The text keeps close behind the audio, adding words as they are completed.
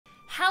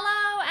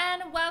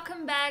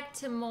welcome back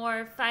to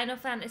more Final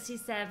Fantasy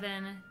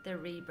VII The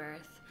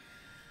Rebirth.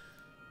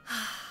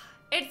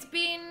 It's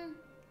been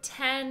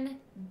 10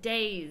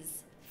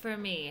 days for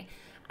me.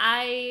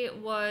 I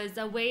was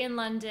away in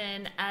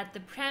London at the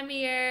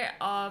premiere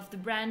of the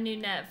brand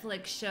new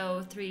Netflix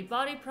show 3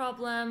 Body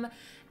Problem,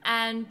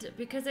 and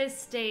because I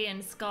stay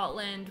in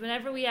Scotland,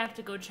 whenever we have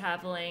to go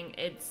traveling,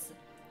 it's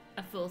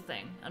a full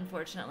thing,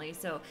 unfortunately.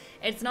 So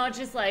it's not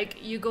just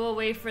like you go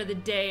away for the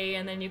day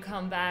and then you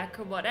come back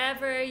or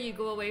whatever. You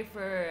go away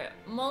for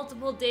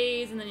multiple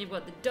days and then you've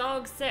got the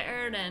dog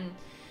sitter and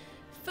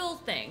full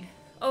thing.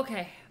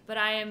 Okay, but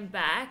I am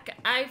back.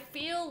 I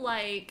feel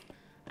like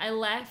I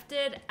left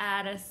it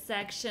at a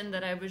section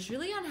that I was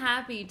really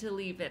unhappy to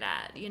leave it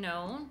at, you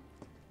know?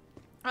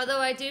 Although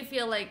I do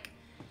feel like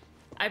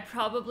I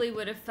probably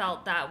would have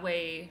felt that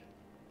way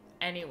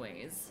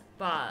anyways,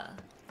 but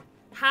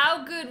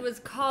how good was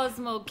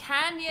Cosmo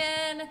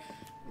Canyon?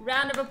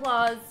 Round of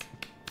applause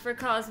for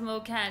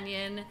Cosmo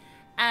Canyon.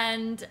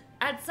 And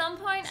at some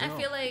point, So, I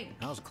feel like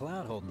how's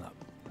Cloud holding up?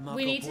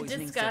 we need to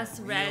discuss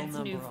Red's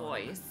new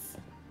voice.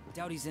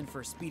 Doubt he's in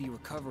for a speedy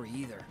recovery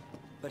either.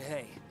 But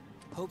hey,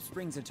 hope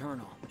springs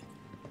eternal.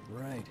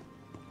 Right.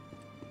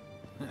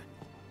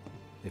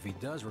 If he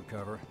does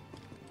recover,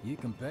 you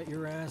can bet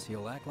your ass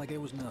he'll act like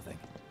it was nothing.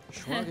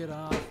 Shrug it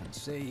off and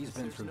say he's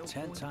been through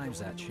 10 times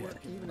that shit.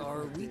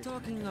 Are we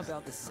talking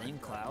about the same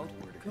Cloud?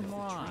 Come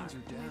on,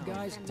 the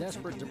guy's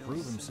desperate to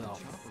prove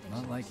himself.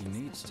 Not like he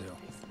needs to.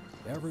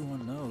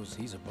 Everyone knows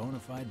he's a bona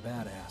fide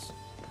badass.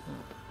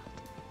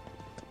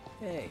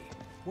 Hey,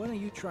 why don't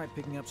you try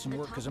picking up some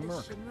work as a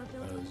merc?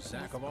 A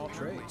Zack of all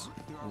trades.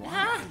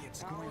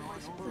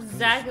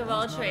 Zack of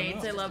all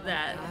trades, I love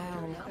that.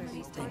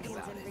 Think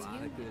about it.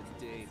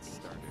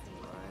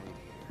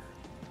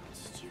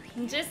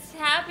 I'm just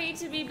happy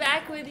to be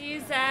back with you,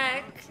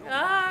 Zack.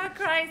 Ah,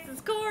 crisis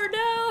core,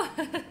 no!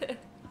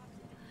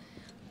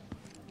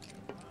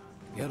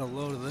 Get a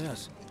load of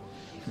this.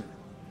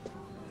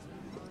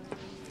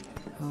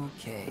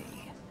 Okay,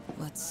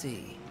 let's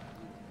see.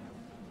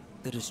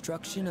 The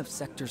destruction of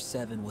Sector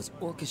 7 was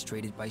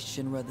orchestrated by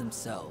Shinra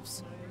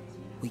themselves.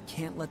 We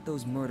can't let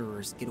those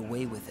murderers get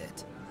away with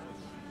it.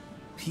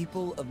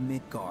 People of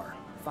Midgar,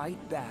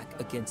 fight back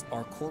against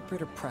our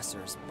corporate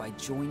oppressors by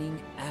joining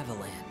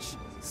Avalanche.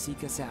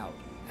 Seek us out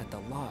at the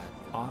lot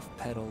off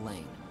Petal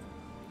Lane.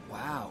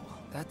 Wow,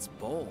 that's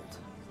bold.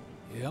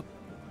 Yep.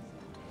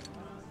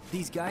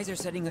 These guys are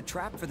setting a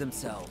trap for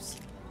themselves.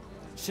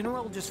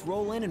 Shinra will just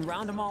roll in and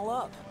round them all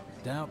up.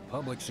 Doubt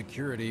public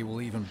security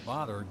will even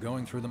bother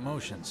going through the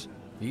motions.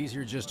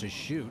 Easier just to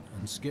shoot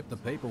and skip the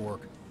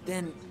paperwork.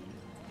 Then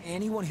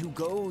anyone who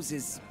goes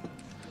is...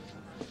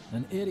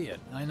 An idiot,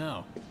 I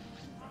know.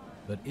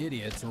 But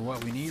idiots are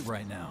what we need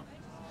right now.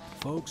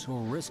 Folks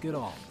who'll risk it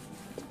all.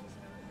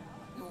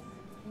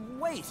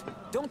 Wait,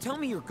 don't tell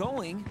me you're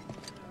going.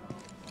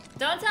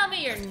 Don't tell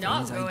me you're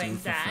not Things I do going,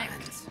 for Zack.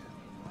 friends.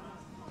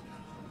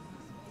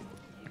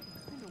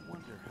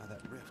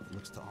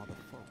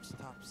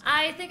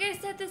 I think I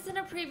said this in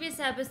a previous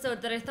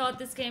episode that I thought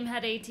this game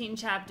had 18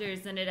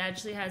 chapters and it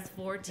actually has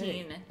 14.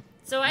 Hey,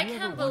 so I you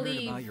can't ever wondered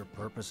believe about your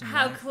purpose in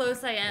how life?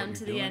 close I What am you're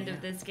to the doing end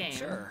of here? this game.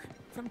 Sure,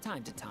 from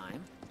time to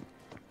time.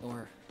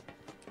 Or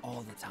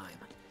all the time.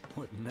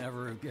 Would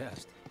never have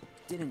guessed.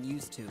 Didn't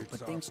used to, but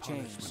things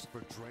changed.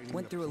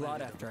 Went through a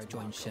lot after I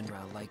joined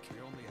Shinra, like,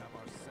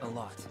 a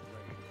lot.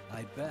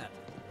 I bet.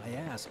 I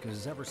ask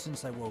because ever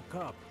since I woke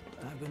up,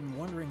 I've been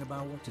wondering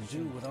about what to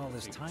do with all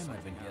this time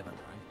I've been given.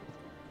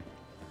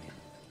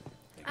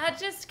 That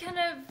just kind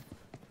of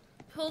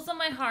pulls on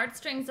my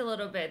heartstrings a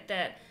little bit,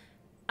 that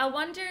I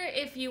wonder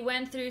if you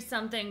went through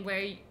something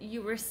where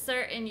you were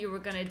certain you were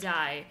gonna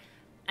die,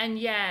 and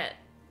yet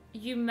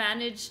you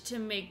managed to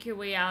make your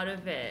way out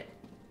of it.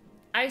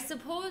 I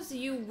suppose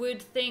you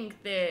would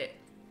think that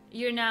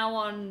you're now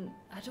on,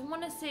 I don't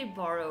want to say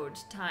borrowed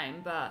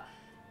time, but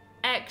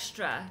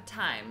extra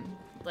time,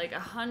 like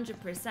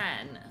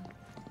 100%.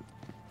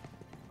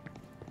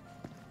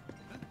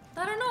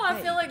 I don't know, I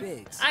Hey, feel like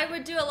Biggs. I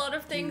would do a lot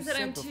of things You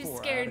that I'm said too before I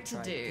oughta scared to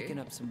try do. Picking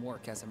up some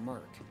work as a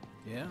merc.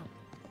 Yeah?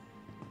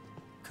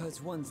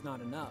 'Cause one's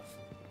not enough.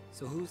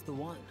 So who's the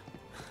one?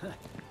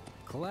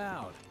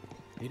 Cloud.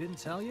 He didn't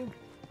tell you?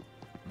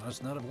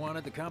 Must not have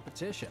wanted the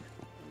competition.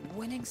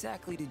 When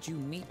exactly did you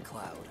meet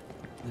Cloud?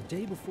 The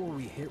day before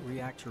we hit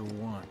Reactor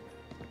 1.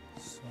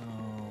 So,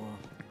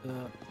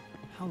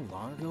 how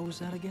long ago was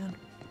that again?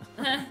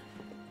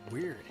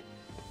 Weird.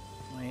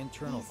 My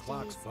internal These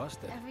clock's days,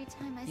 busted. Every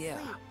time I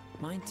Yeah, sleep,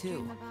 mine I too.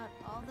 dream about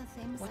all the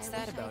things What's I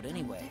that wish about I'd done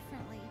anyway?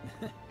 differently.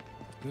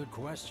 Good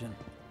question.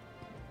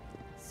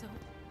 So,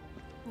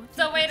 what do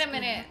So you wait a think's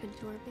gonna minute. happen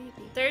to our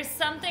baby? There's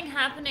something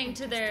happening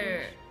to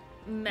their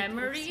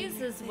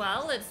memories as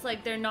well. It's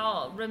like they're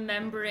not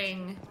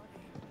remembering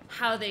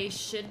how they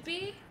should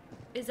be.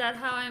 Is that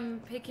how I'm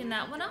picking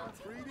that one up?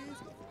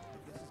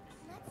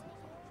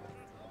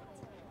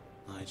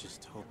 I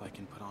just hope I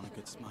can put on a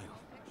good smile.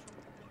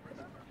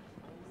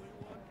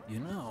 You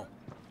know,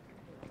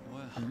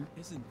 Well,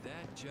 isn't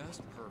that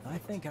just perfect? I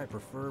think I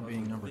prefer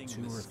being number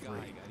 2 or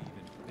 3.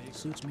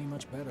 Suits me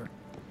much better.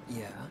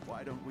 Yeah?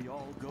 Why don't we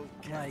all go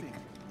Like, camping?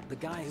 the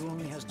guy who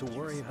only has to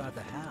worry about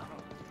the how,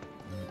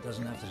 and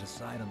doesn't have to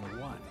decide on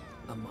the what.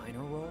 A minor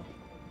role?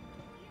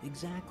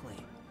 Exactly.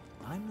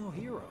 I'm no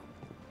hero.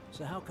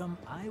 So how come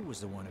I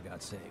was the one who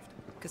got saved?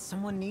 Because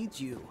someone needs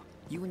you.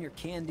 You and your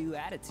can-do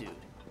attitude.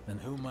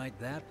 And who might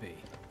that be?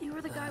 You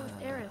were the guy with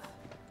Aerith,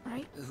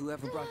 right?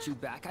 Whoever brought you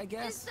back, I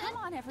guess? Come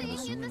on, everyone.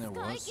 Assuming there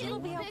was It'll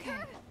be someone. okay.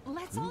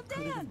 Let's Who all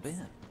could it have dance.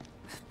 been?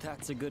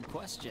 That's a good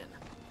question.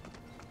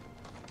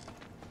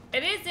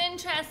 It is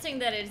interesting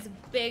that it's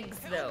Biggs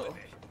though.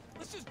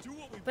 Let's just do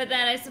what we But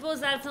then I suppose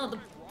that's not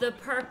the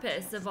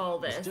purpose of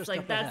all It's this. just Like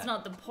up that's ahead.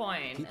 not the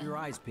point. Keep your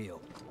eyes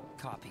peeled.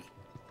 Copy.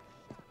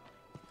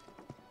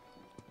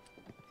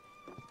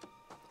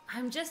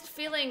 I'm just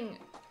feeling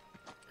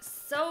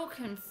so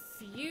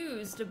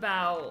confused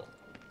about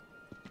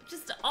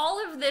just all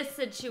of this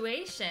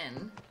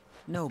situation.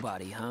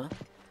 Nobody, huh?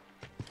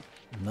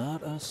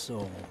 Not a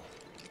soul.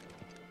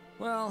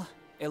 Well,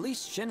 at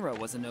least Shinra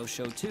was a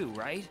no-show too,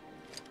 right?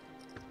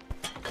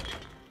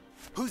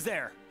 Who's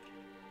there?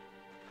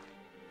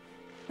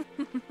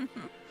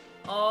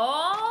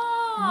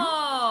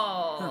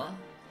 Oh.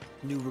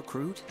 New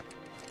recruit?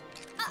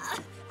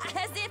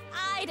 As if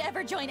I'd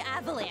ever join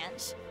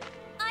Avalanche.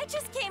 I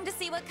just came to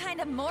see what kind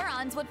of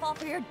morons would fall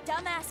for your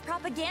dumbass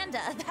propaganda,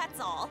 that's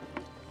all.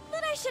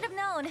 But I should have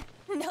known.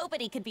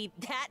 Nobody could be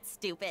that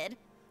stupid.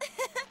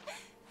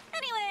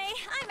 Anyway,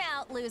 I'm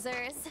out,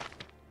 losers.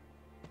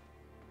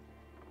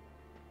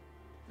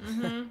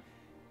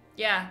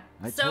 Yeah.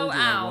 I so told you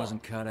out. I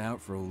wasn't cut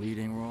out for a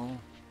leading role.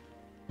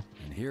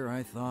 And here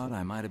I thought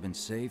I might have been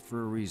saved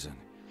for a reason.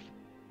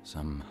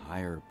 Some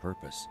higher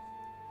purpose.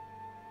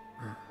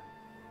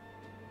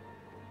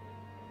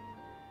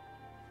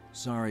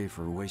 Sorry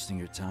for wasting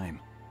your time.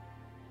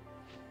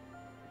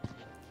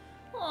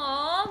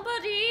 Aw,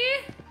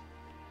 buddy.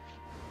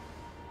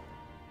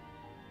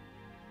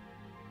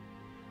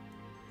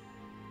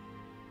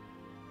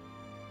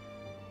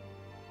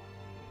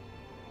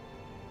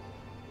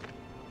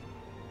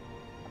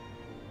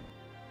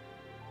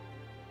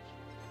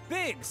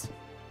 Biggs!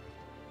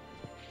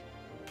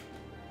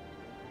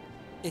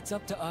 It's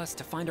up to us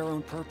to find our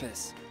own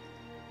purpose.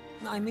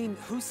 I mean,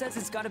 who says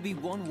it's gotta be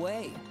one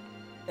way?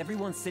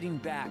 Everyone's sitting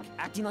back,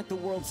 acting like the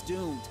world's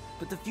doomed,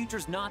 but the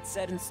future's not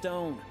set in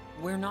stone.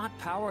 We're not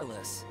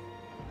powerless.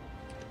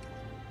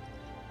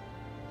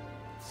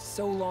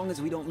 So long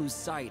as we don't lose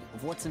sight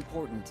of what's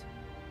important.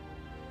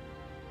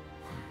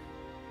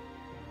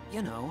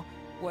 You know,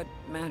 what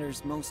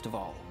matters most of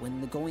all when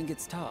the going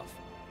gets tough.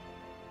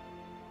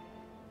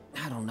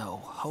 I don't know,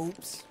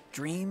 hopes,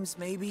 dreams,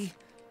 maybe?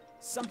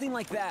 Something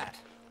like that.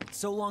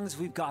 So long as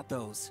we've got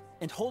those.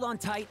 And hold on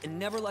tight and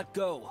never let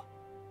go.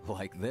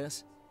 Like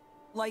this?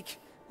 Like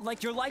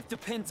your life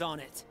depends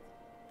on it.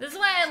 This is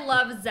why I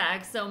love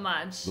Zach so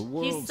much. The He's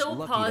world's so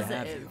lucky to have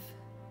positive.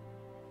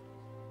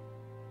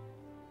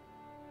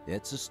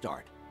 It's a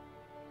start.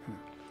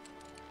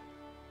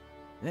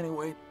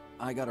 Anyway,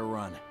 I gotta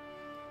run.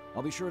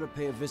 I'll be sure to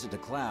pay a visit to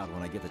Cloud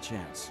when I get the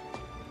chance.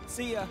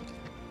 See ya.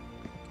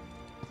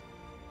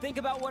 Think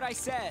about what I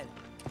said.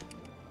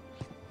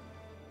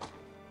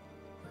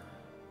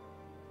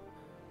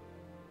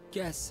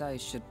 Guess I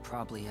should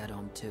probably head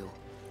home too.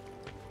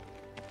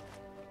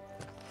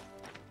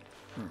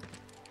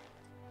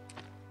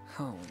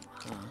 Home,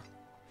 huh?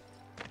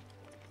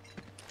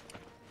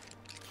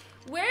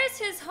 Where is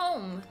his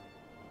home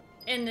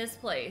in this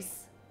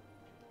place?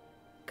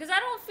 Because I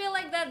don't feel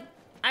like that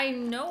I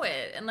know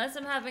it, unless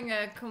I'm having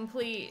a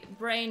complete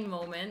brain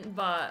moment,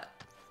 but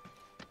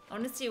I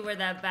want to see where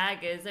that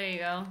bag is. There you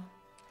go.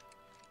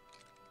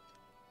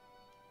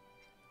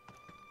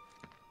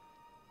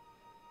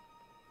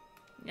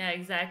 Yeah,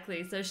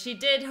 exactly. So she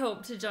did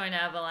hope to join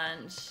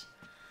Avalanche.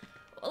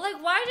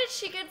 Like, why did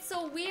she get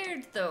so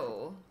weird,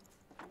 though?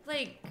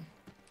 Like,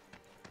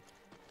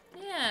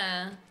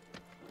 yeah.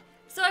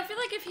 So I feel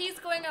like if he's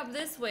going up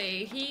this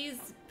way,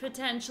 he's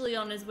potentially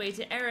on his way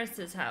to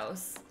Eris's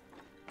house.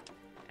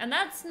 And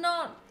that's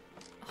not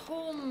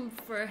home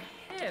for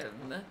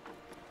him,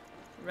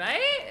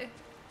 right?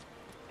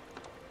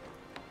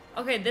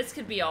 Okay, this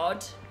could be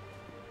odd.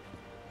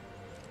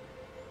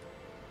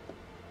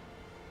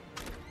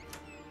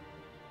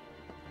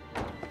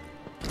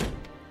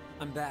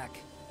 I'm back.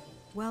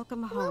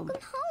 Welcome home.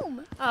 Welcome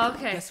home. Oh,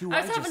 okay. Guess who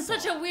I was I having just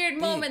such saw? a weird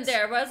moment Biggs.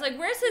 there, but I was like,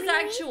 where's his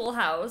Really? actual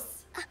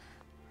house?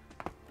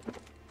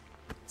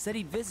 Said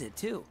he'd visit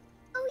too.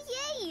 Oh,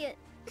 yay!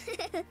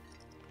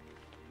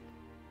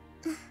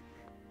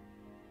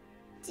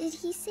 Did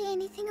he say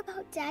anything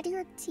about Daddy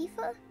or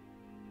Tifa?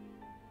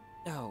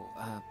 Oh,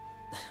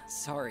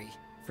 sorry.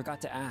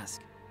 Forgot to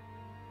ask.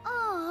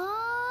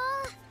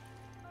 Aww.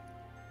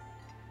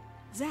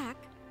 Zach,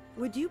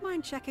 would you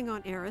mind checking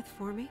on Aerith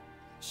for me?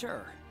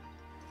 Sure.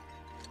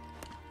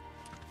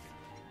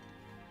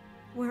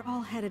 We're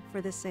all headed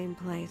for the same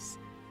place.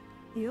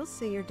 You'll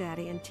see your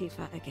daddy and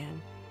Tifa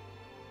again.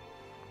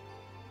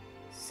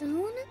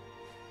 Soon?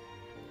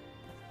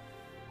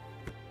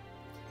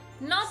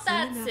 Not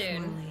that enough,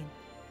 soon. Marlene.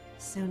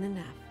 Soon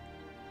enough.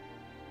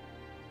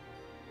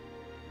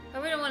 I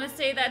wouldn't want to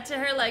say that to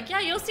her, like, yeah,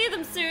 you'll see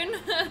them soon.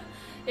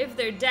 If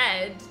they're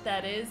dead,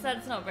 that is.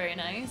 That's not very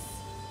nice.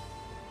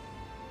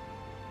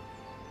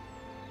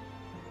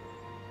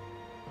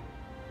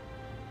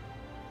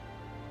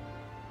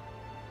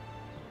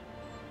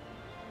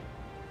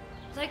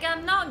 Like,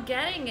 I'm not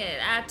getting it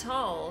at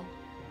all.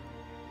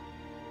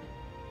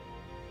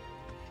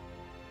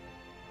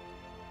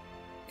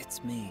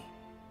 It's me.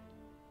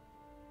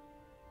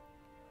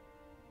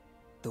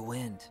 The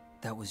wind.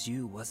 That was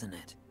you, wasn't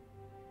it?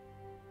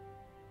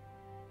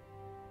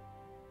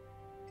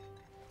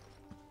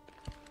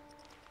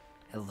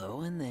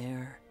 Hello in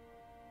there.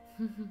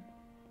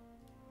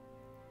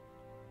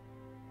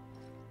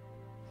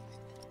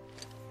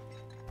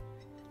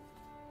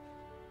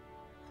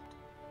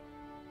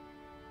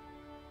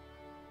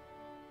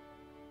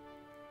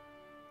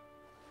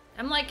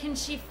 I'm like, can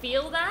she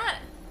feel that?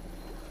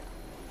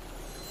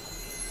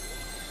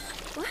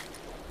 What?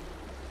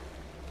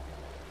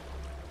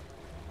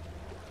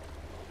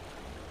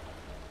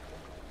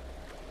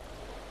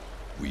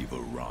 We've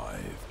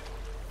arrived.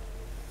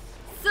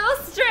 So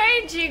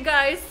strange, you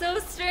guys, so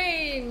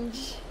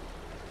strange.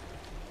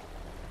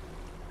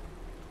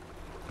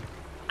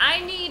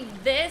 I need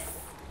this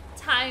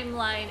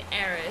timeline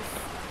Eris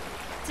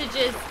to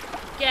just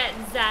get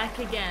Zack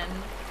again.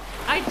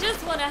 I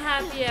just want a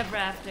happy ever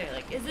after.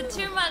 Like, is it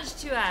too much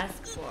to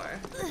ask for?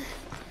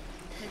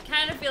 I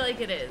kind of feel like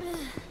it is.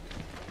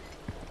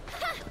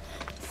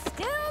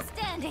 Still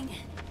standing.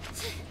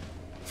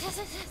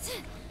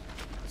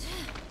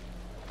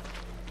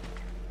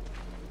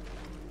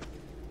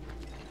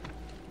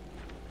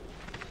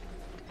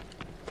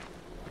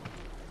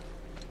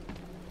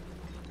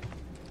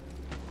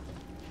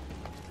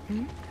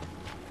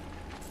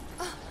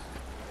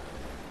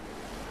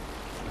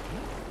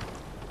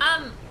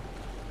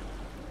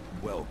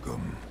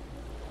 Welcome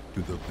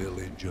to the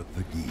village of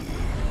the Gear.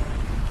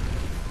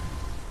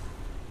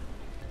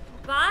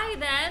 Bye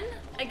then,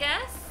 I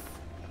guess.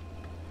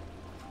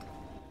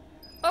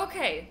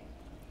 Okay,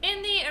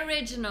 in the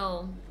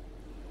original,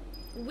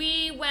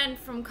 we went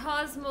from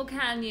Cosmo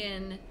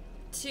Canyon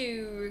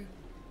to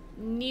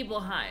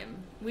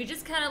Nibelheim. We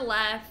just kind of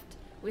left.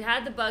 We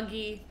had the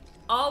buggy.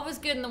 All was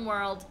good in the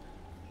world.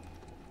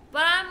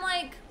 But I'm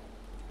like,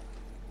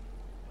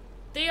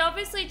 they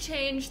obviously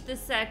changed the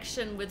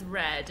section with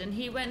Red, and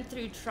he went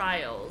through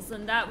trials,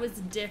 and that was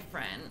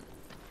different.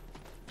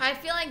 I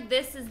feel like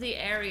this is the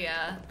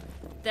area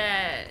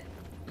that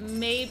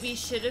maybe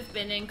should have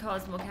been in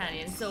Cosmo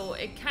Canyon, so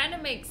it kind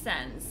of makes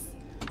sense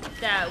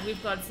that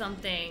we've got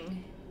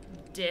something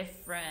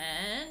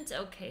different.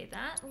 Okay,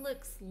 that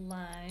looks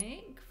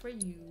like for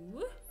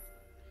you.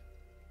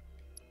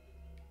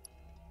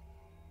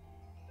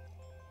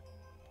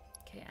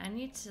 Okay, I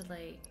need to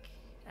like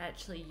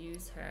actually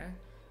use her.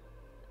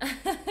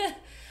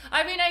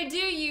 I mean, I do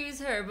use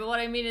her, but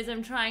what I mean is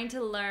I'm trying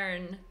to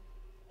learn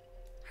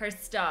her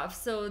stuff.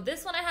 So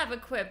this one I have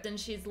equipped, and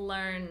she's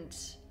learned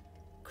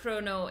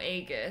Chrono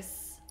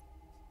Aegis.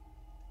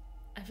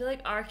 I feel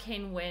like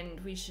Arcane Wind,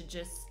 we should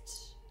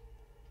just...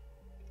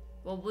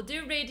 Well, we'll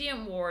do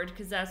Radiant Ward,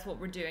 because that's what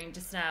we're doing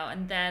just now,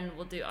 and then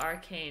we'll do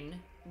Arcane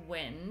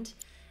Wind.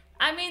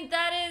 I mean,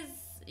 that is...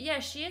 Yeah,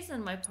 she is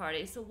in my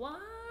party, so why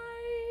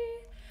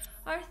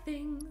are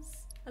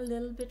things a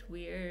little bit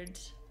weird?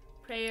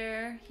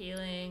 Prayer,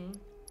 healing.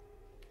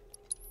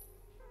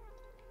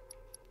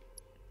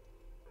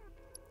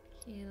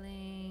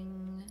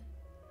 Healing.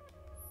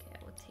 Okay,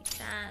 I will take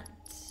that.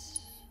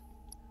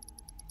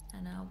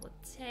 And I will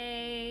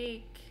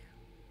take...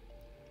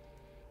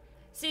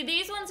 See,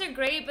 these ones are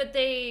great, but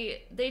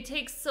they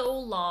take so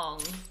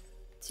long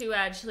to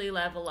actually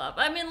level up.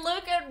 I mean,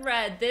 look at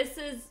Red. This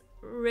is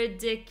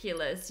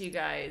ridiculous, you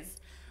guys.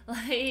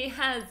 Like, he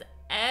has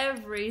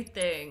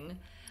everything.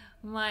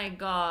 My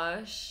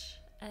gosh.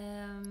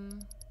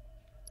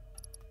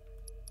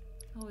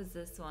 What was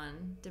this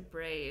one? De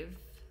Brave.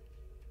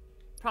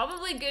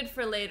 Probably good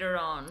for later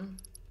on.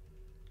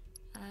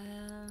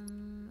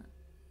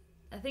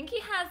 I think he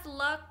has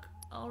luck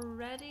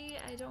already.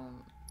 I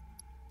don't...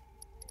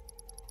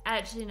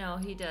 Actually, no,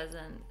 he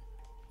doesn't.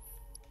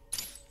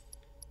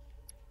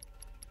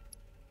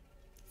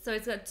 So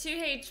he's got 2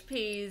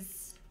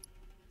 HPs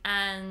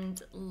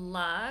and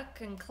luck,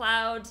 and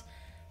Cloud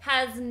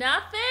has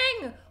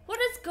nothing? What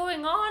is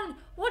going on?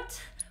 What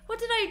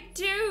did I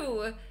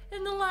do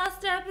in the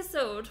last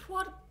episode?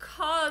 What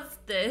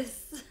caused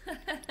this?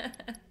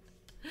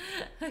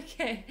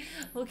 Okay,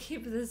 we'll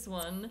keep this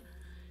one.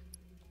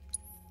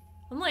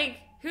 I'm like,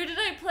 who did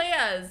I play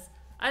as?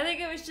 I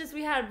think it was just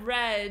we had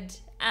Red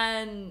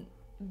and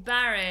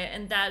Barrett,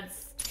 and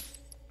that's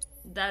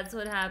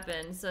what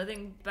happened. So I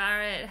think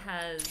Barrett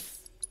has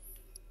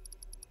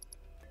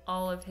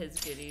all of his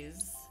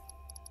goodies.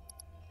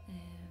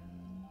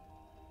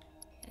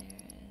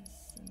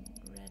 Eris and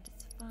Red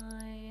is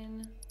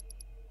fine.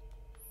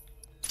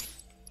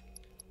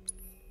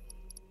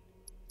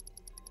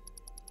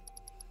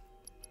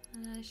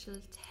 And I shall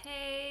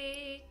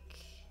take...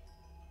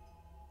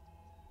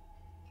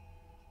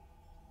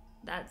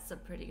 That's a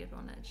pretty good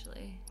one,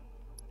 actually.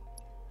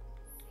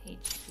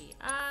 HP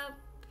up.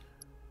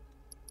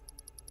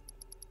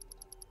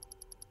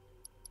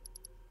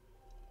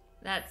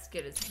 That's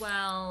good as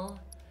well.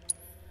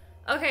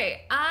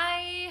 Okay,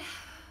 I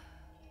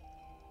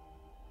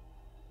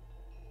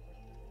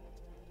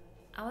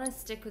want to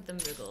stick with the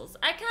Muggles.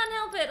 I can't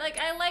help it. Like,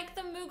 I like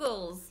the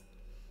Muggles.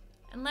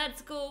 And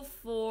let's go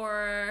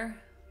for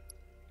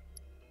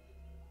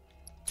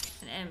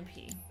an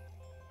MP.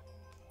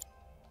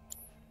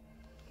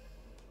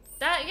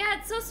 Yeah,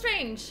 it's so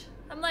strange.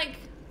 I'm like,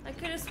 I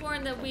could have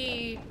sworn that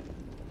we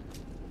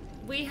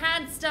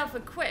had stuff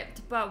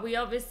equipped, but we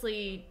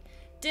obviously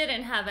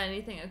didn't have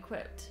anything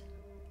equipped.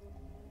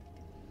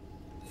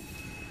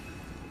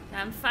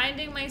 I'm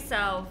finding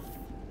myself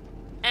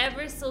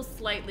ever so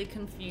slightly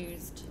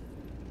confused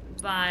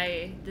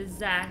by the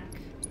Zack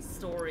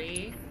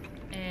story.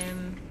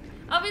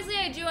 Obviously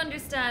I do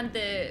understand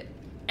that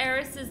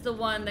Eris is the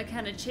one that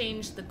kind of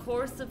changed the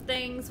course of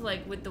things,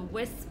 like with the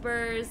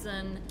whispers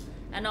and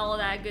all of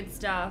that good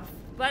stuff.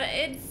 But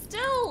it's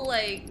still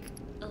like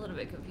a little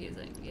bit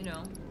confusing, you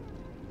know?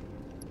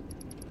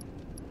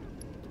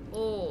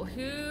 Oh,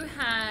 who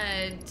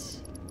had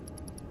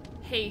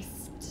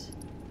haste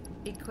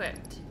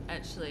equipped,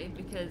 actually?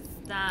 Because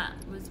that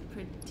was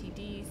pretty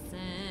decent.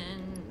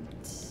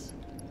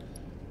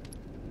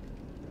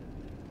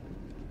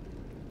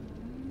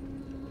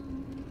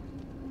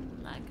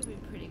 That could be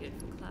pretty good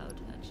for Cloud,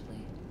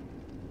 actually.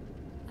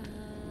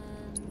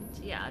 And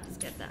yeah, I'll just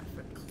get that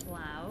for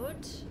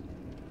Cloud.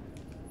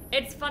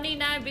 It's funny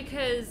now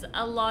because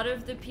a lot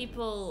of the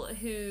people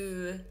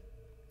who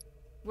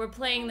were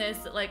playing this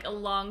like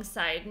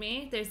alongside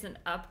me, there's an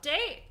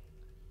update.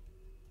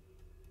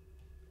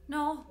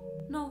 No,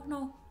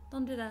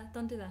 don't do that,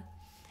 don't do that.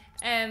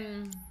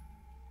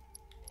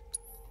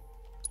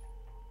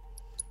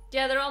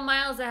 Yeah, they're all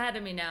miles ahead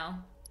of me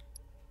now.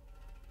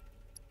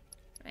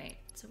 Right,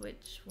 so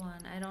which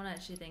one? I don't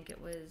actually think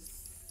it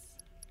was...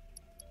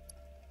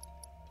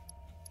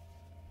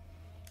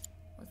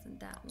 Wasn't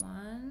that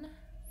one?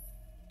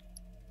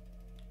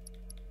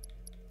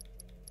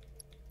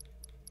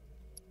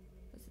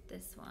 Was it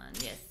this one?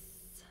 Yes.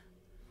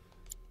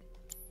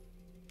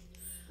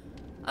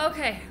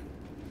 Okay.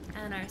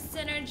 And our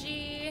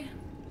synergy.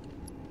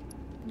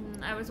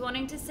 I was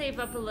wanting to save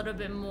up a little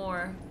bit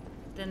more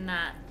than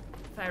that,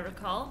 if I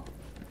recall.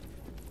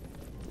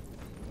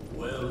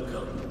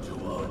 Welcome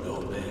to our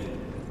domain,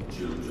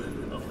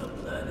 children of the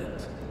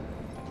planet.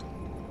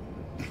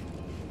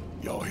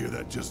 Y'all hear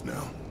that just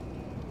now?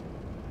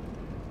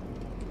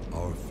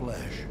 Our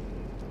flesh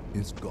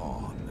is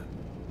gone,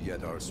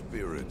 yet our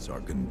spirits are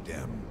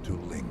condemned to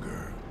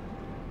linger.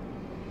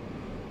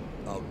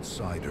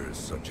 Outsiders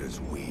such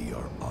as we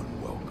are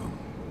unwelcome,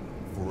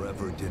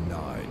 forever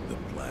denied the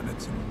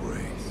planet's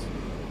embrace.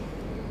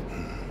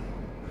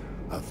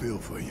 I feel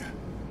for you.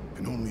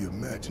 Can only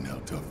imagine how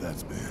tough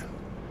that's been.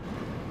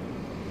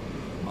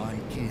 My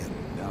kin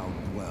now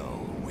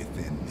dwell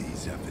within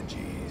these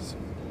effigies.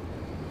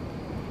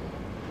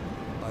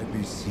 I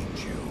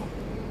beseech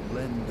you,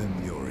 lend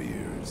them your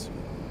ears.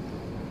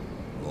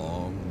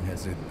 Long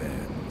has it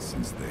been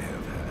since they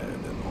have had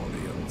an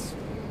audience.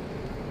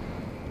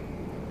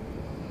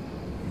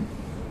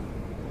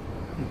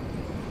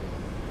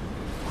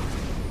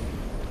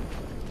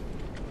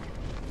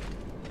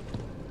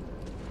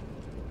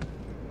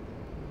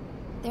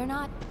 They're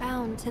not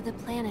bound to the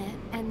planet,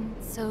 and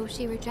so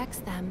she rejects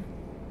them.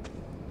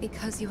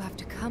 Because you have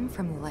to come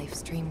from the life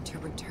stream to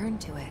return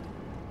to it.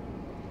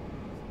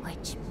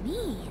 Which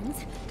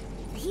means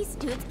these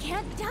dudes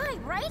can't die,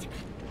 right?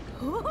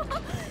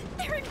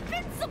 They're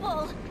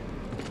invincible!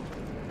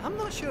 I'm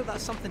not sure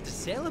that's something to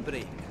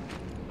celebrate.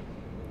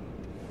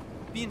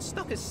 Being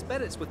stuck as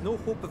spirits with no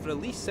hope of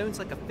release sounds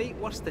like a fate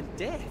worse than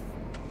death.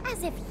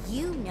 As if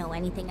you know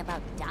anything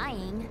about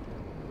dying.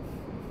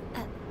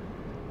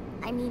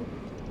 I mean,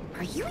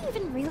 are you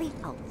even really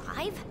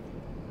alive?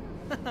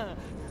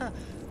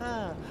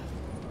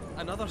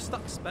 Another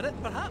stuck spirit,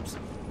 perhaps?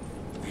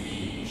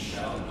 We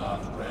shall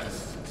not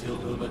rest till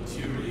the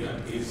materia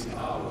is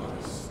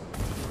ours.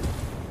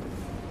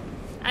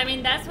 I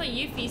mean, that's what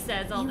Yuffie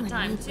says all the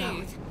time,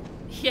 too. Both.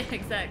 Yeah,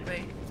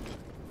 exactly.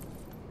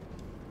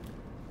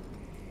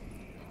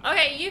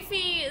 Okay,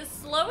 Yuffie,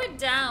 slow it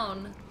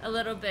down a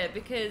little bit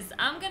because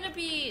I'm gonna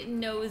be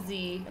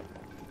nosy.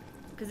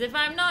 Because if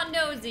I'm not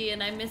nosy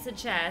and I miss a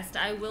chest,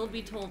 I will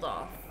be told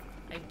off.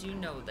 I do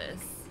know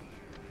this.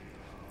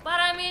 But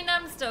I mean,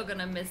 I'm still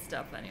gonna miss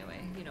stuff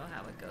anyway. You know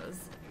how it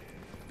goes.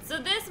 So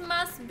this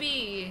must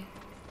be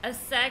a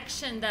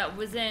section that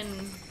was in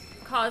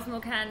Cosmo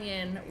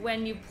Canyon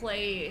when you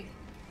play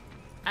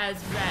as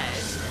Red.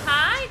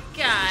 Hi,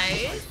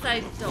 guys.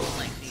 I don't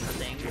like these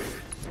things.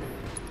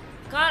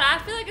 God, I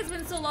feel like it's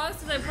been so long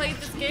since I played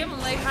this game. I'm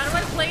like, how do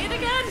I play it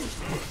again?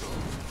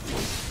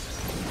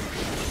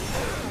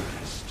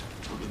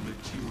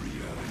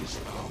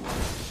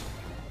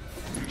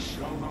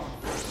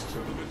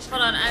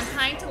 Hold on, I'm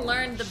trying to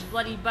learn the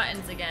bloody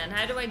buttons again.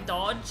 How do I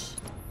dodge?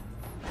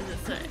 Is it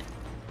so?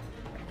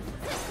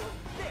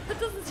 That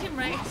doesn't seem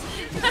right.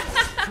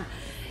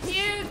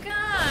 You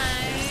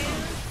guys.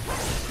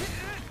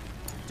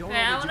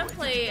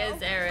 play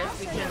as Aerith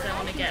because I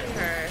want to get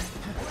her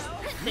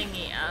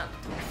thingy up.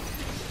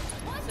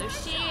 So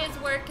she is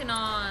working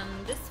on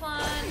this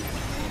one.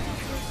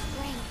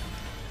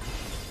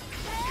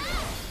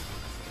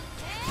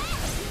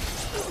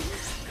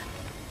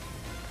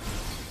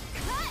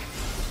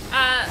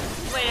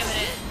 Wait a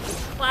minute.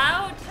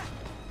 Cloud?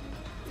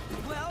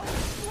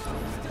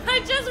 I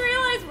just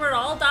realized we're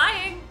all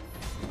dying.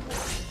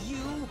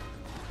 You.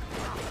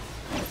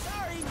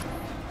 Sorry.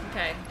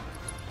 Okay.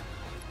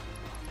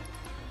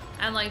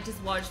 And like,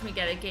 just watch me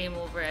get a game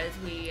over as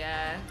we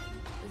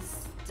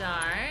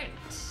start.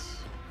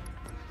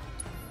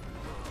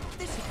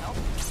 This should help.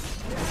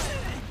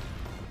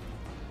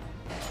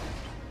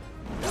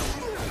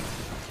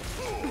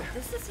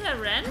 This is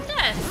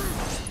horrendous.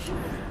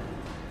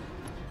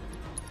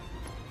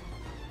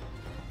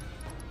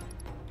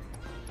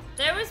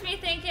 There was me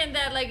thinking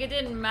that like it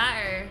didn't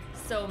matter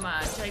so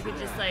much. I could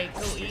just like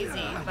go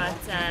easy, but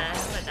I'm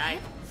gonna die.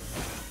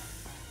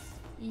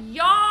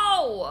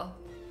 Yo!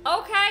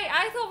 Okay,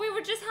 I thought we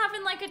were just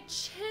having like a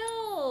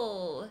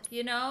chill,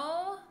 you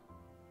know?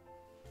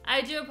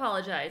 I do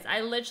apologize.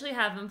 I literally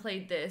haven't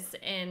played this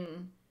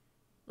in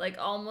like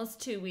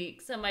almost 2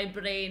 weeks, and my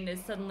brain is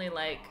suddenly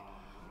like,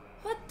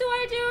 what do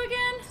I do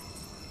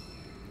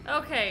again?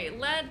 Okay,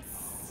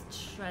 let's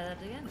try that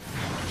again.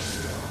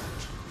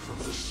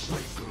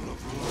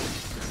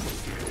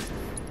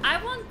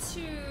 I want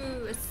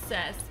to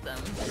assess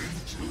them.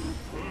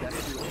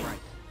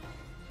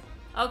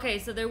 Okay,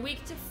 so they're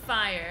weak to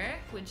fire,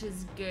 which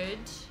is good,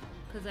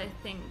 because I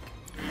think...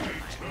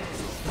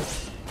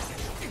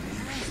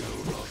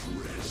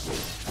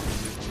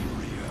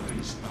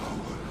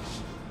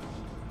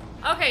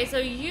 Okay, so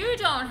you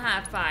don't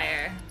have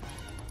fire.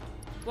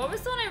 What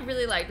was the one I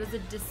really liked? Was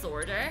it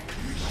Disorder?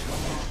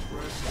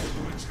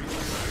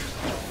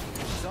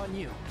 It's on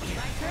you.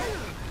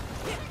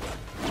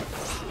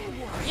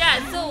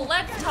 Yeah, so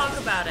let's talk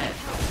about it.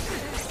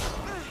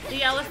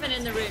 The elephant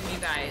in the room, you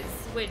guys,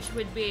 which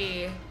would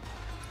be,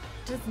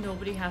 does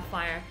nobody have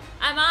fire?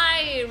 Am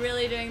I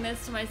really doing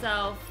this to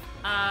myself?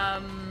 Sure,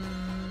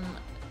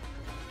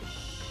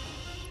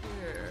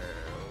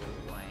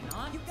 why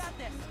not? You got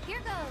this. Here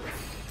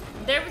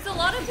goes. There was a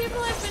lot of people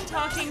I've been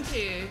talking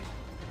to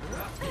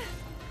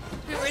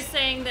who were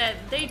saying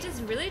that they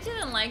just really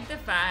didn't like the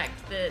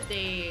fact that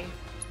they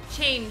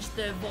changed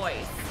the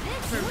voice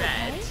for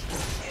Red.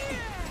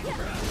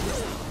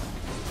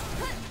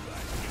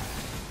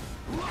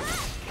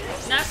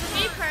 Now for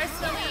me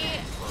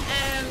personally,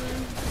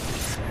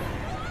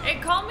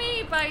 it caught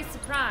me by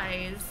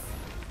surprise.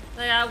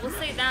 Like, I will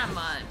say that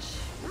much.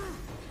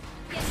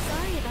 Yeah,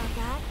 sorry about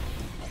that.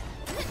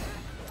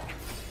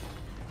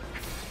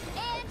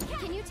 And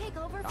can you take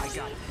over for I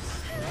got me?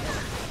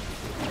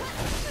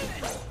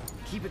 this.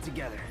 Keep it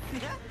together.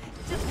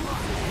 Just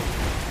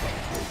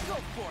go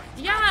for it.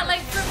 Yeah,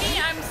 like for me,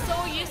 I'm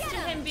so used to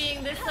him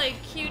being this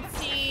like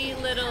cutesy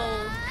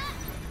little,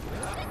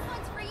 This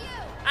one's for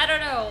you. I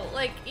don't know,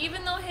 like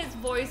even though his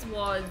voice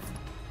was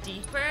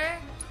deeper,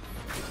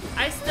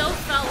 I still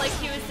felt like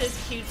he was this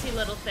cutesy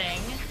little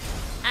thing.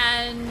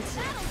 And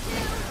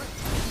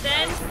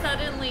then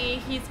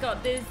suddenly he's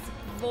got this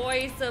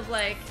voice of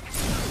like,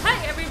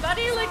 hi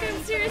everybody, like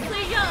I'm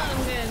seriously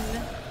young,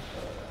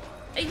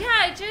 and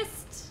yeah,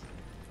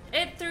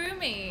 it threw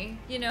me,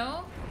 you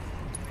know?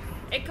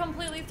 It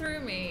completely threw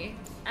me,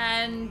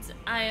 and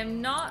I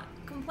am not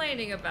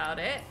complaining about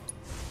it.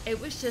 It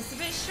was just a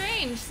bit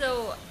strange,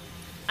 so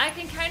I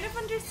can kind of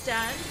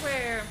understand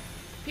where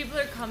people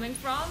are coming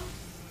from.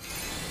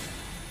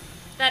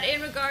 That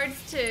in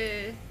regards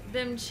to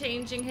them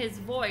changing his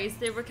voice,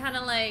 they were kind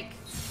of like,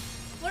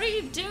 what are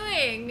you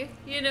doing?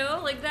 You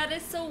know, like that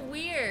is so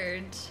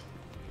weird.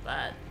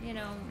 But, you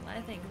know, I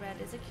think Red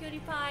is a cutie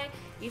pie.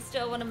 He's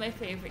still one of my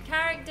favorite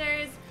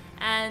characters,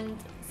 and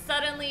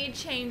suddenly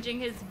changing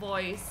his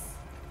voice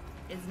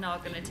is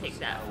not going to take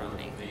that from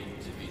me.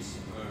 Fate to be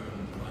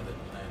spurned by the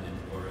planet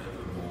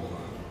forevermore.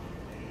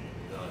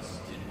 Thus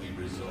did we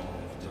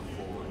resolve to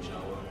forge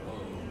our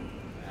own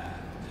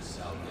path to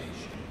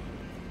salvation.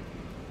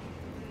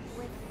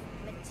 With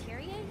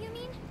materia, you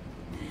mean?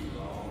 We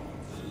long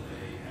to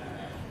lay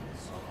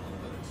hands on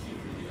the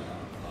materia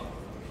of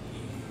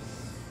peace.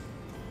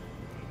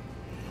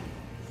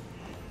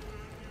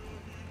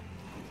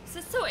 This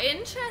is so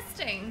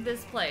interesting,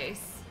 this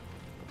place.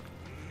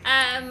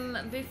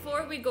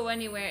 Before we go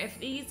anywhere, if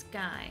these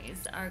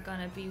guys are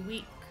gonna be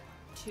weak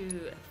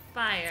to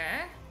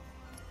fire,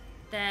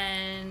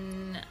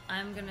 then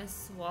I'm gonna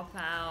swap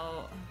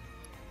out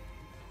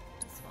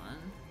this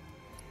one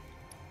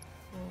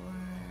for...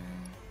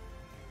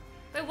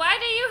 Wait, why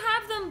do you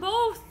have them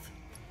both?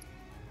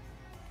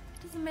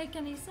 Doesn't make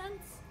any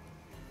sense.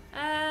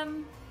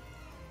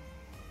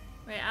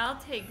 Wait, I'll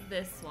take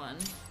this one.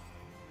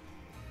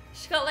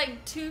 She's got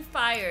like 2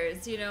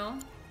 fires, you know?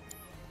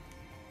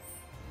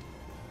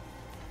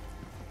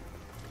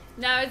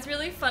 Now, it's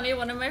really funny,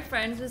 one of my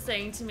friends was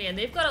saying to me, and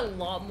they've got a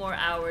lot more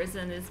hours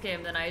in this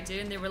game than I do,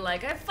 and they were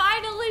like, I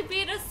finally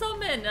beat a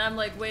summon! And I'm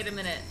like, wait a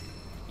minute.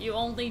 you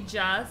only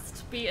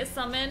just beat a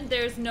summon,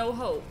 there's no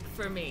hope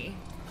for me.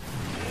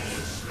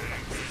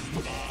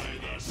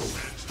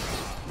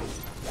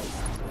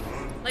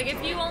 Like,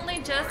 if you only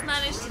just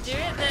managed to do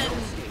it, then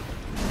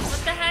what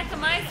the heck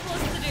am I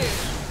supposed to do?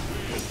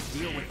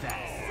 Deal with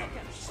that.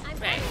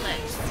 Right,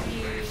 let's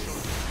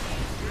use...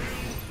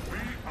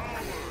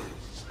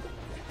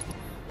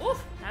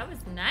 Oof, that was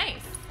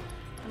nice.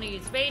 I'm gonna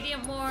use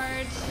Radiant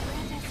Ward.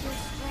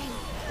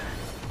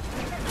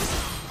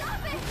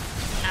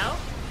 Ow.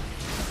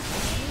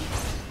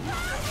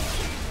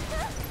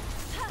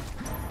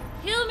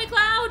 Heal me,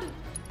 Cloud!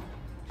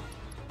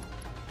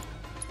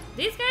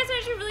 These guys are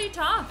actually really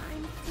tough.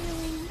 I'm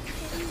feeling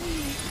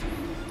relieved.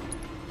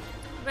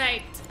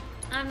 Right.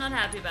 I'm not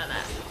happy about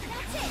that.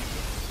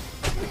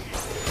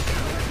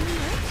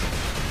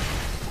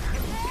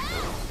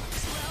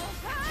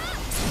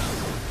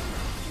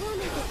 We'll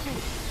make it quick.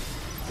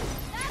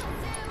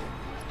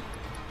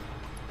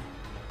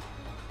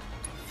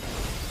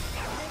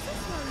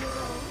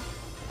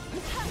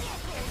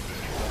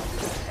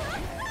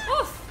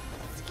 Oof!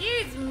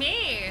 Excuse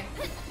me.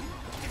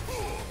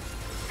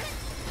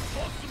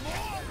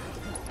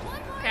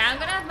 Okay, I'm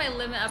gonna have my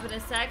limit up in a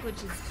sec, which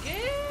is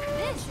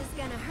good. This is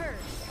gonna hurt.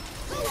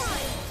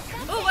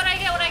 Oh, what I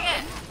get? What I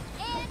get?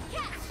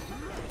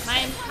 My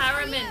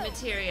empowerment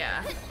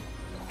materia.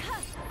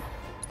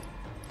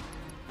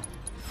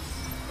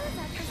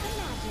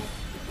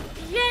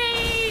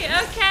 Yay!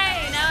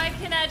 Okay, now I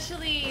can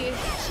actually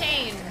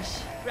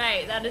change.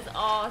 Right, that is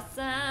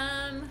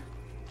awesome.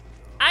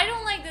 I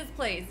don't like this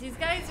place. These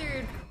guys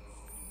are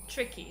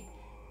tricky.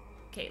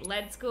 Okay,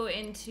 let's go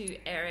into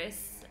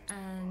Eris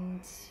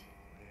and...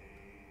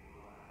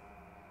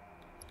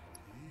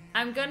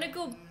 I'm gonna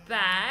go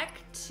back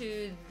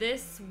to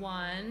this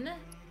one.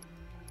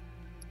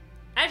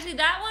 Actually,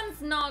 that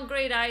one's not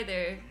great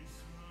either,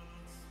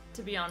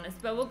 to be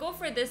honest. But we'll go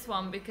for this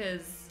one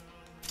because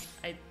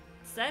I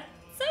said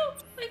so,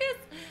 I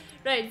guess.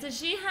 Right, so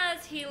she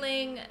has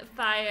healing,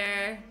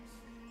 fire,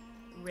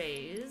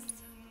 raise.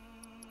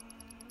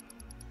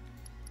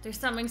 There's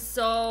something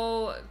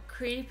so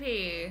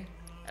creepy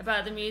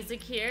about the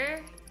music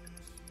here.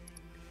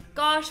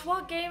 Gosh,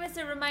 what game is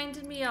it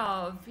reminding me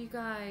of, you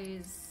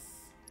guys?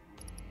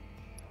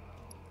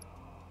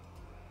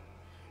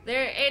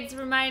 It's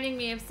reminding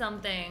me of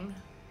something.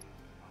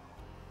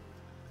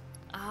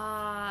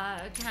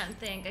 I can't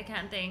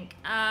think.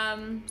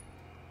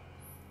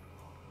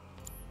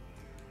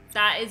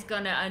 That is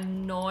gonna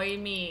annoy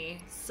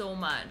me so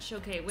much.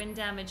 Okay, wind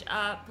damage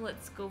up.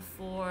 Let's go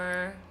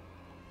for...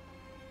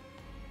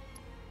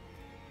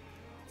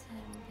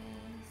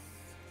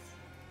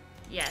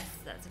 Yes,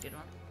 that's a good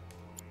one.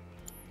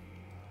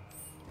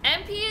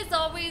 MP is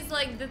always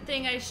like the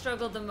thing I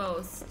struggle the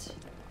most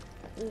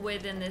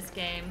with in this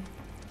game.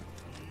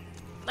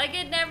 Like,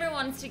 it never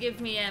wants to give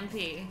me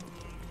MP.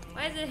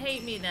 Why does it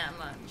hate me that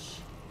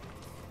much?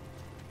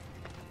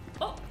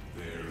 Oh!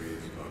 There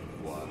is but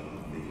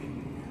one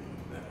thing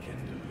that can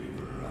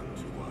deliver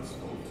unto us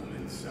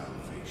ultimate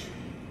salvation,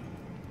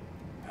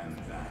 and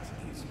that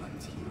is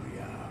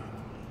materia.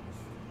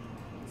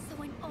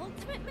 So an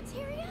ultimate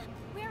materia?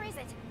 Where is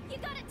it? You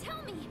gotta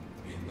tell me.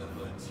 In the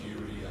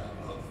materia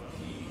of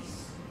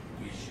peace,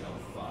 we shall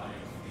find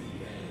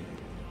the end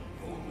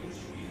for which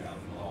we have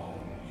long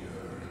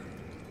yearned.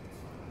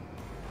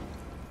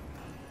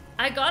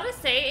 I gotta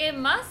say, it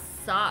must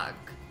suck.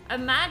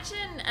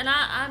 Imagine, and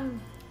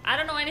I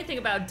don't know anything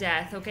about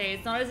death, okay?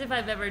 It's not as if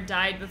I've ever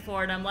died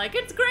before and I'm like,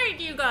 it's great,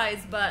 you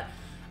guys, but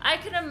I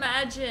can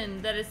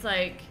imagine that it's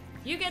like,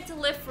 you get to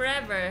live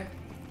forever.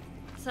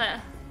 So,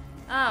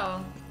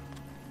 oh.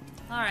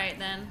 Alright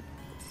then.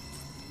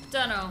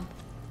 Dunno.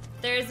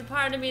 There's a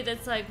part of me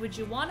that's like, would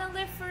you want to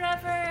live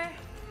forever?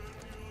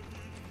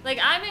 Like,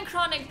 I'm in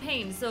chronic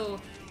pain,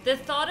 so the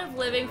thought of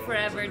living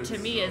forever to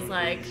me is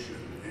like,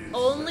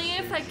 only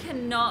if I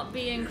cannot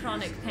be in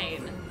chronic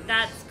pain.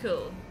 That's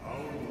cool. Our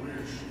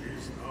wish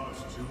is not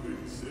to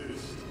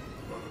exist,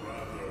 but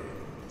rather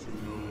to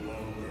no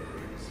longer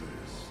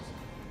exist.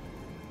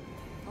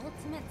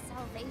 Ultimate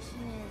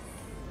salvation is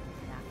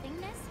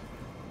nothingness?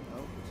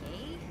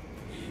 Okay.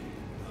 In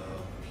the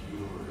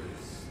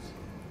purest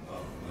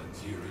of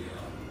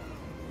materia,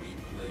 we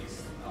place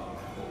our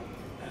hope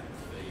and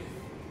faith.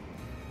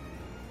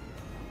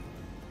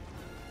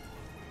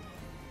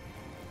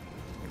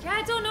 Yeah,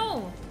 I don't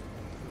know.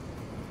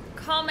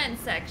 Comment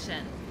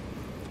section.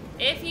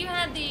 If you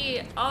had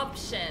the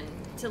option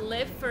to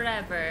live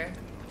forever...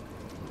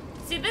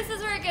 See, this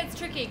is where it gets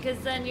tricky, because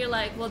then you're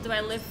like, well, do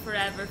I live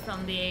forever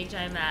from the age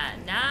I'm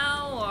at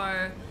now?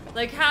 Or,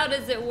 like, how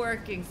does it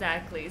work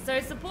exactly? So I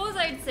suppose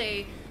I'd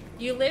say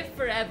you live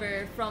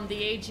forever from the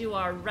age you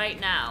are right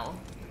now.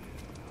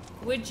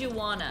 Would you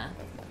wanna?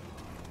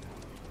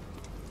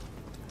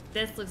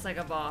 This looks like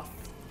a boss.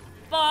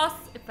 Boss,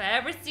 if I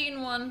ever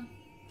seen one.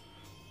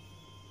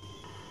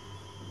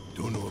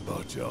 Don't know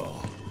about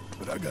y'all,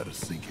 but I got a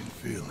sinking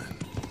feeling.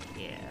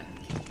 Yeah.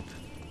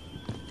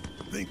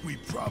 Think we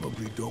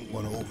probably don't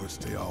want to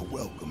overstay our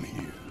welcome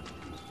here.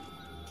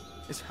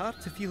 It's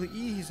hard to feel at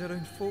ease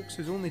around folks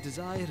whose only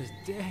desire is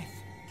death.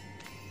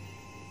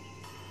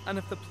 And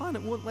if the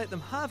planet won't let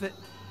them have it,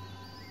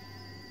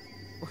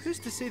 well, who's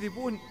to say they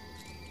won't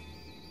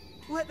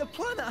let the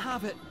planet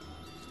have it?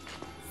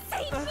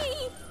 Save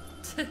me!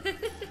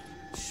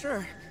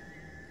 Sure.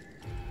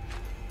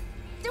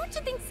 Don't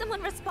you think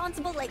someone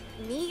responsible like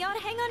me ought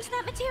to hang on to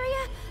that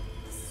materia?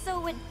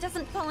 So it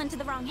doesn't fall into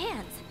the wrong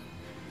hands.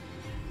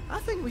 I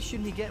think we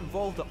shouldn't get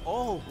involved at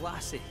all,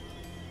 lassie.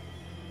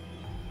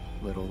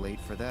 Little late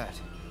for that.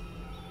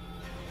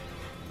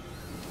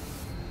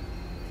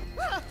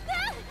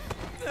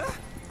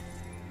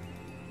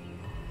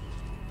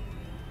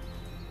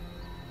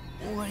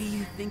 What do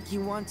you think he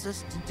wants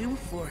us to do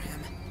for him?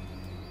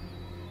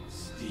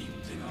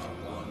 Steeped in our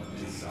one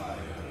desire,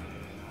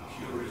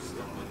 purest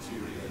of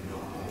materia no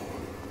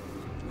more,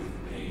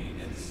 with pain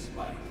and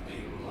spite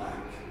made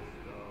black.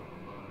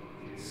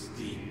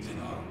 Steeped in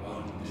our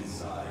one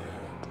desire,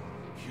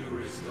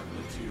 purest of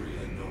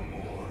materia no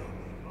more,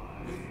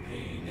 with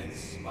pain and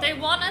spite. They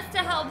want us to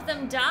help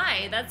them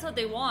die. That's what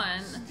they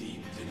want.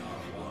 Steeped in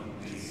our one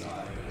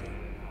desire,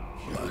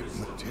 Black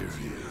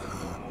materia.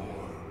 no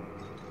more,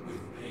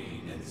 with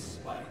pain and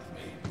spite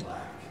made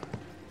black.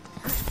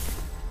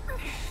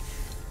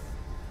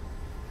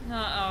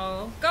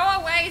 Uh-oh. Go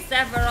away,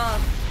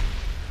 Sephiroth!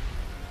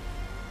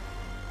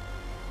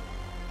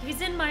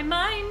 He's in my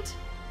mind!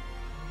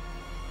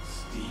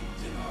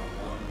 Steeped in our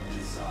one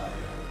desire,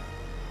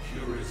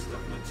 purest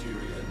of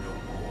materia no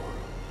more,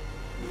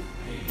 with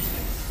pain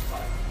and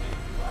spite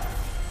made black.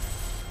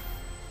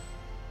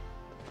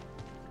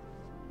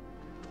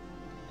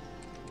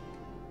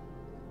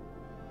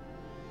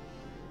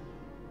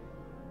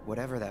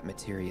 Whatever that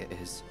materia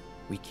is,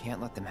 we can't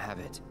let them have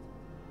it.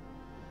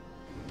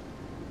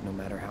 No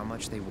matter how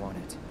much they want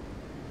it.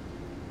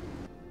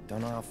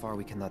 Don't know how far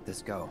we can let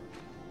this go,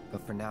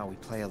 but for now we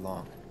play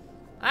along.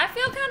 I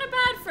feel kind of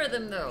bad for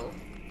them though.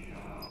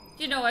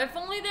 You know, if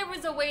only there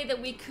was a way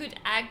that we could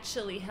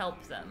actually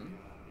help them.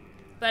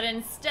 But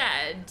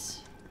instead,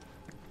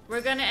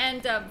 we're gonna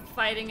end up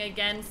fighting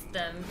against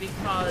them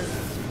because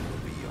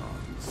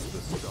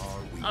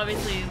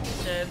obviously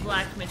the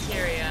black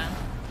materia.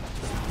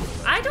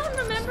 I don't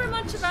remember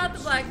much about the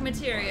black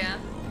materia.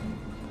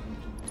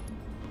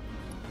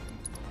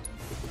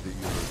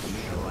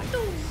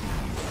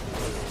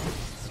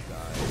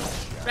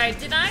 Right,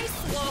 did I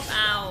swap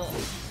out?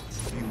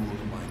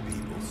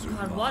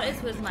 God, what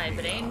is with my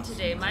brain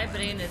today? My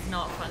brain is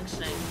not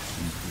functioning.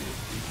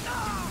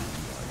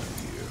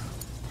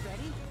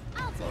 Ready?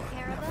 I'll take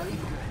care of him.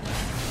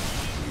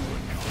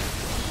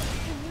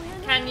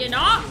 Can you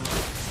not?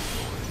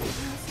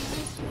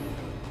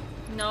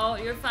 No,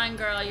 you're fine,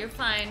 girl. You're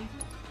fine.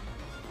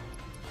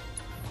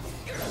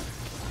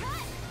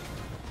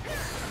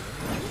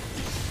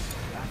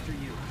 After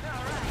you.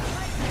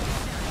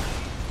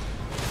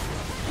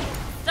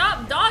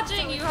 Stop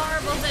dodging, you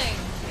horrible thing.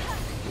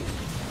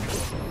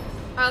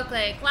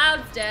 Okay,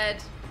 Cloud's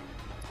dead.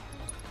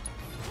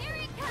 Here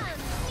it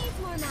comes. Needs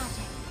more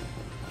magic.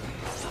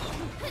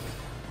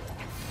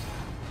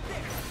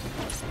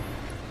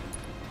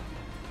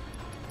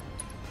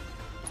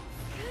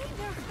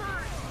 They're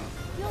hurt.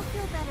 You'll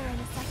feel better in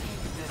a second.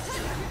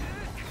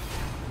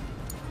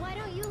 Why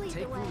don't you lead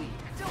the way? Lead.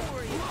 Don't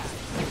worry about it.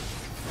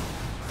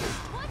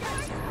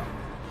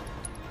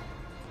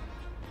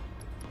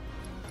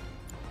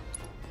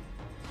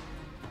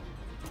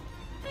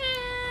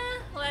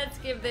 Let's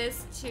give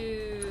this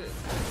to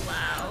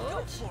Cloud.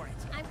 Go for it.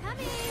 I'm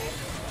coming.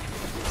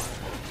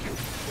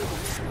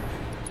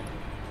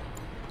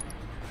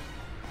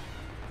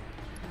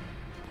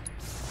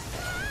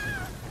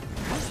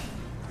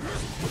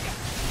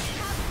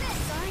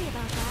 Sorry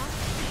about that.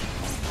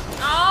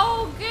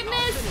 Oh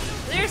goodness,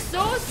 they're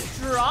so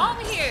strong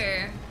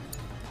here.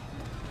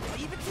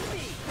 Leave it to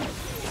me.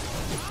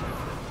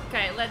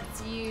 Okay,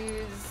 let's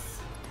use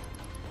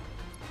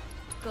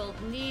Gold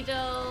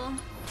Needle.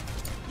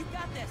 You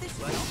got this.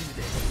 Let's do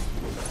this.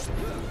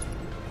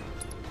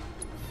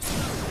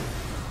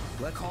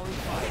 Let's call it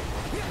fire.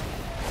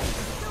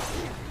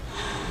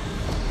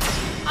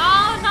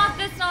 Oh, not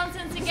this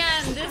nonsense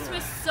again. This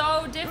was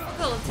so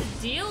difficult to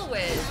deal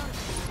with.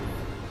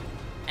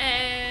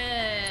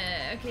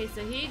 Okay,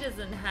 so he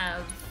doesn't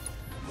have...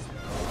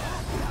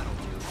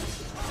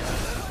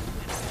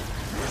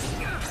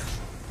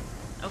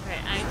 Okay,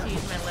 I have to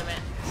use my limit.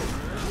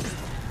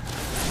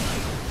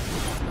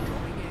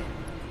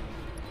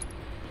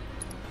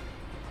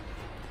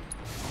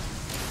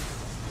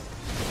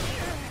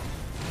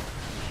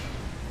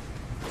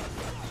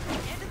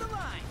 End of the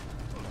line.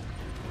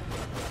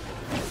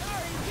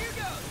 Sorry, here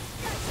goes.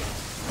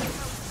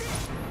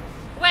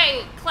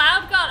 Wait,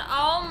 Cloud got...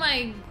 Oh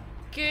my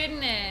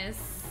goodness.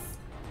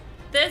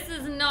 This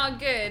is not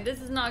good.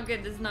 This is not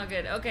good. This is not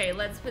good. Okay,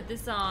 let's put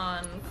this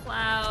on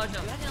Cloud.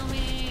 Don't kill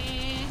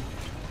me.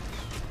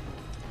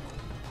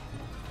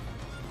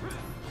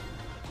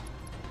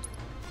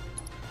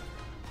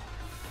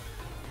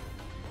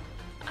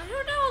 I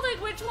don't know,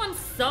 like, which one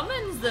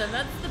summons them.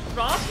 That's the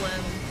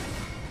problem.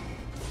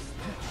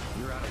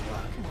 You're out of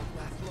luck.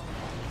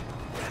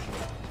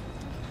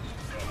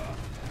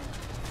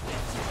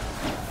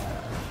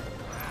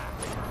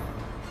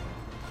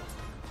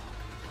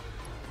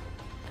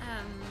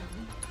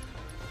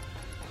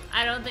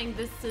 I don't think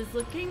this is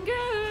looking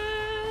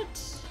good.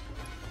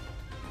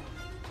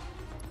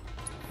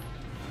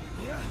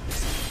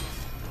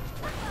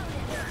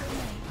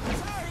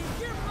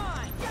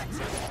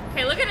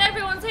 Okay, look at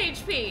everyone's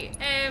HP.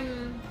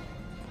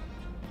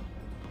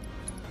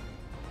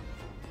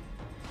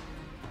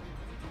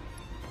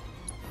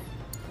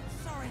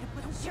 Sorry to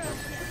put sure.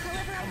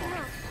 Deliver on the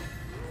move.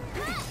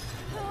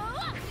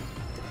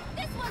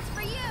 This one's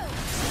for you.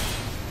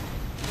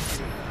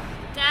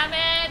 Damn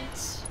it.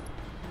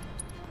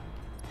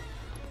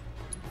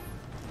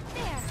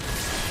 There.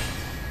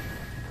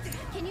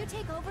 Can you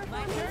take over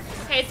for me?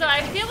 Okay, so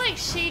I feel like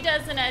she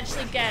doesn't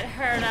actually get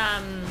her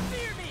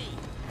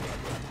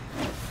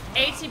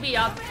ATB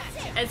up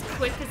as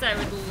quick as I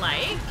would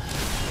like.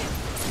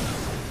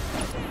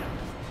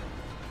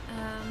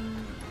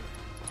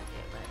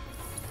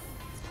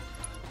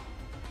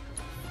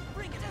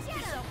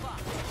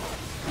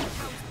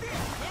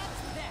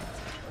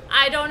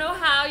 I don't know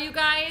how, you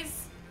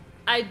guys.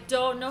 I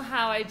don't know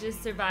how I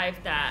just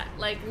survived that.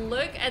 Like,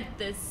 look at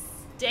the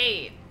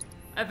state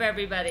of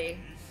everybody.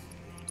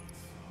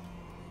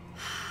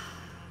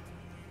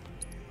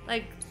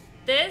 Like,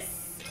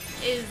 this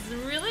is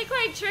really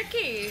quite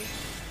tricky.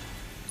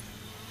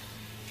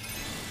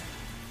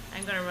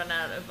 I'm gonna run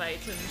out of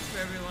items for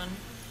everyone.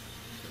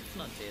 Let's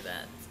not do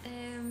that.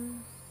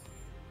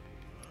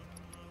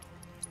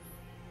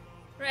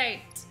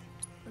 Right.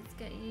 Let's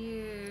get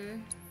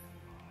you.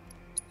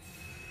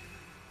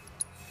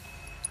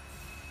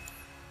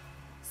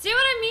 See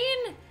what I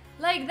mean?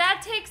 Like,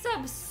 that takes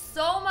up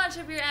so much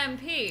of your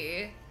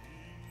MP.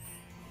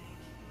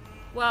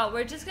 Well,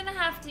 we're just gonna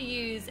have to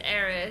use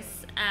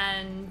Eris,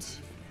 and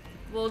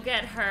we'll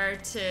get her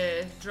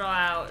to draw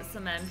out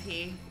some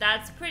MP.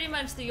 That's pretty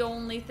much the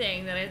only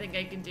thing that I think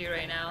I can do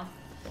right now.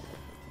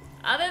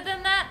 Other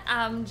than that,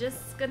 I'm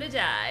just gonna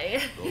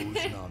die.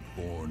 Those not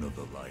born of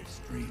the life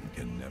stream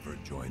can never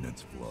join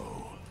its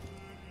flow.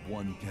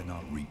 One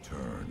cannot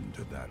return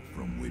to that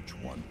from which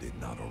one did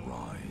not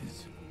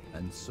arise.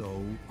 And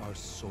so our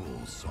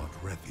souls sought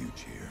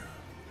refuge here.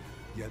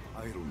 Yet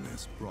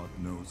idleness brought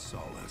no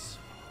solace.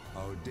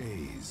 Our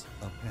days,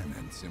 a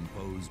penance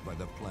imposed by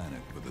the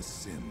planet for the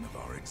sin of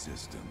our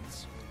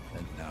existence.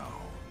 And now,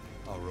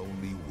 our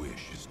only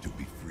wish is to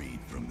be freed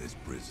from this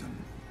prison,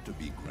 to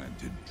be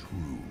granted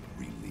true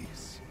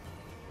release.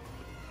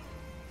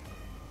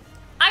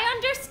 I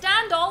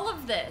understand all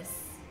of this,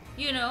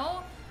 you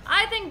know?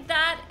 I think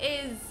that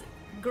is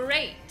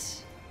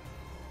great.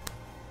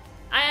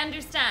 I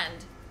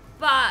understand.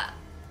 But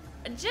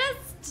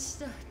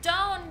just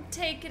don't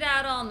take it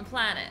out on the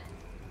planet.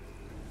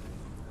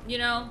 You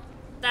know,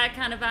 that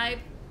kind of vibe.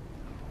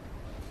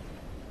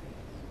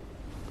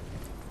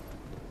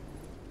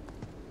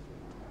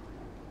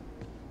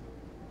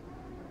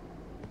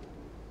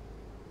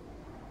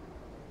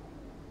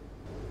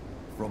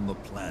 From the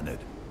planet,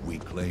 we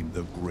claim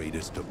the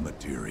greatest of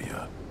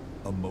materia,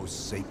 a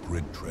most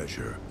sacred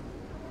treasure,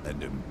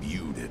 and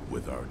imbued it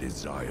with our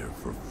desire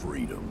for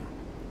freedom.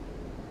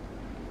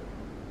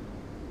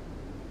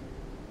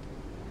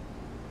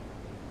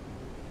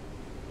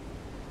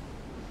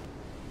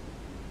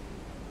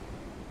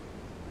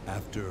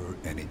 After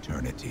an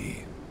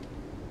eternity,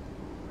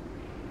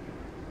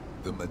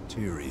 the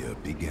materia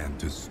began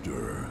to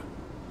stir,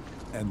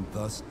 and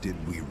thus did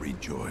we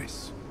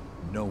rejoice,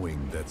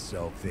 knowing that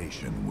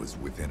salvation was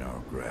within our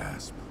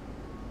grasp.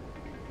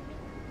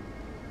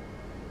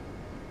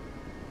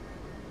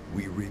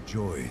 We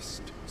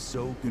rejoiced,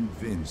 so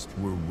convinced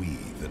were we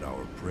that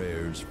our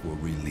prayers for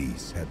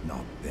release had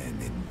not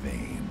been in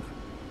vain.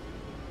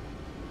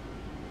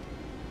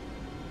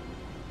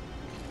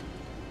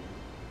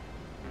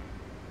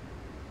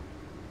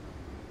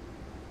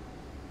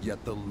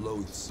 Yet the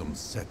loathsome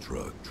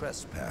Cetra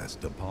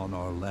trespassed upon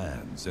our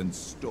lands and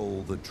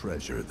stole the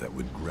treasure that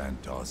would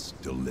grant us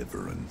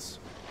deliverance.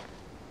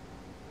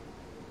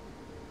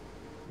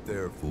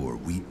 Therefore,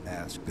 we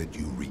ask that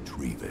you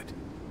retrieve it,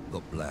 the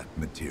black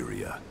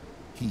materia,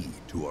 key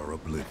to our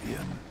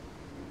oblivion.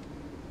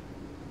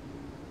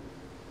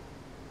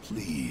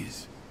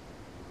 Please,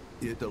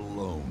 it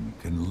alone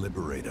can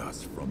liberate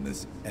us from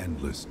this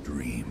endless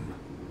dream.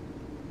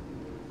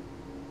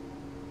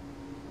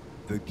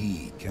 The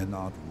Gi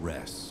cannot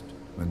rest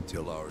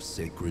until our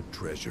sacred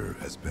treasure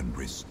has been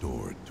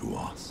restored to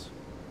us.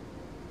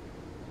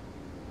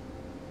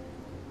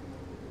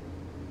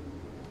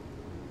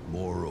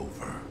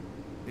 Moreover,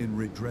 in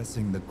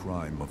redressing the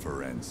crime of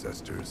her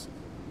ancestors,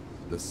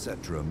 the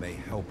Cetra may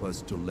help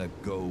us to let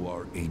go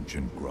our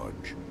ancient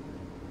grudge.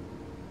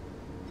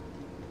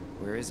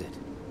 Where is it?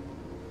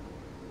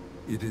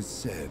 It is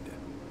said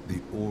the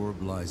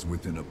orb lies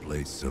within a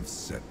place of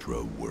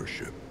Cetra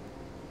worship.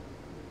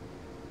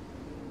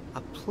 A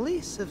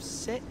place of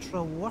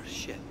Cetra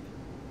worship?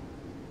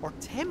 Or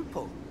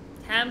temple?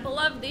 Temple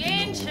of the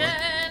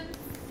Ancients!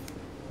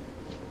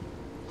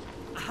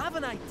 I have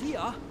an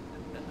idea.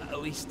 At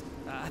least,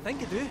 I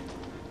think I do.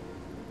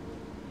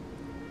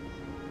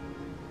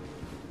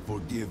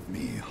 Forgive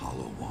me,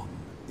 Hollow One,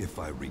 if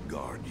I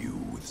regard you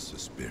with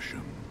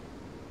suspicion.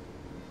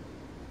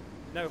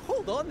 Now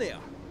hold on there.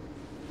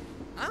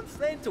 I'm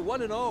friend to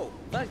one and all,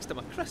 thanks to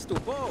my crystal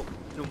ball.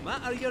 No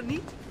matter your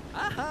need,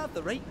 I have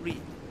the right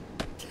read.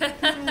 This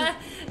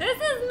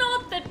is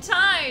not the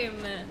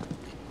time.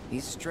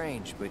 He's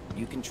strange, but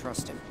you can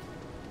trust him.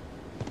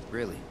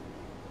 Really.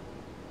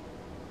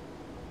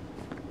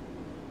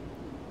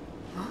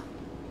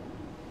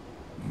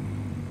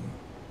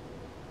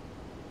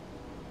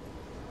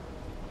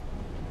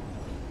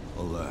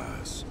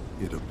 Alas,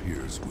 it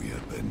appears we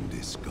have been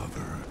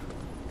discovered.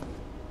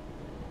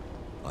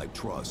 I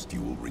trust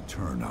you will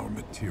return our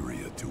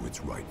materia to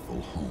its rightful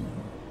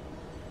home.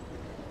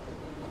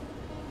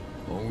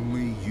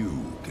 Only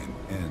you can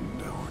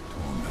end our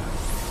torment.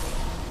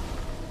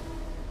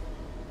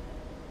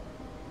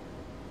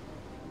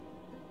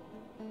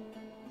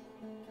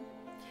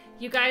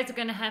 You guys are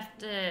gonna have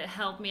to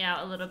help me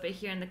out a little bit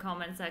here in the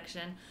comment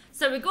section.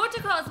 So we go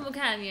to Cosmo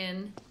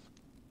Canyon.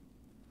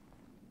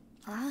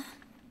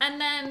 And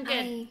then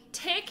get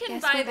taken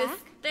by this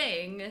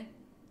thing.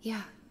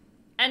 Yeah.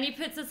 And he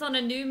puts us on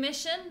a new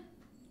mission.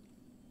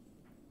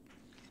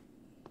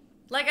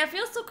 Like, I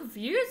feel so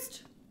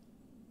confused.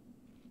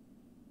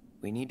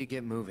 We need to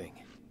get moving.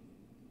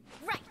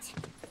 Right.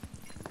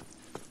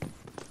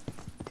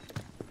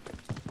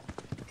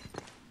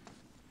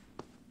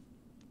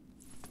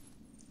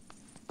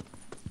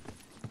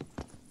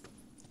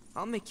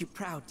 I'll make you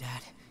proud,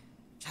 Dad.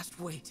 Just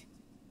wait.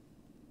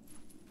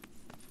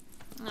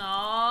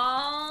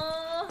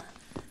 Aww,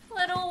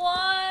 little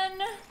one.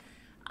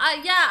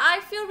 Yeah,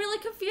 I feel really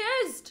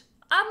confused.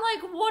 I'm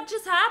like, what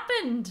just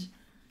happened?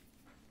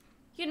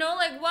 You know,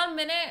 like 1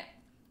 minute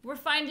we're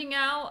finding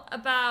out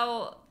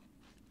about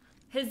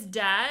his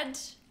dad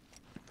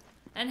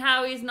and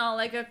how he's not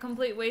like a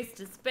complete waste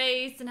of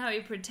space and how he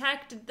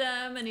protected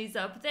them and he's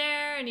up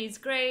there and he's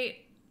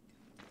great.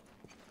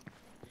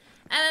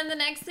 And then the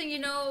next thing you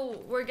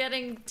know, we're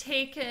getting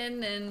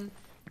taken and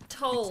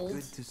told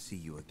It's good to see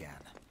you again.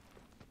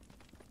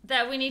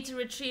 that we need to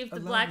retrieve the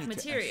Allow black me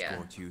materia. to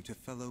escort you to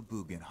fellow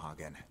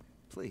Bugenhagen.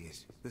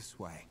 Please, this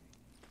way.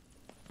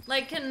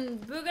 Like, can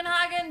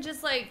Bugenhagen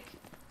just like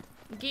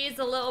give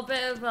a little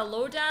bit of a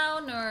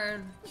lowdown,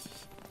 or?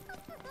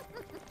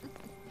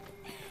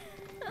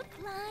 Hook,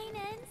 line,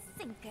 and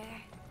sinker.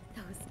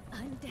 Those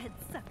undead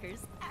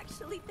suckers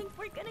actually think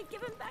we're gonna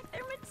give them back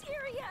their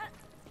materia.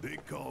 They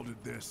called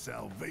it their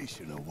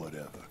salvation or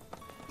whatever.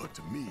 But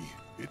to me,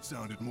 it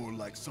sounded more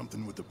like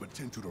something with the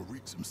potential to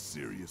wreak some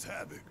serious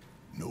havoc.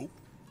 Nope.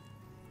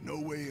 No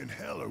way in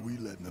hell are we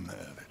letting them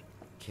have it.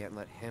 Can't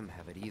let him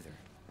have it either.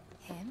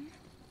 Him?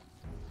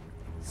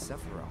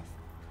 Sephiroth.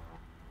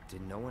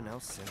 Did no one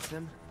else sense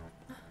him?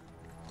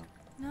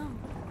 No.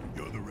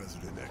 You're the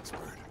resident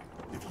expert.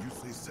 If you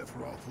say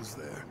Sephiroth was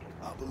there,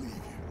 I'll believe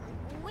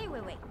you.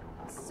 Wait.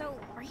 So,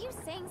 are you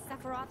saying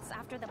Sephiroth's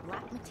after the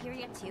black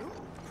materia too?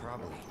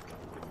 Probably.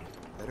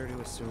 Better to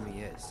assume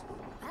he is.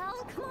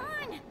 Well, come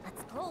on!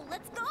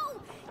 Let's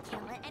go!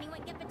 Can't let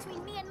anyone get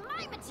between me and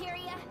my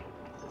materia!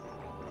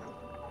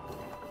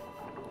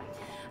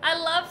 I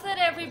love that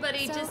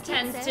everybody So, just that's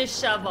tends it? to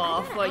shove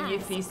off I what gotta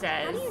Yuffie ask,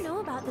 says. How do you know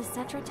about the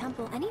Cetra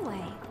Temple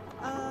anyway?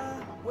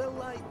 Well,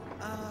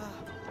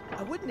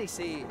 I wouldn't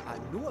say I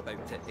know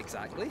about it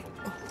exactly.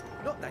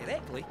 Not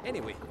directly,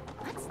 anyway.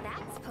 What's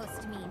that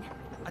supposed to mean?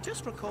 I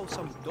just recall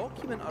some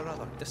document or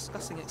other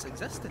discussing its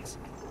existence.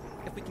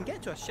 If we can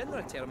get to a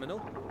Shinra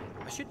terminal,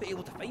 I should be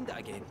able to find it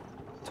again.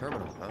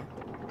 Terminal, huh?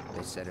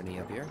 They set any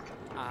up here?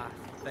 I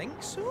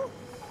think so.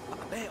 But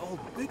I bet old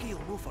Boogie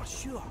will know for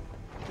sure.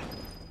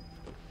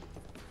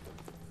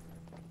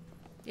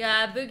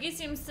 Yeah, Boogie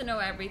seems to know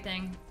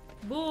everything.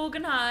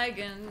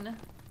 Bugenhagen.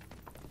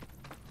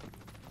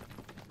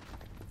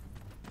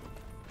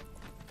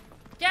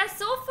 Yeah,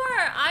 so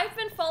far I've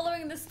been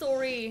following the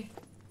story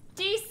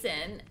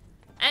decent,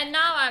 and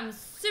now I'm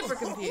super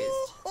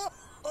confused.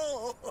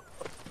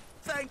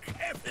 Thank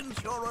heavens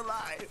you're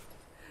alive.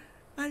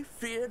 I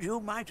feared you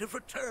might have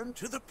returned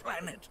to the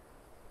planet.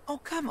 Oh,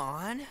 come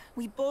on.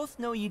 We both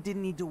know you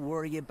didn't need to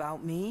worry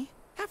about me.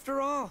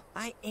 After all,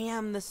 I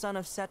am the son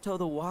of Seto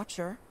the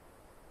Watcher.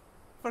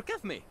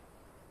 Forgive me.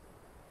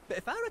 But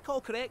if I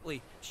recall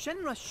correctly,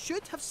 Shinra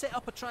should have set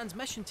up a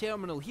transmission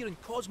terminal here in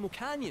Cosmo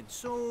Canyon,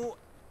 so...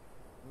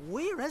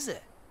 where is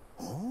it?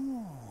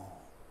 Oh.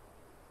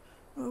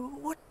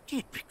 What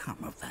did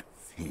become of that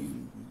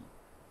thing?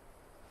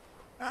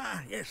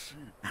 Ah, yes.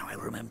 Now I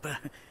remember.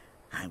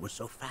 I was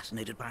so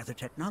fascinated by the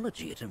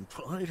technology it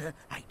employed,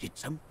 I did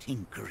some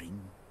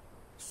tinkering.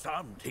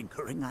 Some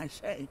tinkering, I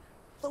say,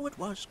 though it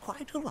was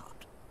quite a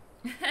lot.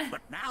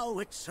 But now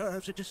it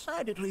serves a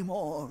decidedly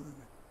more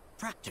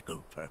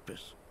practical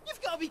purpose.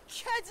 You've got to be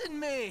kidding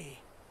me!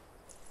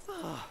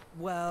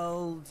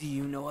 Well, do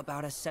you know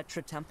about a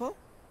Cetra temple?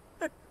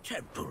 A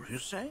temple, you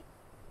say?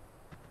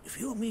 If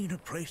you mean a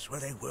place where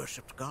they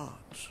worshipped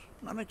gods,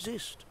 none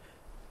exist.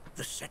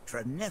 The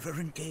Cetra never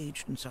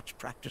engaged in such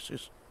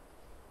practices.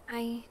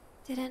 I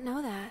didn't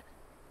know that.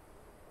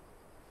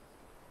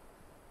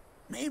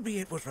 Maybe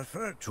it was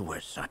referred to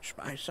as such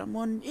by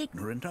someone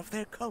ignorant of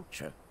their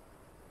culture.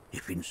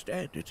 If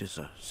instead it is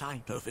a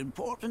site of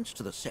importance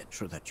to the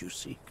Cetra that you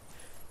seek,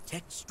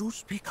 texts do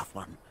speak of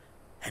one,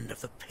 and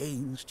of the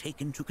pains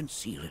taken to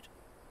conceal it.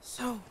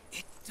 So,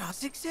 it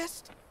does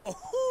exist?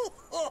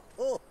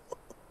 Oh,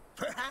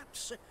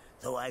 perhaps,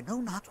 though I know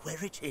not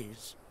where it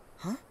is.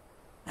 Huh?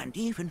 And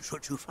even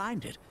should you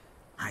find it,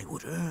 I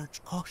would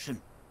urge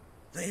caution.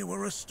 They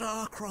were a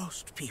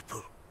star-crossed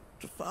people.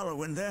 To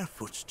follow in their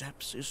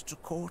footsteps is to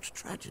court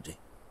tragedy.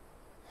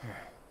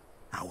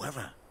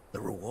 However,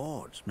 the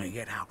rewards may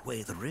yet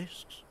outweigh the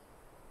risks.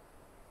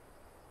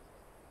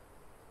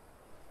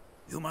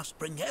 You must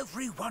bring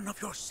every one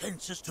of your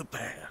senses to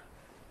bear.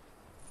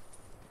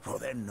 For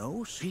then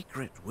no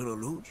secret will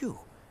elude you,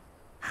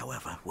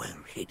 however well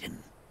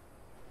hidden.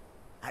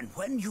 And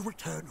when you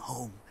return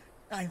home,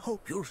 I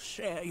hope you'll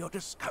share your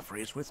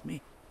discoveries with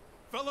me.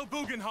 Fellow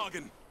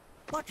Bugenhagen!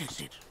 What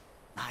is it?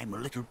 I'm a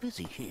little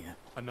busy here.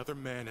 Another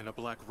man in a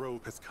black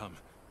robe has come.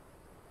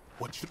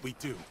 What should we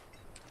do?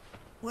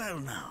 Well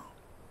now,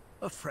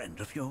 a friend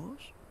of yours?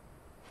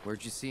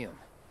 Where'd you see him?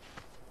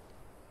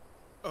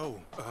 Oh,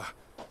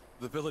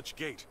 the village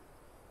gate.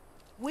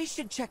 We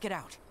should check it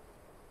out.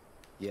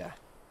 Yeah.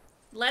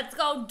 Let's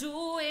go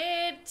do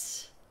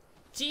it!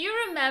 Do you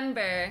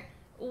remember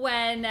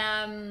when,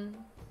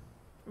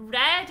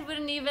 Red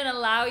wouldn't even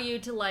allow you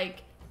to,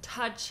 like,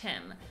 touch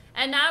him?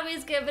 And now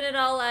he's giving it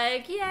all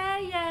like,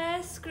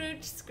 yeah,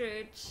 Scrooge. So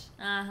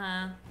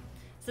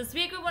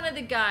speak with one of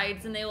the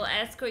guides and they will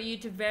escort you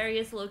to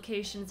various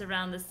locations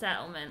around the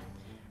settlement.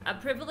 A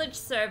privileged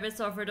service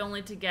offered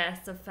only to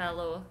guests of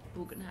fellow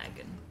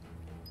Bugenhagen.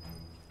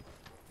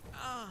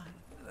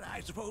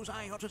 I suppose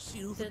I ought to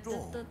seal the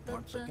door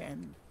once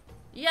again.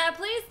 Yeah,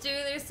 please do.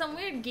 There's some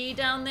weird gee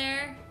down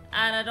there,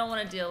 and I don't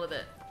want to deal with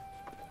it.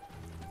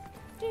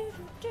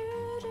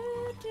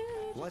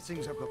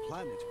 Blessings of the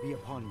planet be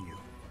upon you.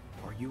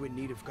 Are you in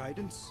need of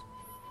guidance?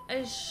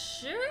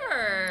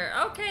 Sure.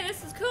 Okay,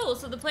 this is cool.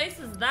 So the place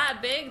is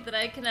that big that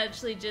I can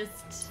actually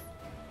just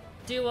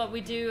do what we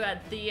do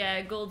at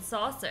the Gold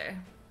Saucer.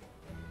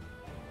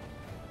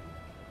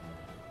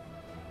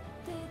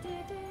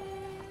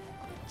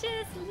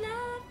 Just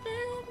love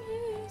the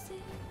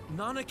music.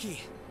 Nanaki!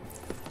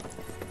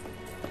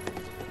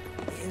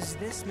 Is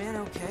this man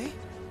okay?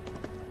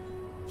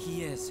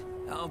 He is,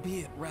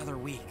 albeit rather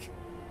weak.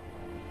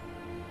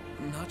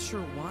 Not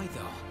sure why,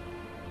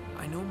 though.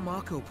 I know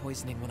Mako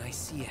poisoning when I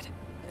see it,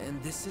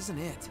 and this isn't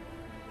it.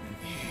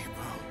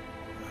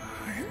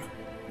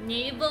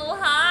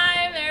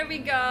 Nibelheim, there we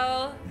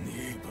go.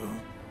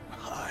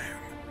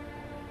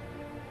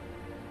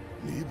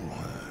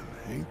 Nibelheim,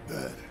 ain't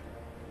that?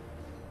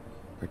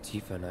 Where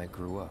Tifa and I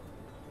grew up.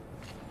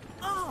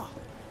 Ah,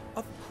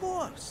 of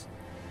course.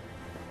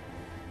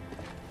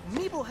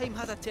 Nibelheim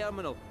had a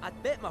terminal.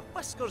 I'd bet my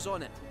whiskers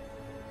on it.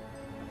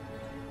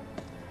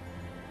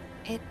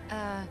 It,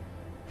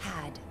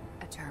 had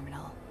a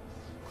terminal.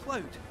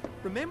 Cloud,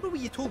 remember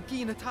when you told Guy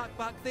and Attack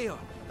back there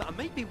that I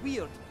might be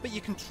weird, but you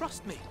can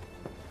trust me?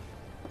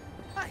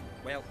 Aye,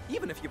 well,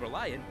 even if you were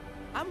lying,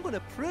 I'm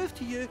gonna prove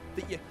to you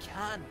that you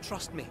can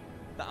trust me,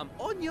 that I'm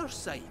on your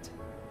side.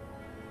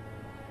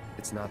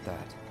 It's not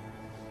that.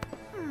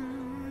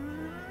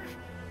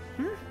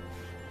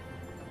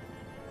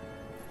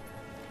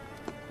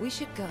 We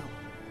should go.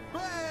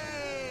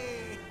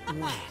 Wait,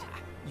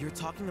 you're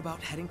talking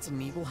about heading to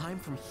Nibelheim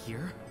from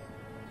here?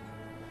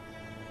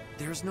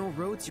 There's no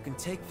roads you can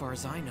take far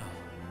as I know.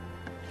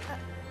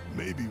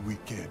 Maybe we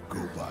can't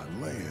go by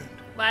land.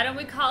 Why don't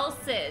we call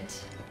Sid?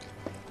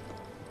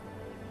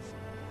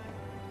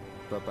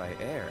 But by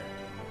air.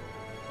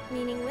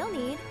 Meaning we'll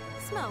need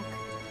smoke.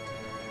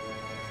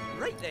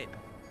 Right then,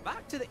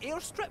 back to the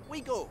airstrip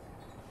we go.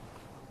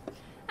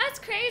 That's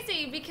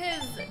crazy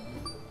because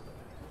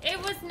it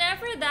was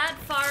never that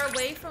far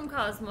away from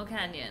Cosmo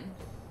Canyon.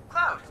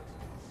 Cloud.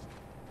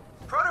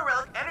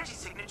 Proto-relic energy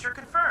signature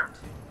confirmed.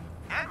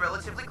 And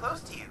relatively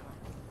close to you.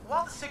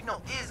 While the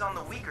signal is on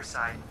the weaker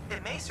side,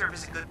 it may serve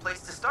as a good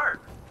place to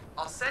start.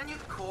 I'll send you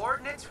the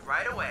coordinates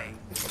right away.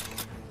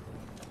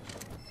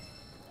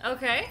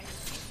 Okay.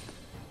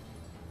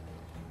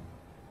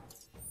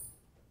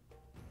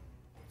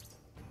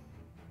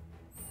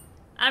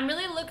 I'm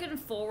really looking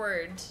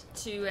forward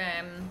to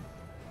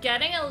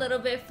getting a little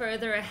bit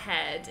further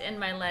ahead in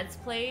my Let's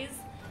Plays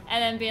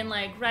and then being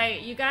like,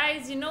 right, you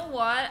guys, you know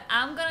what?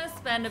 I'm gonna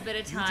spend a bit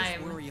of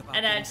time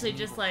and actually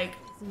just like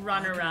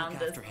run around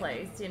this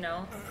place, you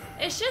know?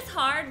 It's just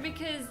hard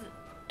because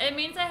it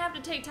means I have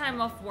to take time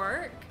off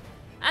work.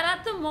 And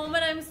at the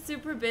moment, I'm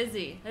super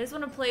busy. I just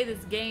want to play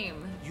this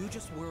game. You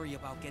just worry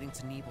about getting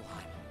to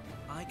Nibelheim.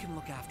 I can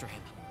look after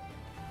him.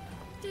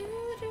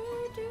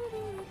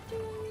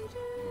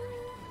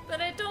 But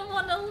I don't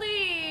want to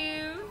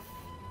leave.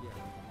 Look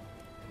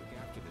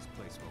after this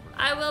place while we're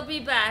I will be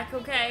back,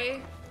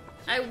 okay?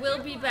 I will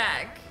be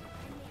back.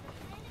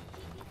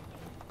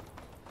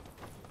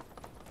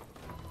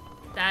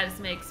 That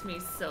just makes me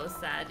so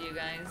sad, you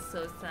guys.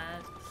 So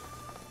sad.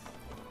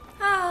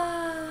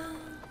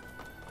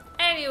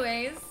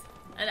 Anyways,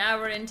 an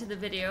hour into the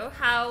video,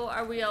 how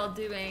are we all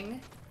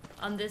doing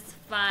on this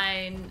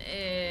fine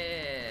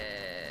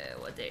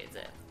day is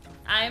it?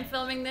 I am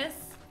filming this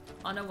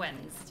on a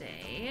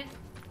Wednesday.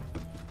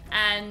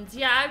 And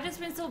yeah, I've just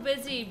been so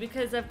busy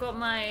because I've got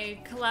my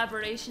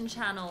collaboration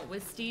channel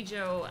with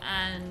Steejo,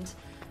 and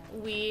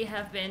we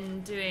have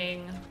been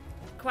doing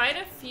quite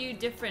a few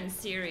different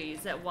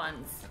series at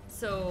once.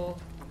 So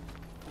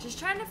just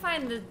trying to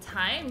find the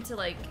time to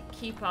like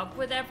keep up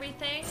with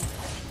everything.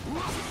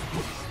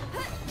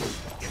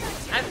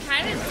 I've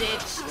kind of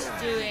ditched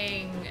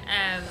doing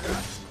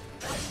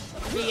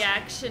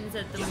reactions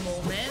at the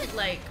moment,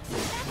 like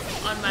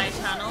on my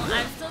channel.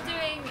 I'm still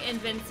doing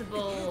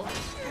Invincible,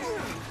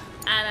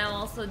 and I'm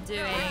also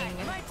doing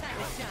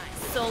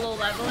solo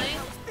leveling.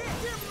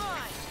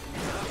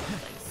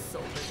 Like so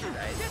busy,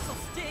 guys.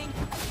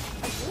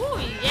 Ooh,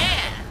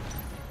 yeah!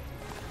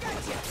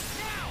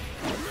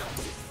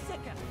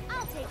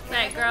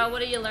 Right, girl,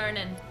 what are you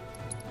learning?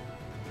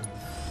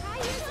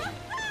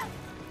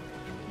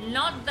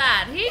 Not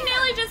that. He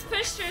nearly just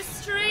pushed her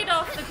straight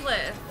off the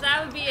cliff.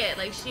 That would be it.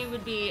 Like, she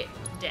would be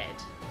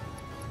dead.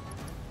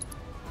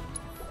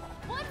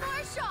 One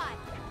more shot.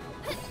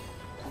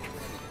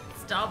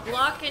 Stop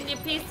blocking, you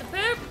piece of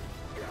poop.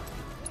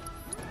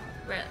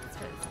 Right, let's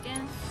try this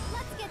again.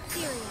 Let's get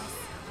serious.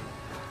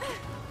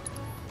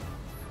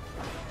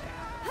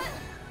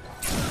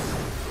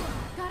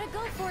 Gotta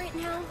go for it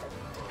now.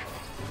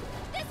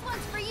 This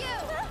one's for you.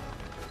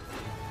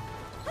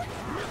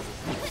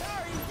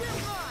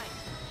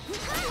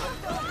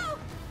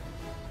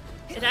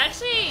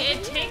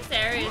 It takes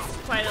Ares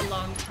quite a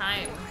long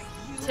time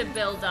to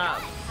build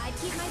up. I'd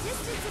keep my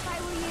distance if I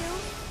were you.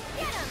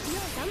 Get him! You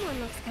know, someone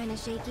looks kind of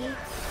shaky.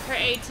 Her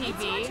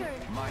ATB.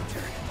 My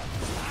turn.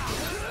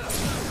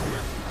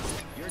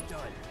 You're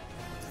done.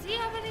 Does he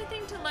have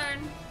anything to learn?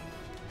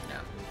 No.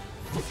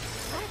 What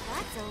if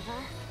that's over?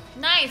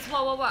 Nice!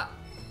 What?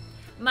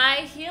 My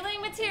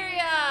healing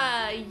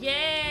materia!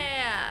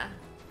 Yeah!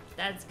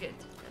 That's good.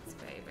 That's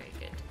very, very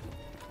good.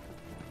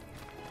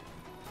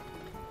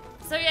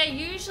 So yeah,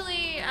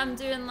 usually I'm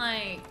doing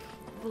like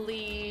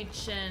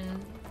Bleach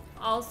and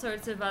all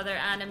sorts of other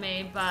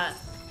anime, but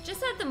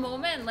just at the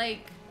moment,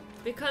 like,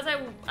 because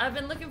I've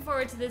been looking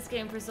forward to this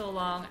game for so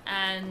long,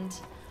 and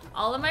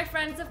all of my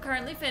friends have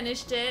currently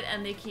finished it,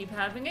 and they keep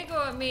having a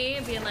go at me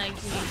and being like,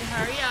 you need to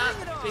hurry up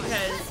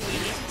because we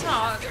need to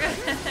talk.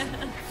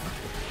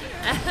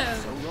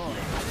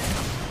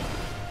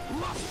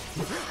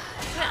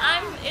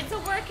 It's a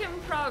work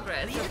in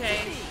progress, okay?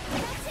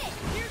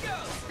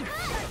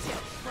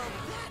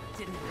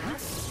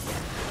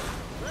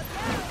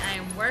 I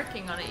am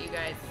working on it, you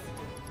guys.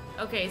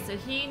 Okay, so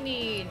he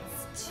needs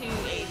 2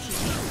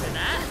 ATPs for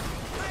that.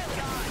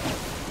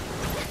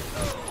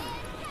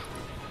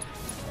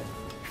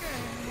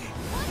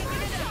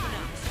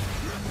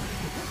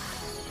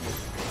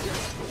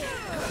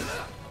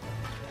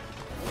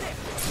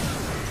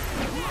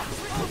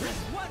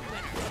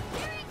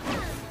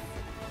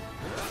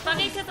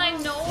 Funny because I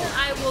know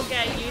I will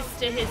get used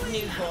to his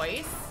new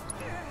voice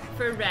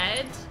for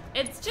Red.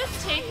 It's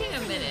just taking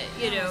a minute,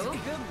 you know?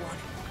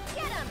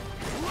 Get him!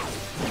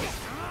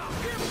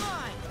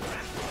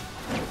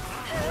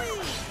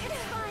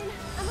 It's fine.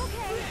 I'm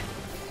okay.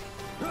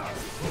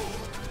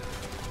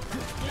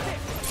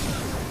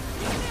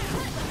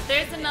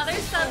 There's another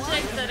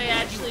subject that I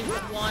actually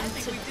want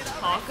to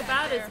talk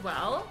about as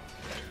well.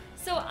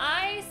 So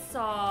I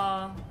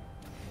saw,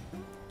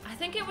 I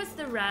think it was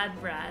the Rad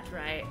Brad,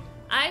 right?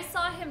 I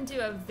saw him do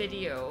a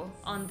video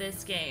on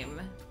this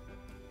game,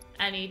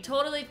 and he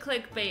totally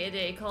clickbaited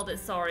it. He called it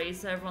sorry,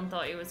 so everyone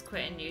thought he was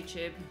quitting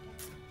YouTube.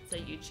 It's a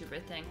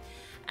YouTuber thing.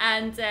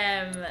 And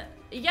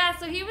yeah,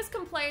 so he was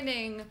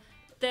complaining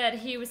that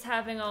he was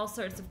having all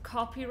sorts of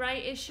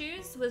copyright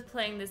issues with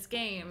playing this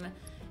game,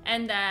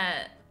 and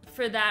that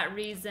for that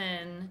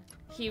reason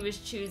he was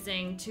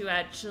choosing to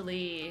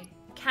actually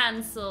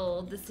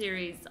cancel the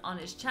series on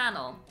his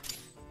channel.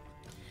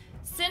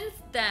 Since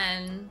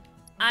then,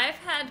 I've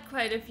had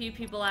quite a few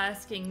people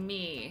asking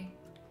me,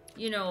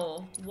 you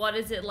know, what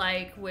is it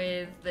like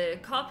with the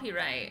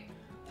copyright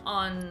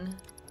on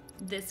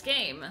this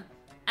game?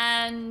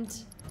 And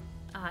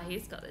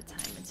he's got a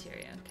time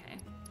materia, okay.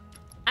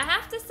 I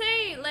have to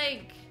say,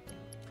 like,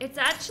 it's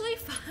actually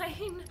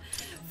fine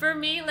for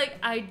me. Like,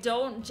 I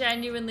don't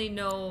genuinely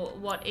know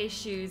what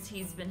issues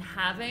he's been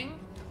having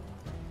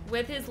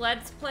with his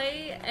Let's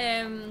Play.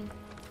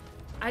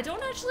 I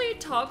don't actually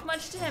talk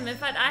much to him. In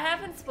fact, I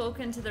haven't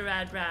spoken to the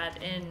Rad Rad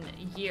in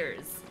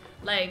years.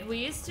 Like, we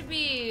used to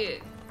be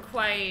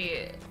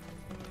quite,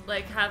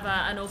 like, have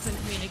an open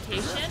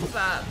communication,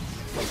 but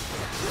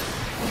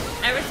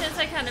ever since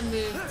I kind of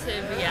moved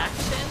to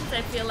reactions,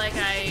 I feel like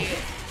I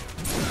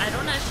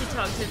don't actually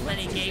talk to as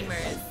many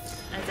gamers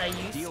as I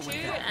used to,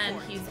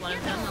 and he's one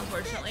of them,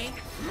 unfortunately.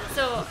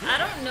 So I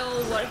don't know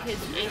what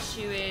his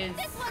issue is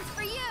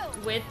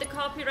with the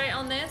copyright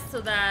on this,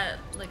 so that,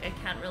 like, I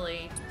can't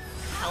really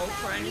help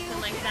or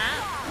anything like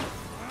that.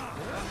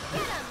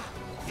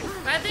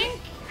 But I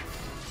think,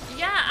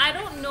 yeah, I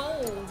don't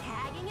know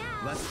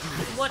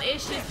what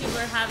issues people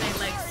are having.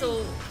 Like,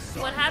 so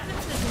what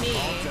happens with me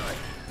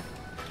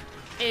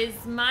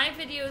is my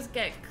videos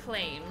get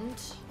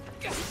claimed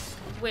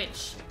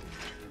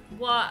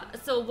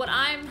what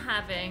I'm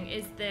having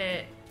is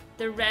that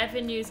the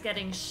revenue's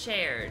getting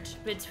shared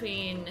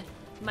between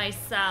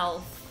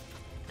myself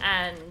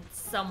and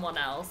someone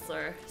else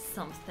or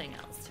something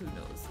else, who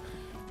knows.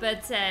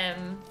 But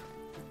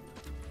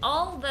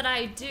all that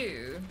I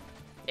do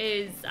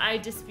is I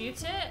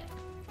dispute it,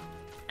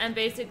 and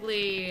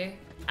basically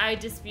I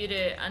dispute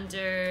it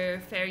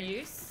under fair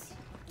use,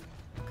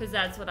 because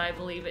that's what I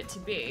believe it to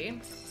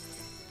be.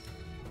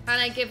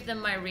 And I give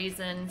them my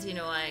reasons, you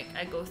know, I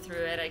go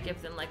through it, I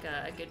give them like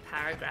a good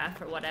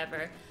paragraph or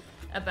whatever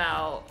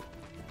about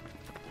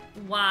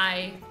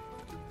why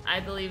I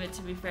believe it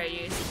to be fair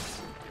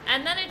use.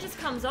 And then it just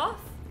comes off.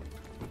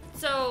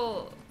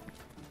 So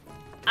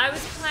I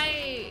was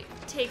quite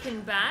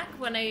taken back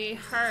when I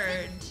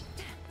heard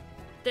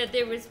that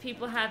there was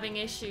people having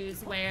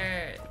issues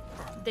where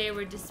they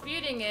were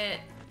disputing it,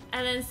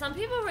 and then some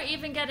people were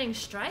even getting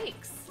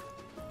strikes.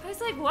 I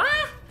was like, what?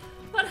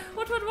 What?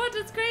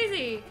 It's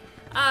crazy.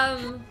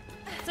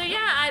 So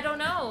yeah, I don't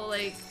know.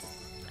 Like,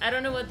 I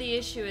don't know what the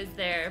issue is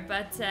there,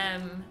 but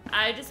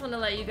I just want to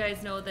let you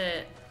guys know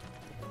that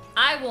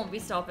I won't be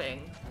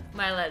stopping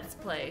my Let's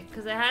Play,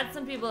 because I had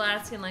some people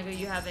asking, like, are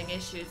you having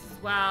issues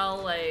as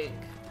well? Like,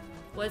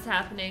 what's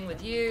happening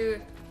with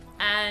you?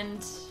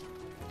 And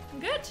I'm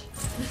good.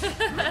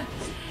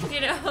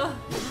 You know,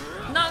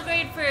 not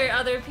great for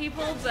other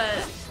people,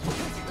 but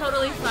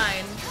totally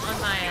fine on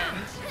my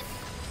end.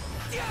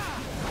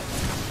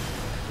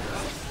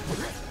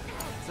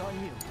 It's on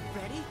you.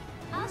 Ready?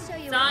 I'll show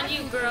you. It's on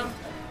you, girl.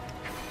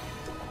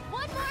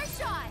 One more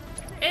shot.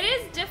 It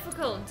is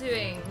difficult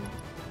doing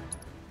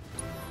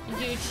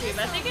YouTube.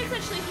 I think it's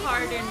actually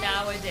harder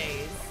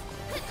nowadays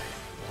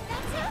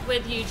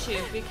with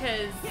YouTube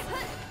because,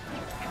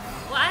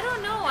 well, I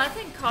don't know. I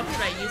think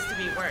copyright used to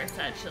be worse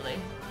actually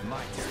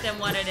than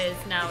what it is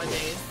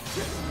nowadays.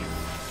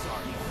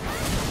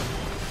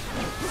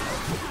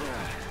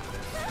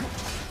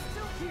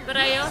 But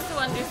I also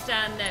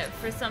understand that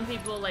for some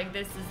people, like,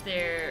 this is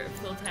their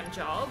full-time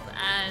job,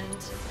 and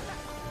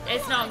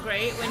it's not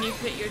great when you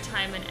put your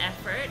time and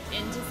effort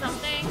into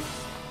something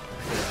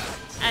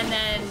and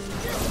then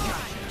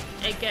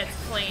it gets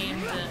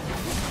claimed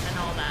and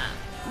all that.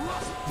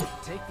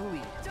 Take the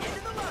lead.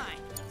 Into the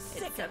line.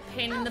 It's a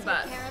pain in the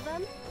butt. Take care of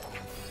them.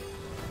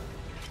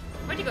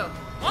 Where'd you go?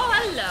 Oh,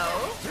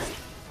 hello.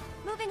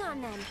 Moving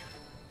on then.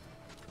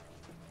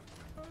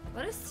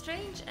 What a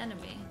strange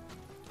enemy.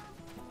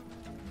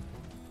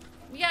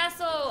 Yeah,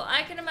 so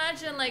I can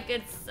imagine, like,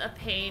 it's a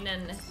pain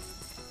and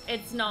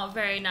it's not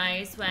very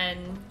nice when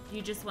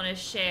you just want to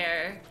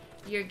share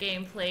your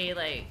gameplay,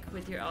 like,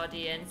 with your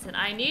audience, and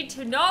I need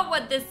to know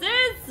what this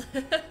is!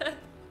 It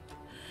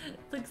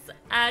looks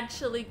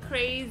actually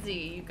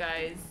crazy, you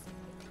guys.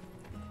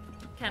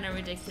 Kind of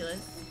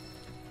ridiculous.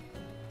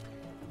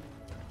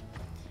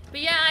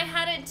 But yeah, I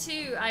had it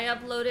too. I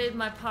uploaded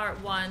my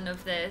part 1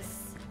 of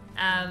this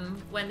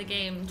when the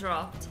game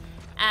dropped,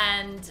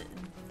 and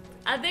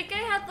I think I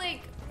had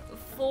like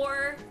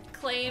 4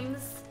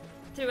 claims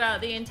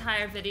throughout the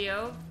entire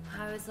video.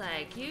 I was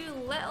like, you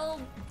little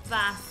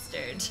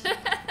bastard.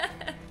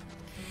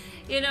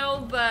 You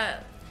know,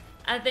 but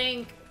I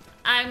think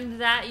I'm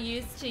that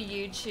used to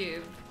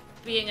YouTube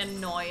being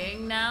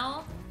annoying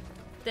now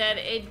that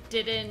it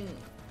didn't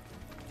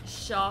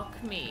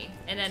shock me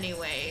in any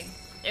way.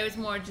 It was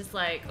more just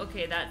like,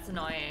 okay, that's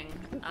annoying.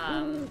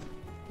 Oh,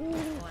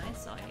 I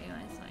saw you.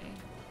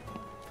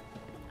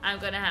 I'm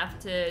gonna have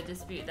to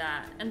dispute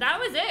that. And that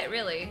was it,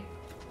 really.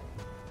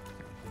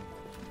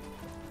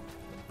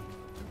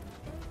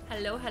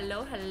 Hello,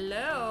 hello,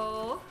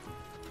 hello.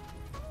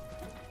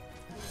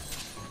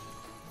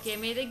 Give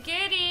me the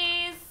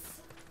goodies.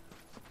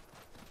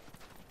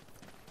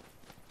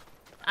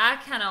 I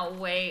cannot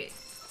wait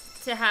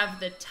to have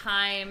the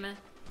time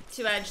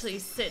to actually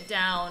sit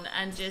down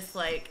and just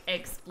like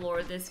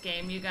explore this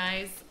game, you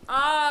guys.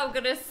 Oh, I'm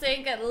gonna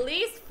sink at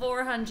least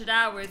 400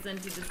 hours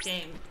into this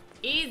game.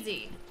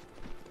 Easy.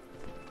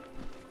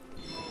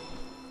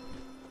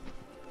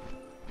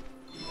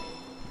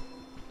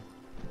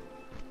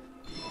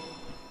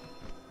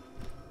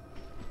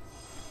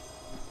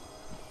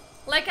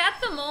 Like,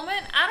 at the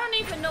moment, I don't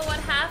even know what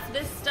half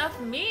this stuff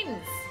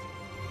means.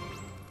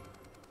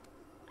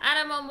 And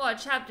I'm on what,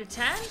 chapter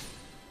 10?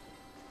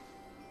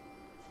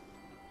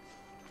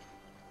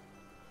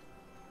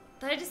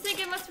 I just think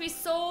it must be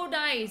so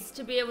nice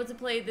to be able to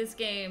play this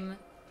game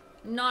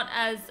not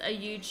as a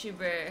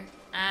YouTuber.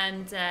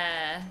 And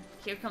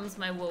here comes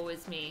my woe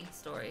is me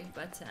story.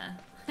 But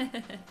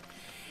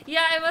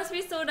yeah, it must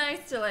be so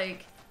nice to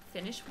like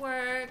finish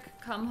work,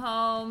 come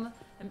home,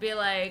 and be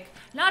like,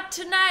 not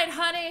tonight,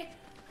 honey.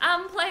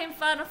 I'm playing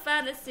Final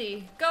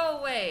Fantasy. Go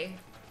away.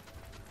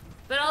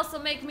 But also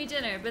make me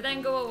dinner, but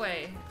then go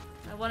away.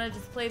 I want to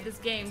just play this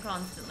game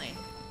constantly.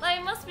 Like,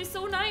 it must be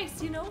so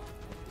nice, you know?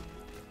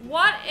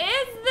 What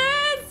is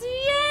this?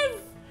 Yes!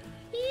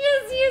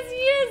 Yes, yes,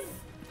 yes!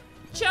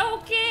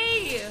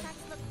 Choky!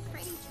 Tracks look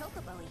pretty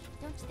chocobo-y,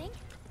 don't you think?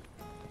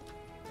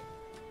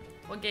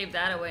 What gave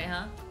that away,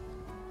 huh?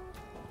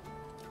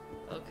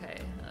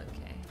 Okay,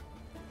 okay.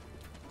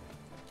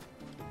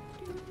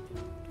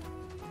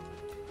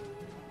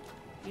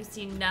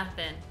 see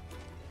nothing.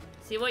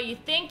 See what you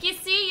think you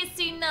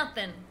see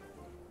nothing.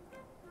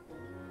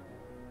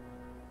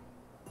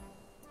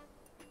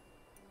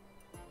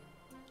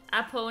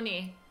 A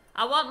pony.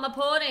 I want my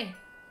pony.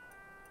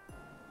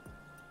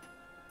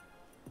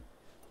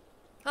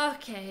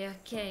 Okay, I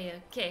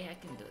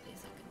can do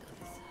this,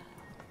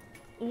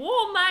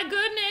 Oh my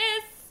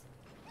goodness!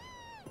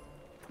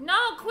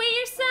 No, quit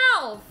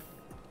yourself!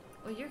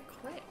 Oh, you're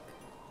quick.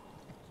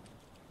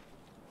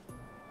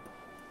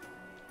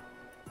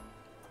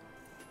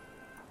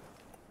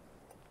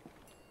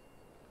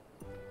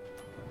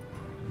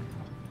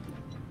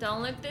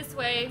 Don't look this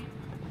way.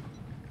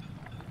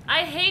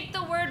 I hate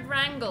the word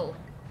wrangle.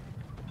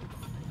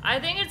 I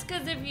think it's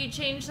because if you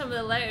change some of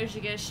the letters,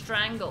 you get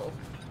strangle.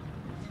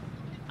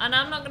 And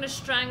I'm not gonna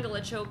strangle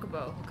a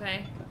chocobo,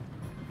 okay?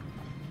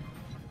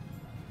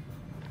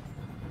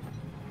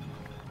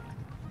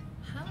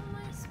 How am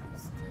I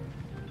supposed to...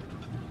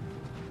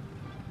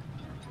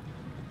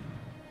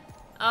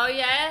 Oh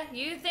yeah?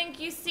 You think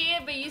you see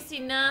it, but you see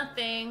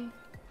nothing.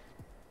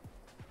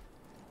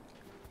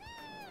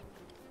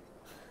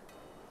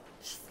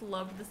 Just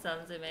love the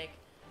sounds they make.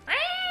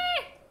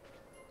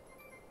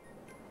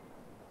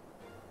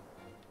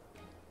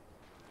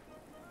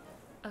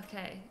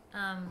 Okay,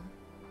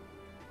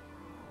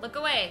 look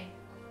away.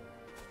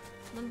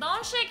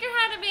 Don't shake your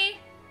head at me.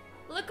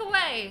 Look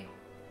away.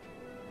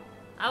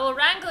 I will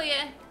wrangle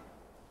you.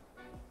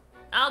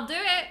 I'll do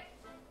it.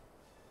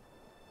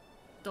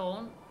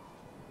 Don't.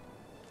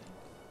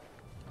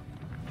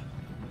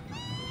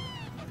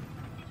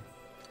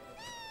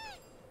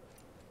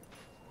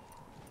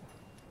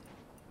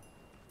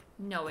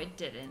 No, it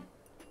didn't.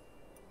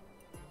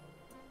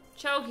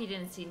 Choky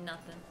didn't see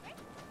nothing.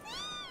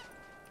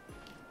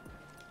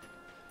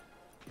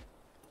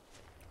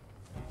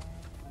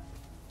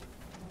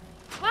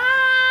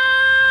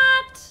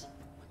 What?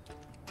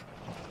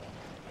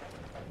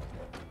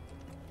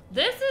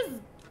 This is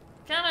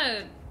kind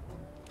of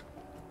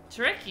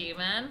tricky,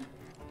 man.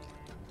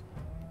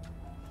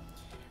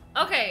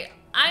 Okay,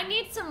 I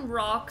need some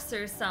rocks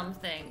or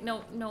something.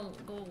 No,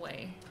 go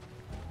away.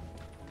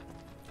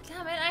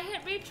 Damn it, I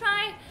hit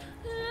retry.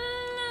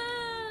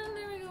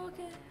 There we go,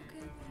 okay.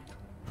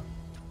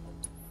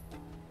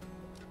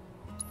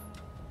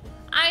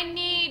 I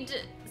need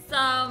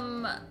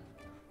some...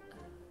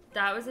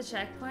 That was a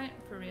checkpoint,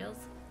 for reals?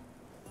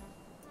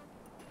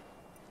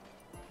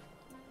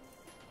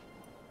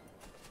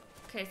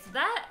 Okay, so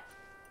that...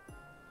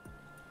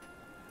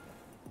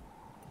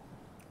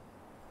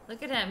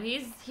 Look at him,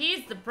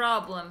 he's the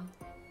problem.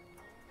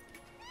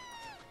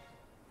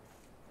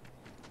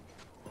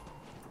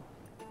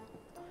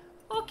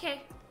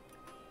 Okay.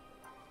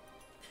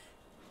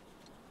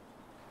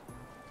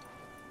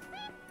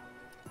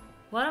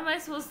 What am I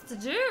supposed to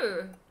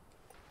do?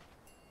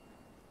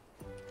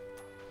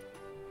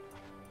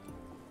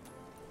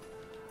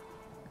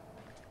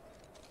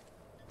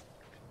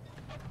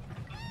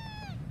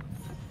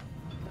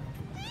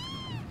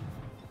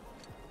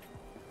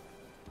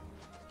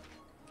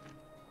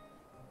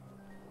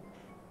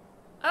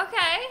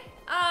 Okay,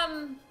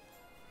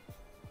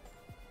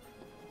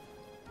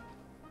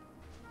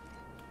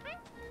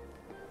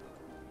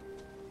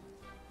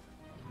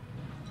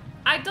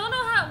 I don't know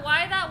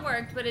why that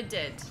worked, but it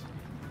did.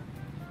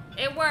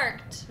 It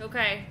worked,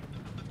 okay.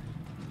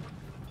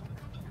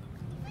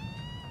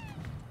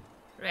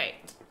 Right,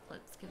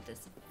 let's give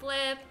this a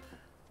flip.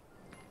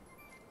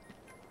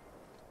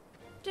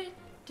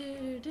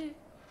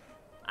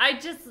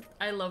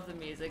 I love the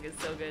music,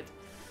 it's so good.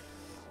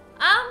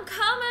 I'm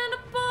coming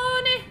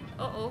upon it.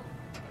 Uh-oh.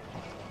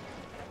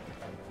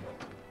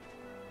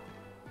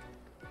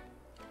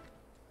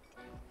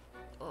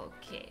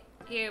 Okay,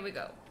 here we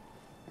go.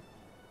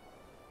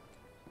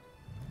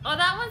 Oh,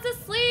 that one's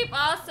asleep.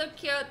 Oh, so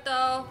cute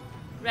though.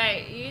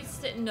 Right, you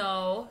sit.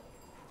 No.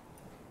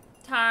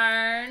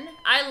 Turn.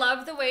 I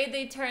love the way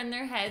they turn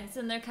their heads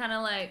and they're kind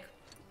of like,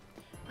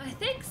 I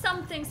think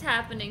something's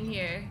happening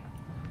here,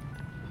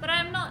 but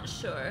I'm not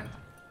sure.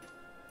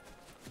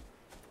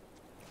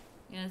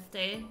 You gonna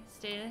stay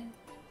there?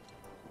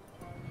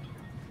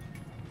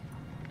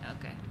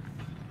 Okay.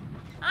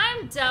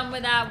 I'm done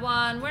with that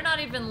one. We're not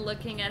even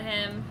looking at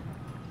him.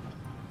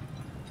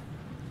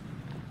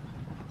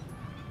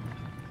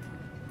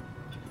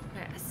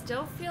 Okay, I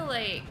still feel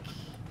like...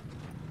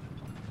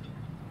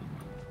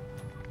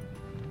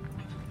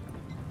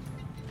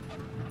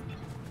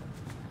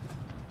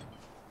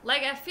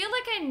 I feel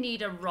like I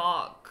need a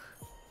rock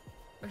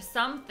or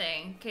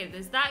something. Okay,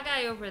 there's that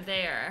guy over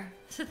there.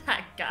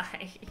 That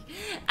guy.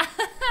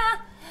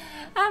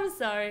 I'm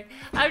sorry.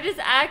 I'm just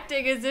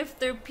acting as if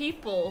they're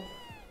people.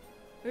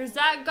 There's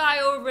that guy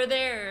over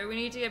there. We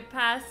need to get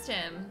past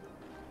him.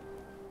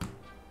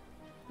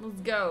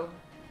 Let's go.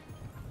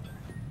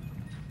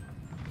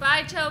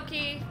 Bye,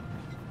 Choky.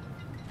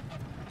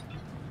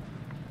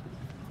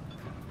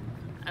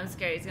 I'm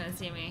scared he's gonna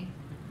see me.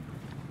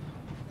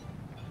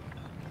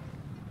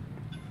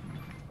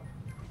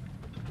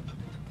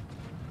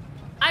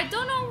 I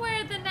don't know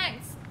where the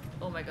next...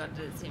 Oh my god,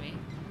 did it see me?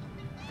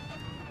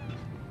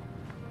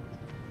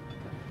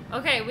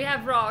 Okay, we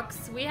have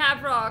rocks. We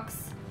have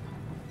rocks.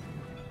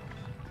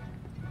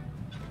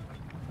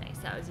 Nice,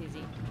 that was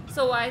easy.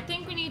 So what I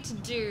think we need to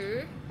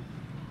do...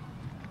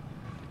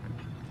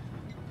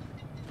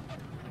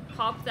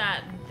 Pop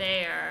that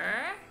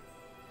there.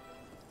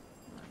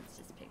 Let's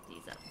just pick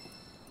these up.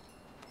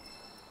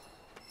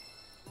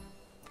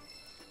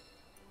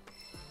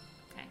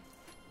 Okay.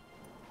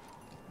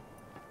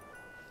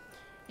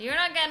 You're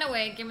not getting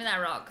away. Give me that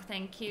rock.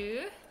 Thank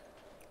you.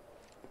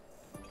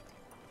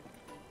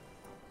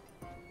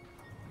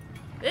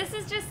 This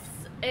is just,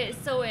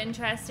 it's so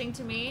interesting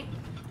to me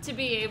to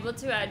be able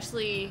to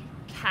actually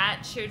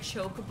catch your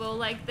chocobo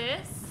like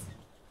this.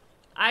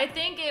 I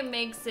think it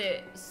makes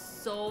it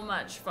so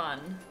much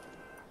fun.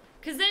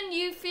 Cause then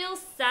you feel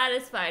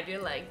satisfied.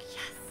 You're like,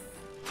 yes,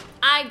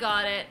 I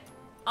got it.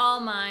 All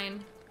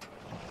mine.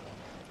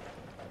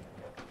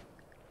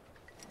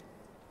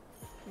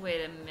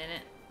 Wait a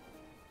minute.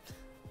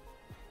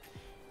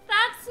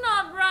 That's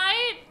not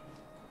right.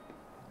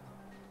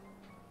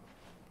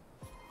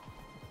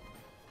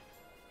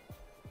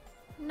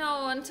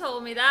 No one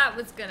told me that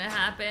was gonna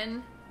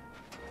happen.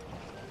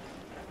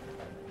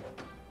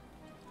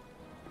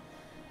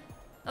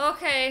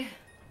 Okay,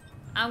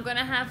 I'm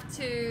gonna have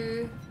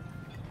to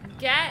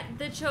get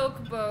the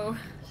chocobo.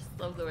 Just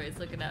love the way it's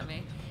looking at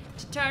me.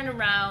 To turn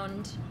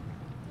around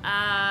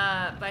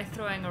by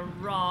throwing a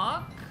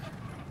rock.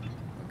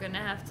 We're gonna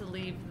have to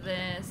leave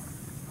this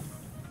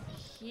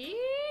here.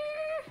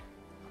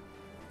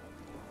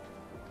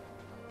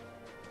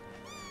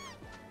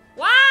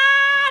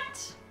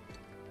 What?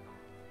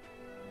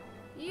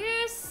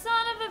 You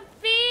son of a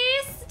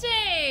bee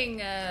sting!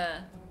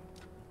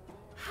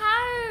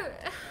 How?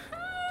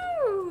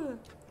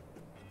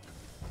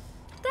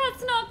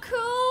 That's not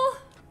cool.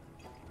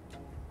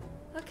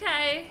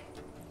 Okay.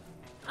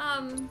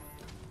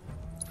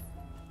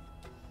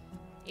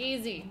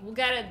 Easy. We'll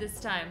get it this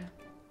time.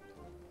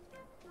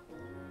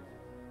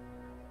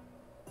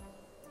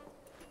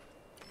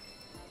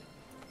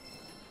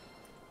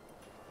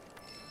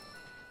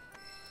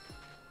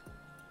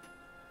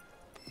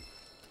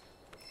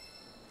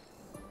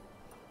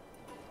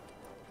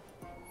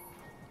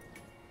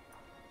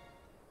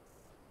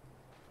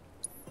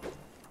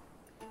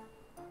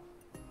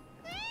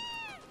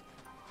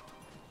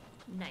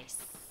 Nice.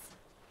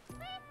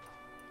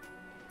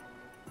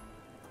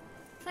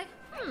 It's like,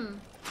 who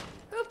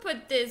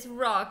put this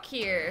rock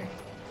here?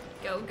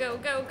 Go, go,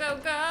 go, go,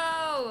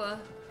 go!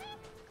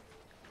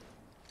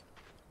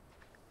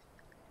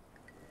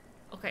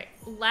 Okay,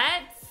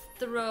 let's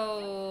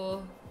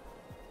throw...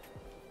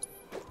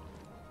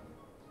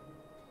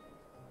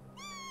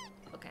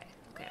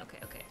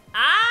 Okay.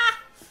 Ah!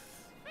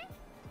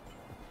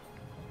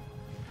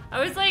 I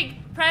was like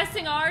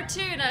pressing R2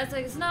 and I was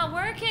like, it's not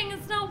working,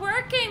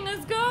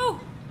 let's go!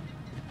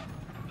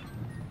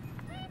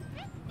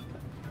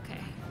 Okay.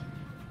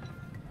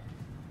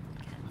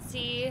 Can't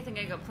see, I think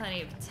I got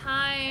plenty of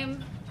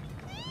time.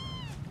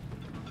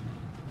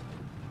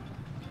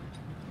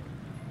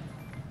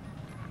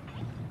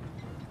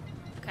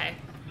 Okay,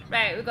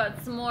 right, we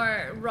got some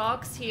more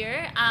rocks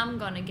here. I'm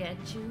gonna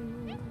get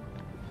you.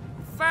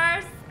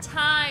 First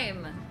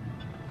time!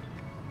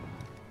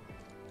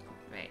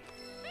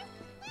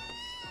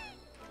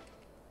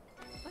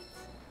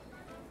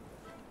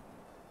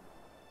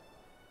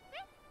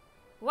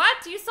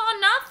 What? You saw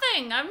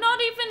nothing! I'm not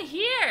even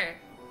here!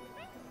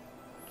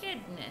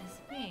 Goodness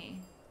me.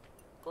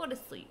 Go to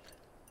sleep.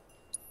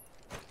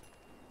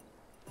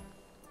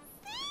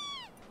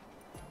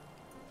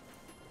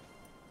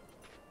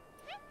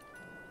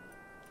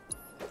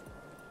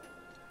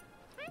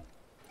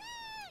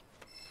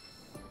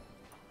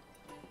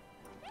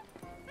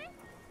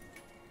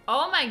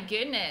 Oh my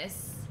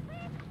goodness.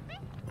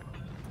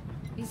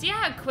 You see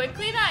how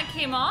quickly that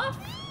came off?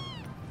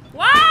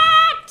 What?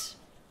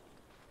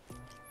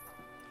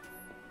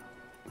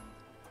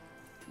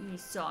 You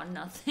saw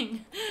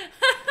nothing.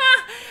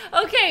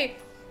 Okay,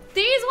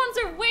 these ones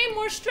are way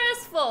more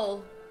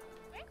stressful.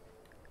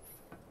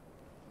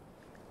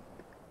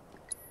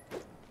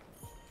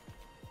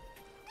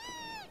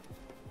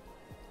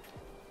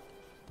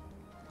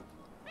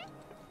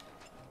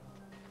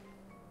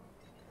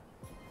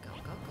 Go, go,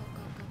 go,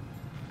 go,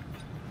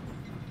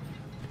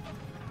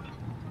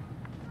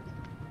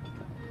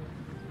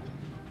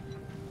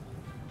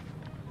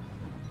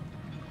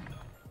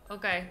 go.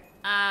 Okay,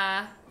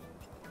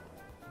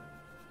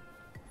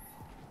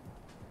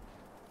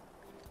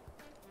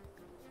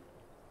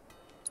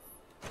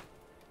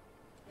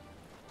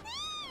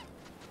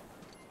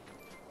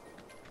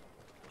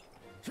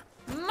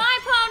 my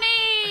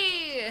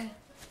pony!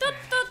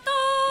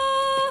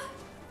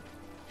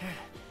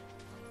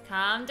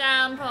 Calm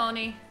down,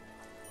 pony.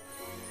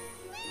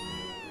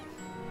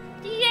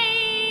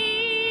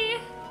 Yay!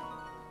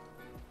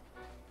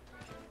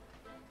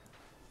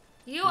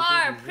 You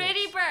are a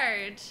pretty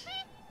bird.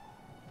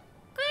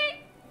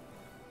 Great.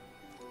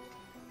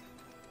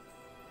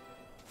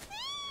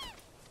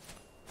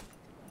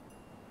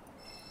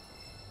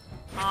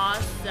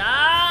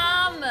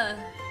 Awesome!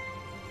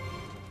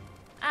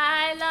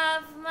 I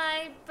love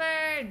my bird.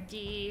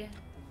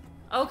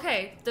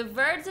 Okay, the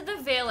birds of the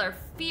Vale are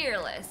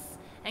fearless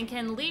and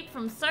can leap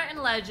from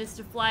certain ledges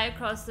to fly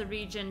across the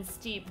region's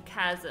steep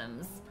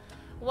chasms.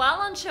 While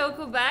on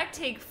Chocoback,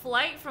 take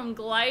flight from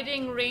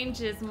gliding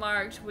ranges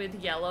marked with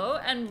yellow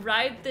and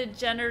ride the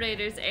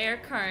generator's air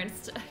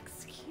currents to...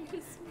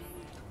 Excuse me.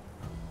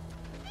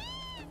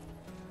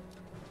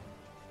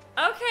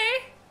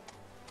 Okay.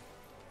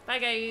 Bye,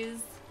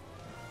 guys.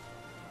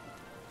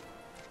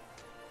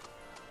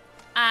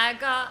 I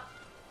got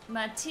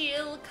my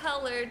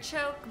teal-colored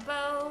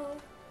chocobo.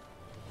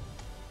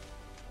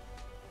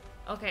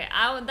 Okay,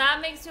 that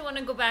makes me want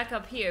to go back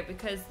up here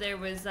because there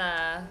was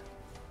a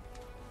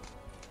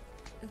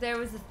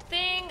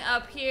thing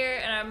up here,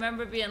 and I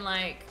remember being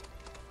like,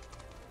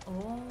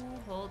 oh,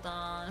 hold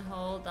on,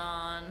 hold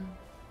on.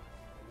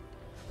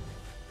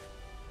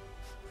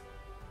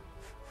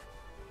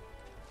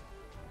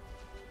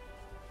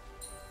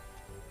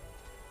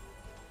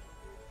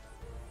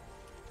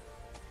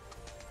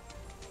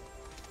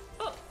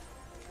 Oh.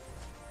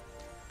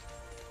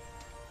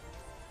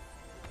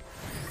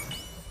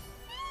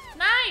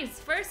 Nice,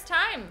 first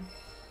time.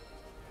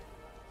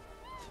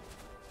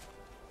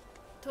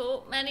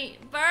 Too many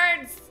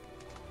birds.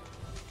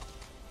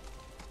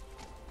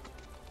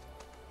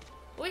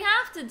 We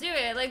have to do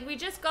it. Like, we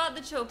just got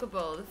the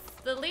chocobo.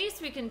 The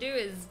least we can do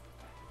is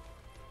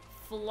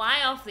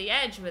fly off the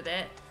edge with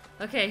it.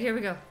 Okay, here we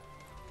go.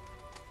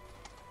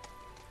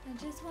 I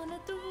just wanna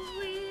do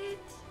it.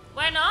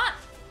 Why not?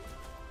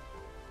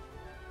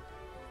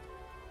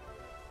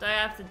 Do I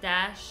have to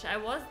dash? I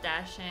was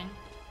dashing.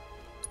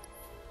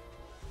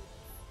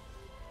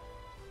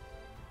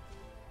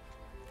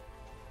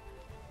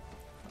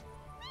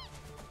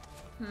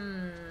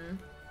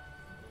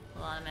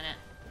 Hold on a minute.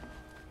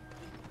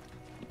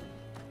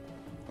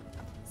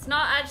 It's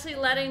not actually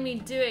letting me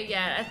do it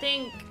yet. I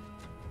think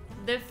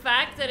the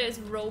fact that it's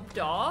roped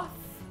off.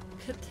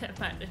 Look at the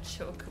amount of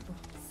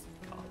chocobos.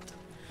 God.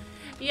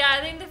 Yeah,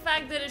 I think the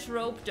fact that it's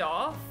roped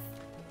off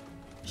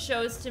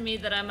shows to me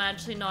that I'm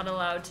actually not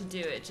allowed to do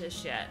it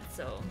just yet,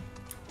 so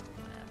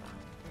whatever.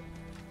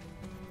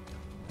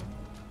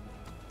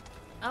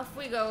 Off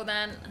we go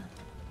then.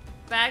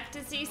 Back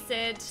to see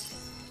Sid.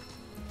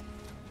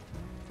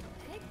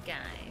 Guys.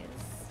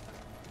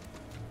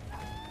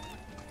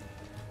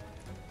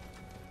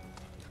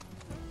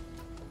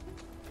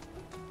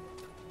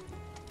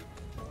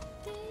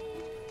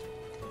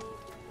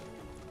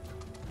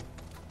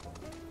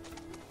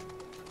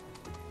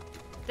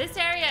 This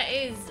area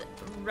is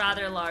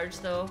rather large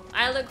though.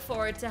 I look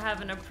forward to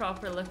having a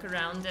proper look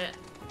around it.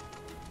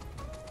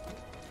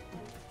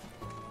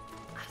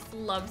 I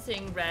love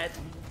seeing red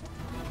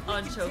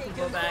on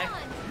Chocobo back.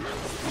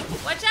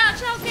 Watch out,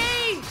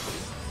 Choki!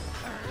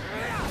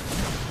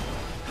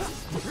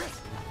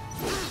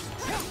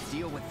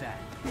 Deal with that.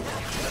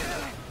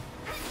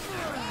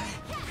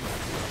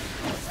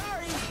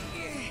 Sorry.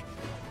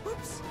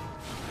 Oops.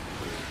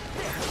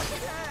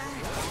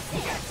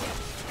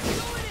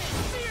 Going in.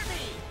 Fear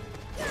me.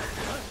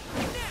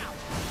 Now.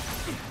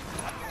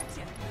 I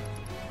gotcha.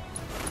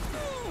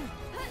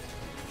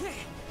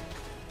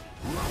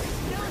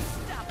 No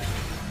stopping.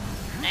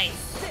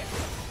 Nice.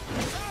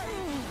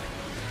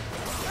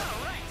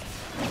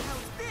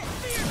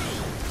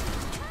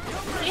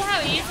 See how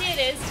easy it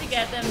is to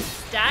get them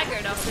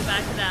staggered off the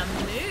back of that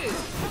move.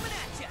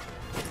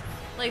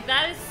 Like,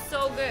 that is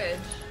so good.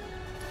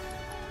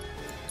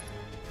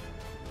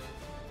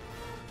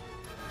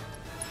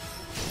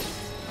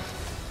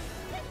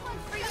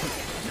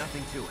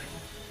 Nothing to it.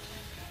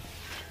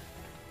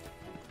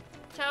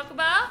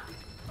 Chocobo?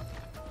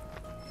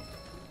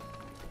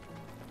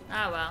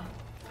 Oh well.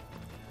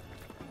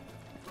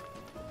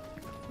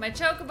 My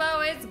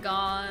chocobo is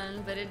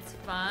gone, but it's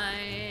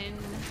fine.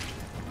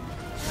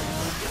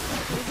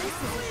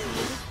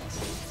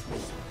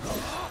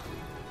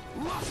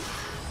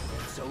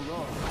 So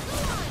long.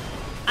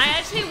 I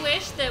actually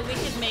wish that we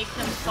could make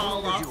them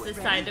fall off the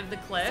side of the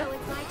cliff.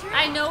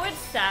 I know it's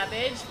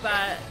savage,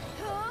 but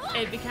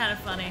it'd be kind of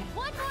funny.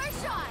 One more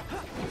shot.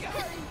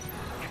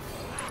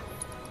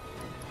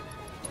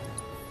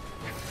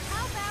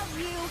 How about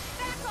you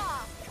back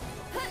off?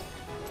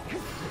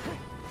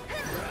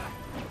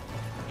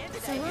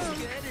 Did I do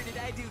good or did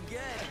I do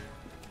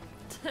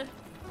good?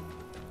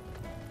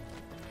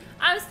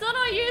 I'm still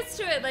not used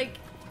to it. Like,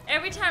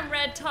 every time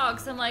Red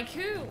talks, I'm like,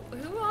 who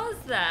was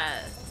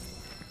that?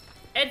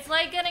 It's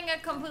like getting a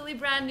completely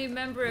brand new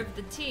member of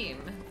the team.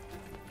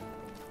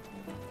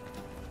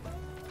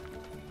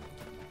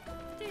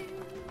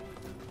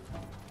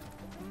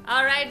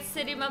 Alright,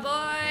 City, my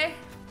boy.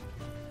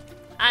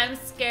 I'm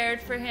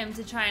scared for him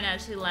to try and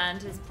actually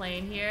land his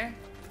plane here.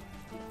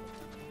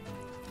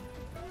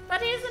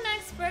 But he's an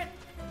expert.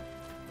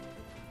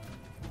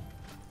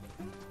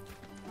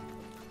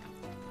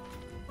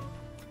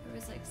 There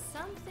was like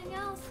something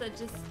else that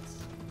just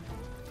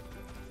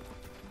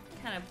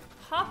kind of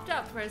popped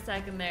up for a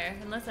second there,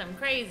 unless I'm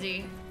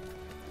crazy.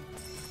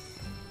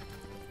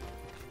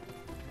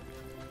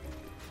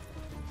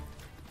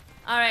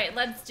 Alright,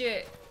 let's do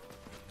it.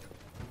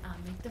 I'll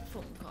make the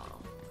phone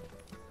call.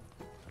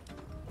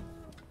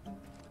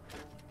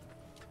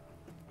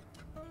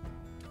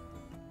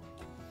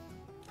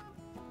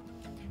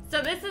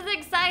 So this is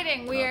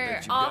exciting.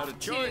 We're off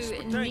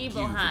to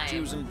Nibelheim.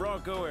 Choosing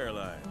Bronco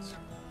Airlines.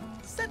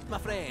 Sid, my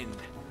friend,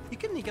 you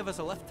couldn't give us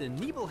a lift to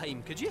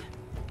Nibelheim, could you?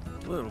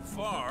 A little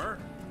far,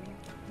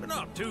 but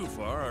not too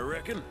far, I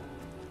reckon.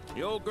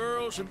 The old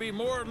girl should be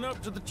more than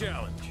up to the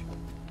challenge.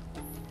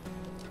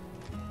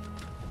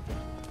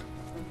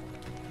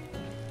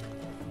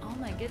 Oh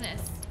my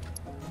goodness.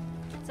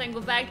 So I can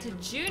go back to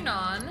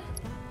Junon,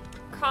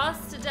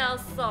 Costa del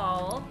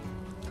Sol.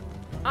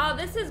 Oh,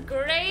 this is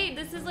great.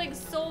 This is like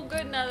so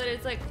good now that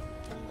it's like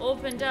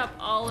opened up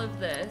all of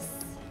this.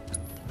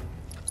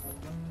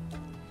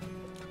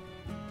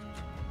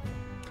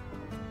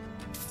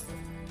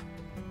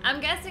 I'm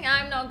guessing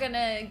I'm not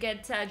gonna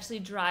get to actually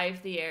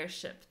drive the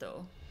airship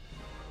though,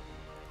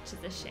 which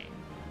is a shame.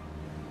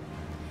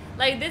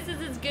 Like, this is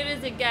as good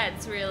as it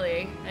gets,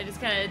 really. I just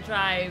kind of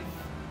drive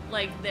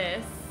like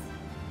this.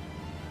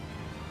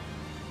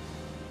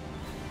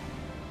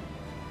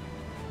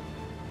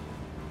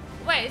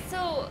 Wait,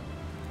 so...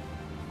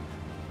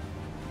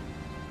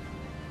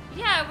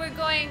 yeah, we're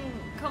going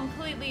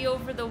completely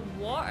over the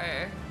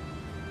water.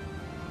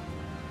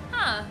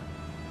 Huh.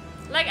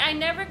 Like, I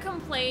never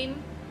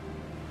complain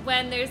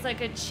when there's like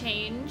a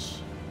change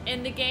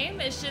in the game.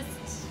 It's just...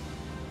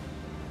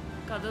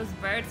 God, those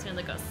birds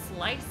nearly got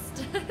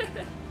sliced.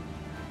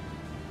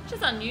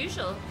 Just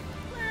unusual.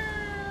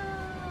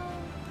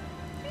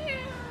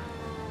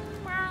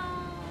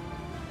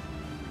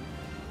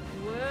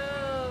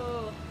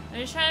 Whoa. I'm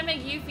just trying to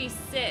make Yuffie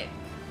sick.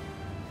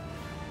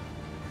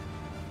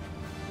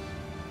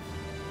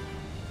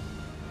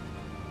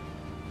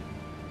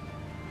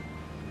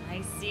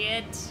 I see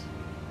it.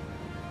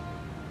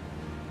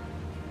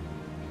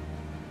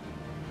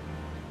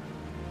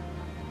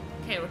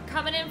 Okay, we're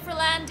coming in for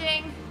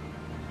landing.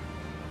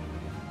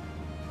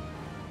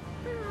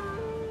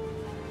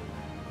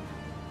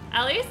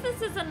 At least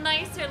this is a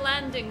nicer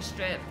landing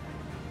strip.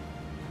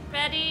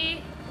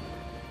 Ready?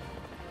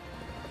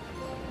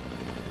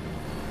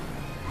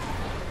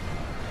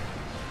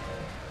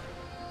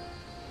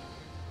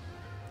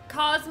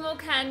 Cosmo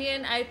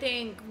Canyon, I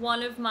think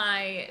one of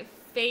my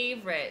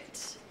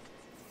favorites.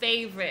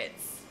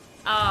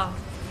 Oh,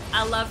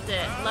 I loved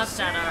it. Loved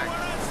that arc.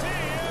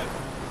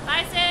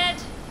 Bye, Sid.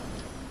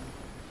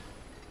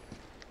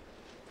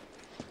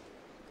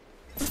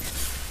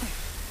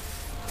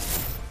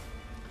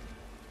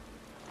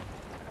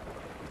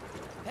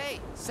 Hey,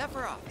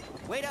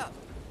 Sephiroth, wait up.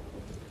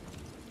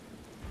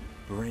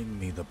 Bring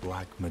me the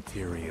black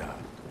materia.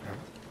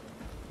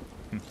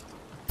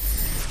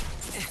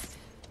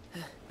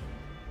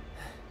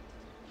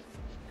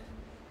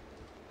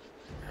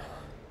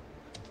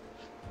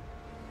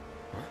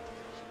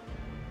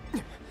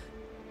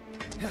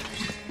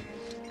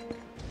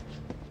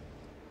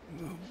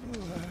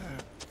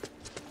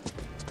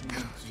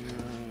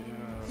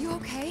 You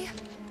okay?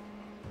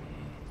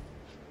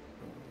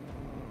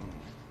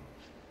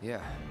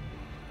 Yeah.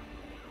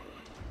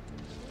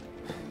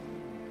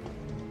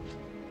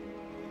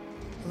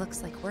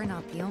 Looks like we're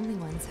not the only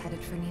ones headed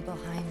for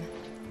Nibelheim.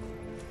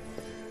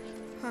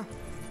 Huh.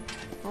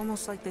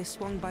 Almost like they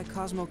swung by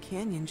Cosmo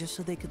Canyon just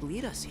so they could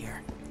lead us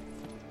here.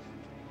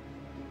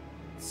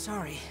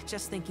 Sorry,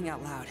 just thinking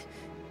out loud.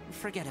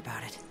 Forget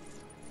about it.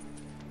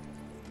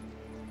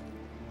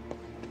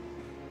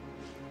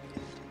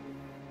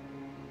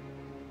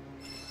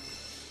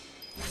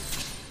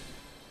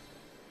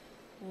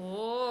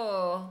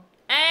 Whoa.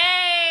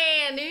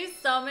 Hey, a new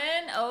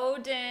summon,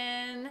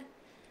 Odin.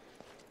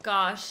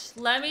 Gosh,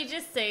 let me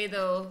just say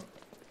though,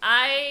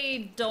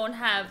 I don't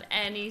have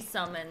any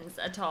summons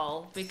at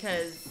all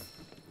because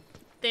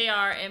they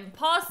are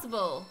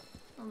impossible.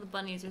 Oh, the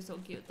bunnies are so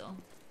cute though.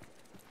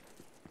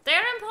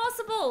 They're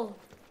impossible.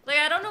 Like,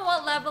 I don't know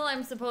what level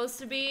I'm supposed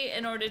to be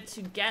in order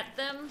to get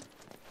them,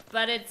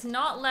 but it's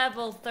not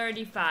level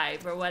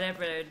 35 or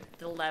whatever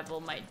the level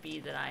might be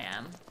that I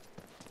am.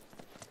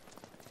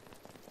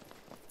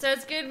 So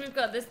it's good we've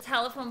got this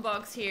telephone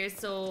box here,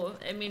 so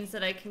it means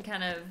that I can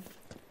kind of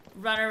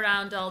run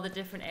around all the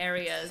different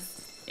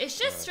areas. It's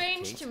just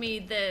strange Kate, to me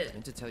that... I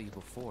meant to tell you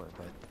before,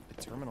 but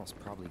the terminal's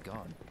probably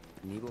gone.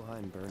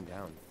 Nibelheim burned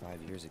down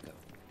 5 years ago.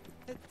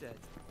 It did,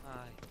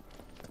 aye.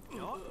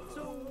 Not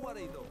so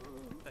worry though.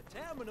 The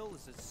terminal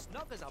is as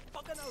snug as a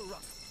bug in a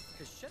rug.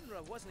 Because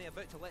Shinra wasn't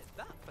about to let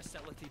that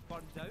facility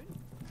burn down.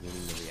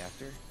 Meaning the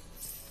reactor?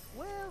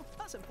 Well,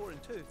 that's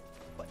important too,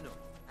 but no.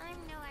 I'm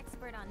no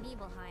expert on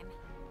Nibelheim,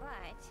 but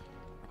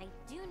what I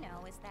do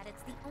know is that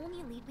it's the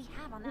only lead we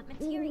have on that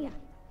materia.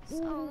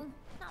 So,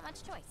 not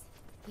much choice.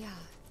 Yeah.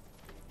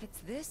 It's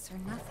this or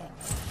nothing.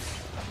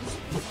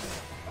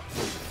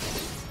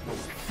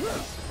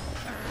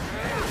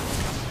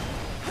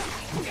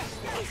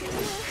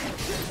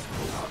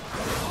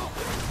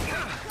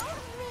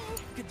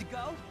 Good to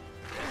go?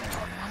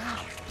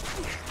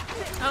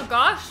 Oh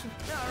gosh.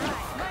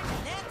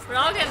 We're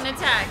all getting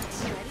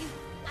attacked.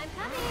 I'm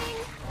coming!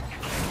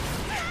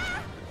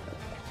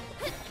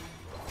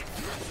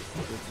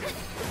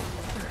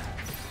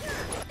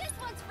 This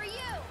one's for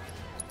you!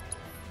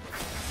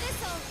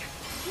 This'll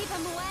keep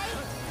him away.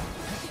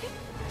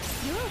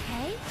 You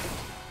okay?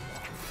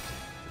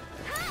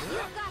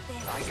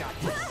 got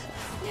this.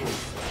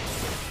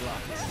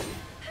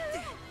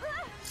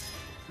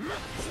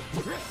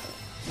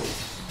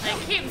 Like,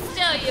 keep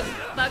still, you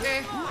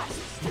bugger.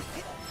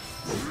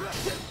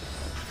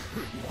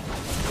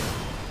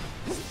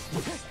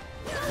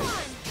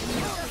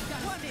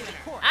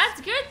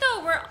 That's good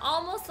though, we're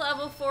almost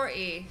level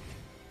 40.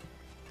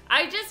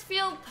 I just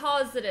feel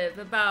positive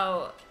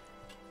about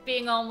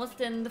being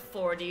almost in the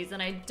 40s,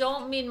 and I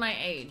don't mean my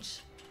age.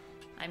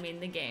 I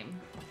mean the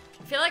game.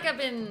 I feel like I've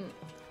been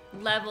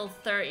level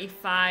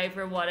 35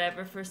 or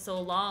whatever for so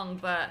long,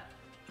 but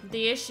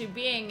the issue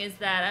being is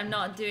that I'm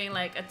not doing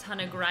like a ton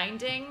of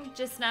grinding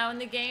just now in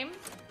the game.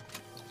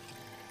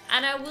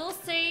 And I will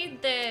say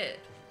that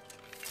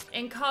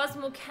in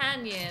Cosmo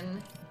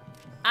Canyon,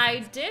 I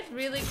did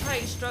really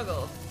quite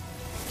struggle.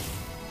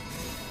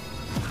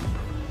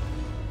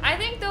 I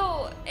think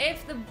though,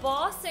 if the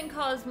boss in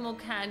Cosmo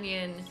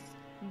Canyon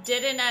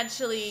didn't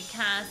actually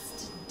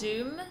cast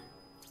Doom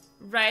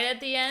right at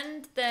the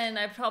end, then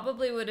I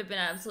probably would have been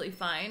absolutely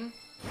fine.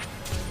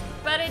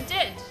 But it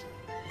did.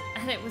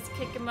 And it was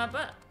kicking my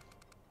butt.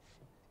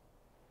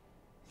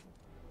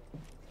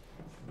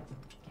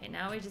 Okay,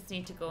 now we just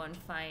need to go and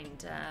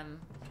find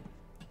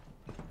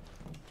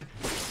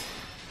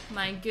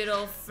my good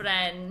old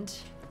friend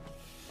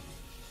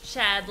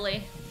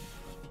Chadley.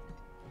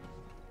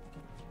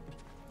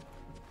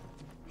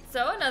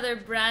 So another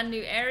brand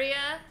new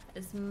area,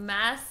 as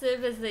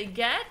massive as they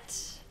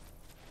get.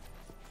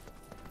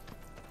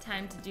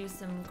 Time to do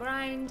some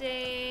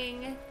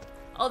grinding.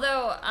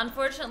 Although,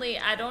 unfortunately,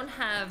 I don't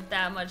have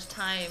that much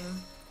time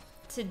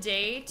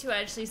today to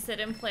actually sit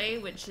and play,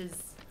 which is,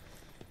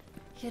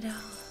 you know,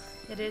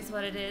 it is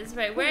what it is.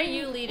 Right, where are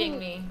you leading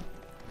me?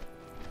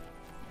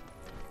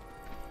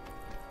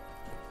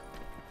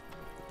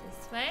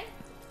 This way?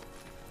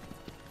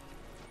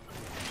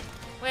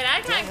 Wait, I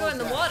can't go in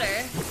the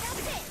water.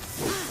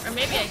 Or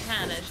maybe I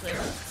can, actually.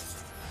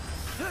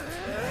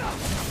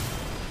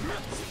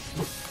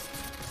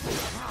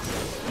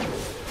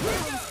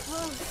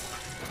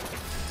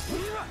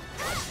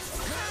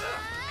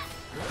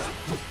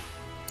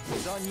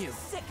 It's on you.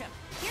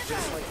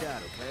 Just like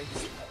that, okay?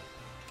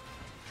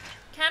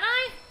 Can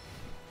I?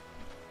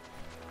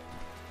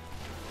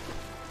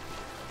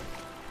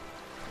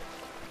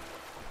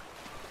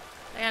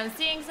 Like, I'm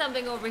seeing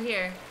something over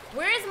here.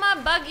 Where's my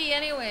buggy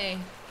anyway?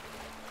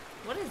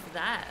 What is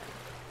that?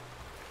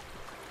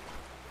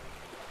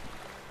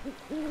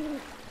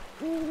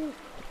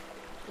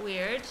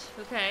 Weird.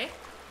 Okay.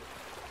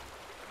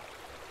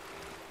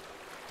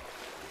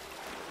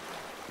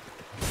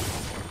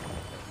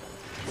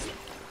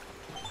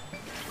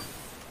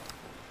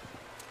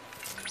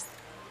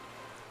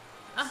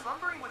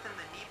 Slumbering within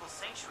the Nibel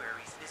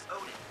sanctuaries is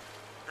Odin,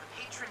 the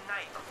patron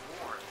knight of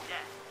war and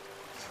death.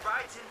 He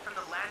rides in from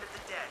the land of the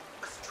dead,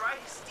 astride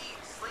his steed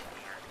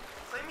Sleipnir,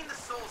 claiming the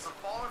souls of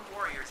fallen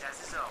warriors as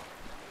his own.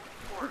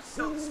 Or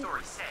so the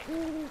story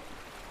sang.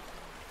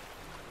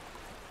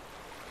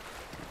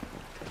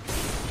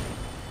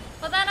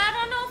 Well then I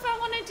don't know if I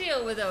want to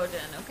deal with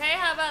Odin, okay?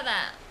 How about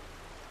that?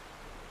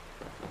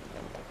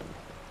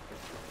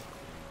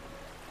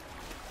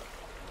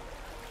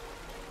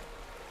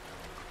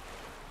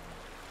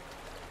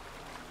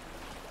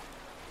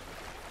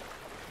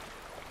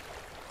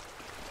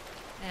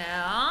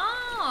 Yeah,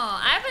 oh,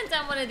 I haven't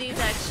done one of these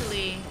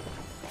actually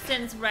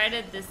since right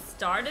at the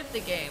start of the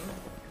game.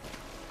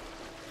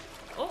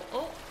 Oh,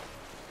 oh.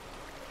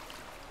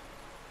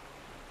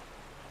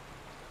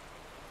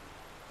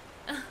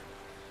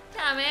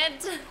 Damn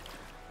it.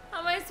 How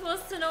am I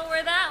supposed to know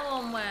where that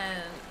one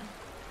went?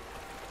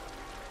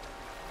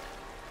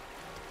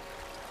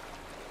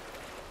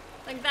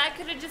 Like that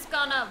could have just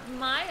gone up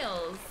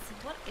miles.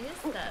 What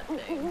is that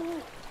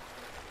thing?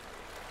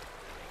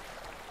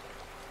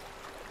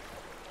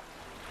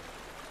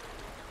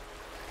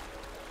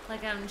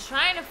 Like, I'm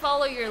trying to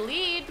follow your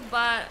lead,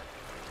 but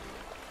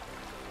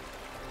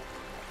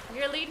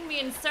you're leading me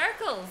in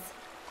circles.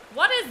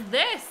 What is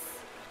this?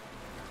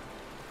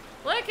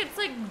 Look, it's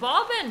like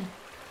bobbing.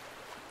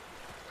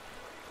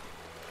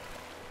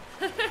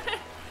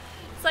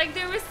 It's like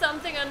there was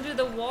something under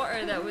the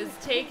water that was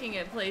taking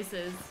it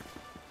places.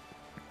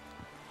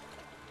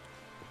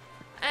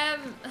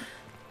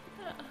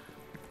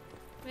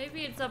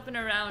 Maybe it's up and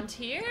around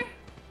here?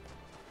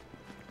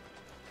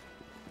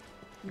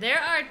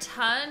 There are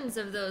tons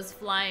of those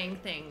flying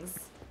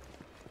things.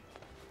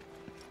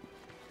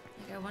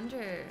 Like, I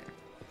wonder...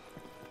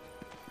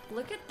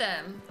 Look at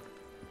them.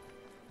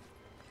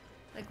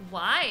 Like,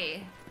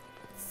 why?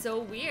 It's so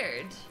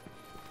weird.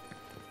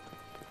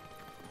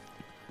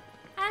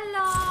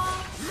 Hello!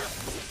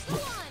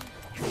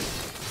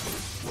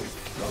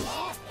 Go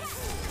on!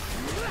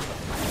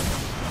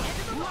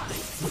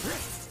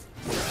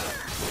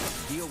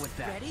 Deal with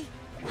that. Ready?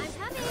 I'm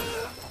coming!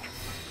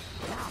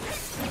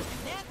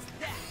 Next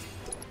that!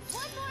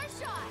 One more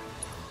shot!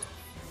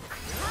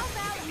 How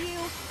about you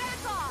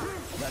back off?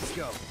 Let's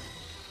go.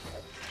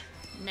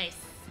 Nice.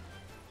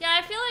 Yeah,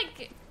 I feel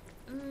like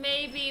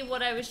maybe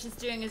what I was just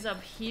doing is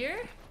up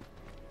here.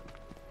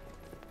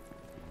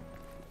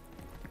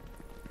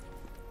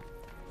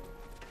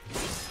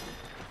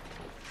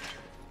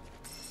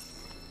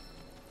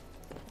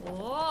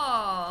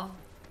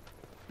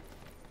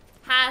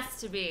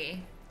 to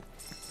be.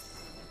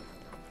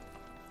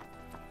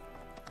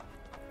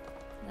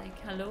 Like,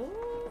 hello?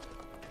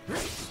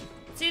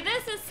 See,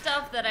 this is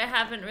stuff that I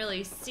haven't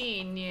really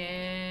seen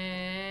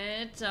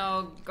yet.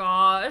 Oh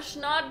gosh,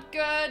 not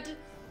good.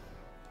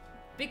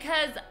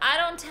 Because I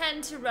don't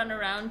tend to run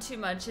around too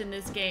much in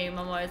this game.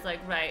 I'm always like,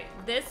 right,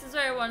 this is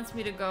where it wants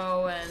me to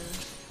go, and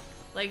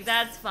like,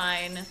 that's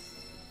fine.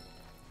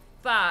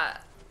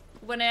 But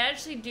when I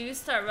actually do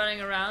start running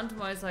around,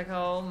 I'm always like,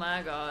 oh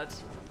my god,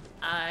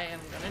 I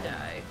am gonna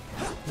die.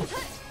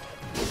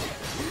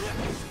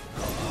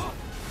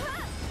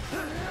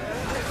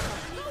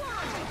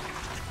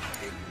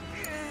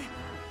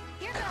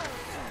 Here goes.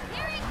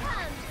 Here it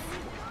comes.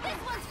 This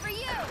one's for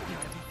you.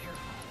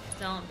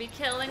 Don't be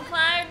killing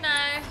Cloud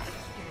now.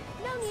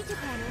 No need to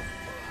panic.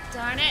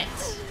 Darn it.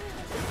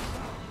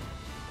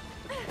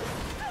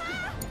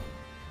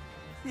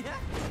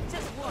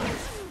 Just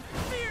once.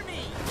 Fear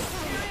me.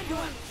 You're into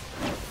it.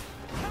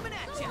 Coming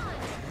at you.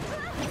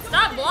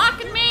 Stop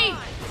blocking me.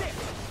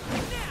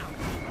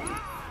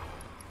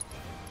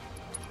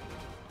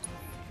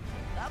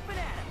 Up and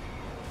at him.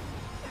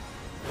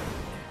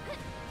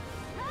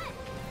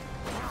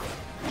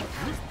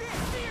 Who's this?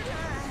 Get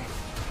him.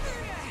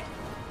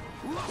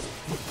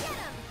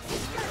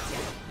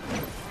 Gotcha.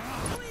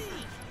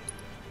 Please.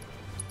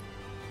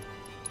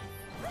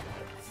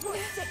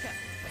 Sick him.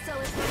 So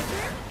it's my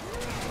turn?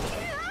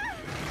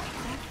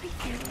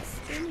 Everything's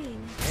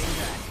spinning.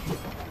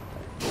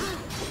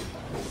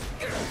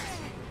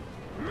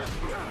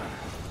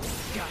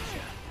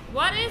 Gotcha.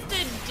 What is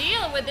the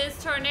deal with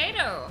this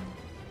tornado?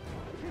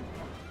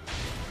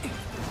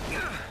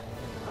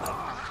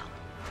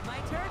 My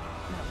turn?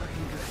 Not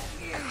looking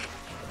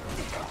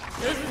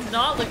good. This is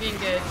not looking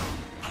good.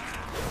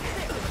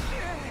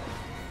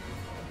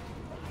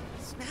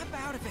 Snap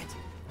out of it.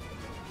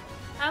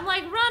 I'm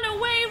like, run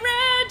away,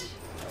 Red!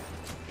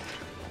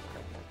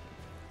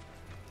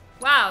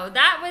 Wow,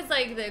 that was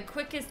like the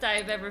quickest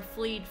I've ever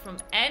fleed from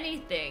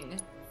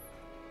anything.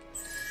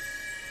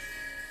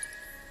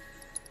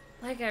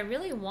 Like, I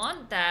really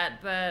want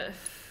that, but...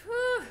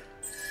 whew.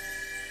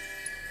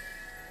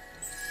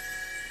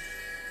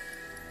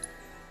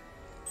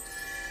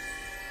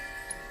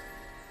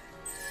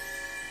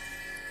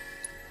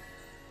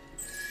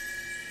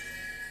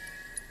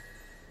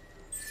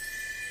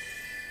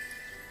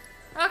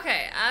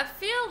 Okay, I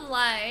feel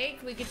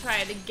like we could try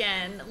it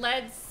again.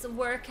 Let's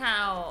work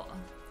out...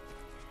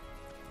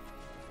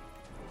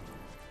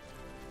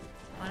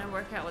 I want to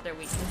work out what their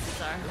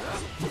weaknesses are.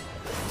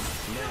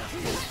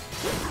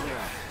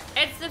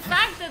 It's the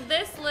fact that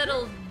this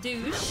little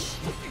douche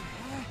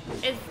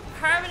is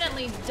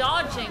permanently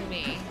dodging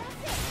me.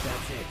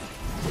 That's it.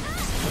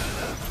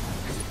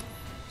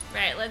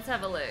 Right, let's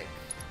have a look.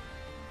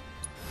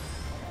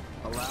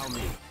 Allow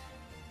me.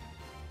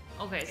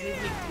 Okay, so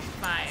he's weak to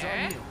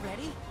fire.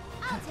 Ready?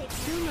 I'll take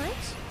too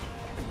much.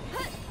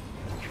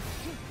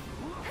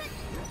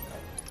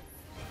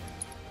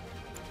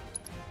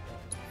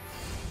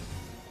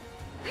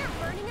 You're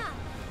burning up.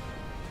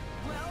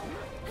 Well,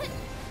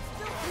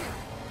 still here.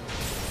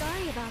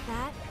 Sorry about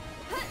that.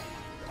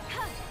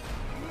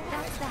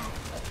 That's that.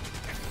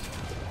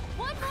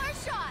 One more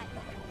shot.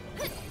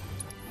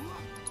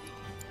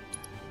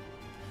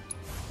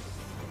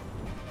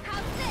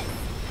 How's this?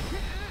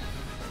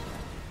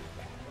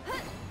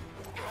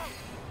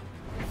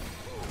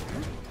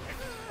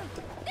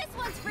 This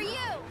one's for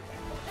you.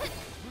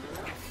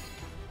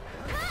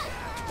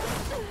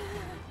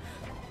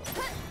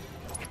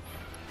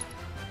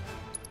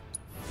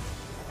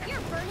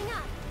 You're burning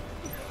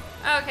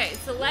up. Okay,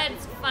 so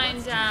let's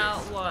find out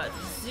what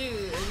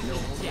Zoo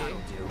will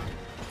do.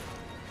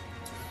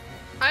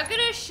 I'm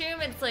gonna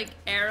assume it's like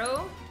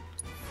arrow.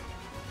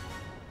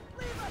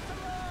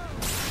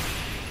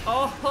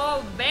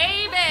 Oh,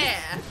 baby!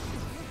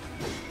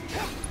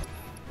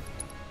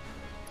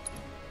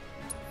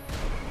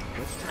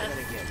 Let's try that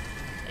again.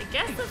 I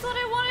guess that's what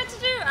I wanted to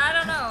do. I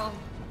don't know.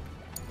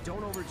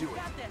 Don't overdo it.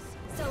 Got this.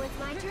 So it's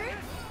my turn?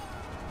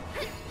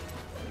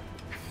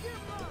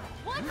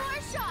 One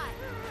more shot!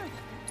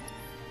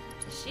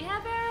 Does she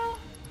have arrow?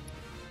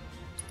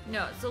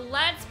 No, so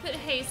let's put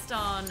haste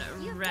on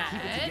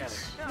Red.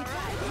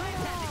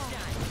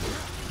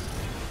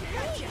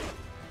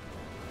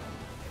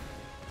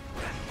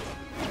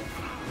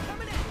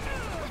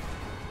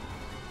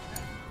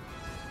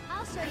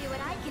 I'll show you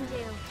what I can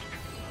do.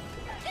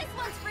 This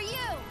one's for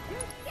you!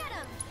 Get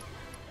him!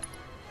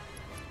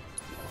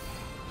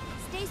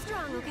 Stay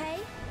strong, okay?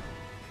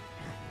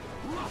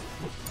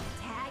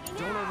 Tagging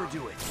Don't out.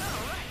 overdo it.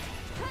 Sorry.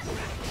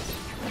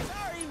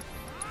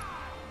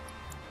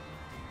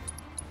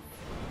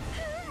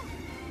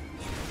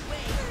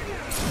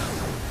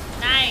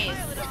 Nice.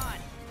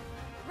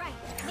 Right,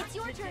 it's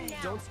your turn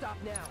now. Don't stop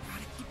now.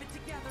 Gotta keep it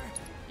together.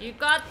 You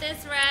got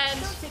this, Red.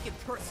 Don't take it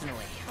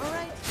personally. All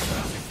right.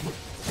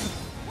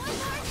 One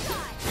more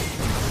shot.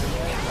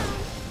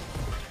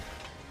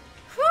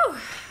 Whew.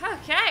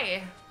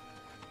 Okay.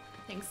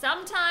 I think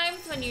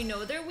sometimes when you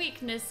know their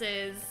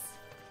weaknesses,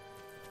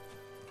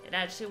 it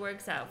actually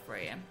works out for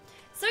you.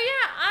 So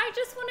yeah, I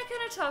just want to kind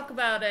of talk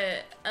about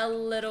it a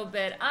little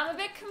bit. I'm a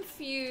bit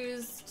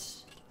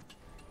confused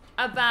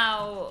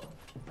about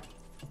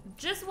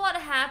just what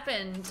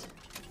happened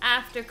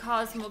after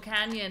Cosmo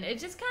Canyon. It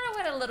just kind of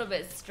went a little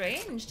bit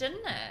strange,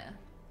 didn't it?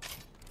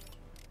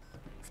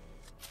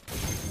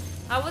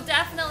 I will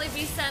definitely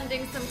be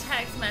sending some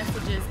text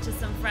messages to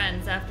some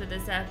friends after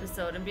this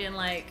episode and being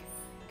like,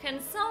 can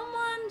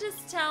someone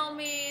just tell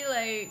me,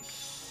 like,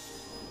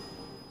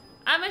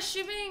 I'm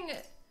assuming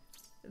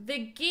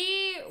the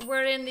Gi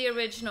were in the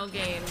original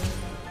game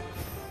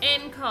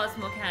in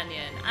Cosmo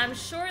Canyon. I'm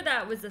sure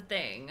that was a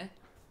thing.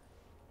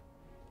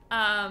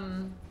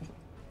 But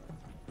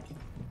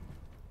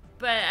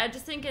I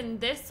just think in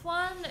this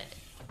one,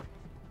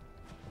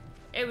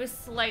 it was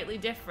slightly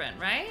different,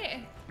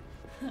 right?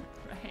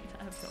 Right,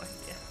 I have no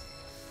idea.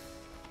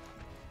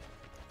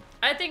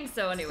 I think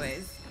so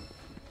anyways.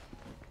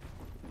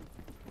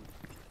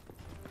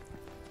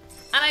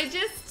 And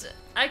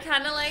I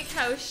kind of like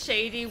how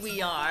shady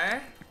we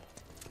are.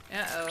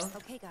 Uh-oh.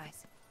 Okay,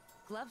 guys.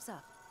 Gloves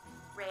up.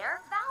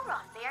 Rare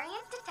Valron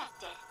variant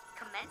detected.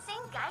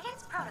 Commencing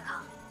guidance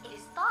protocol. It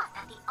is thought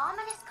that the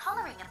ominous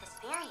coloring of this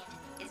variant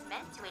is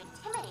meant to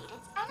intimidate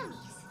its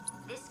enemies.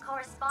 This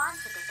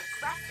corresponds with its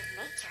aggressive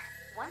nature.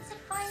 Once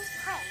it finds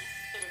prey,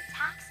 it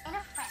attacks in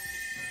a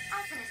frenzy.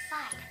 As an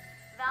aside,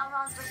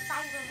 Valrons were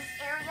sighted in this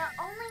area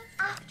only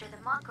after the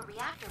Mako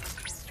reactor was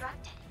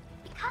constructed.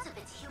 Because of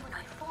its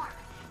humanoid form,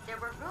 there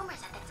were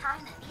rumors at the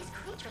time that these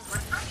creatures were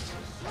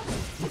actually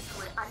humans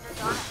who had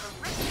undergone a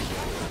horrific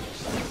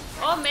transformation.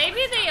 Oh,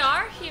 maybe they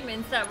are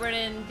humans that were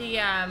in the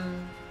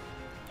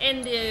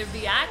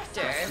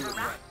reactor.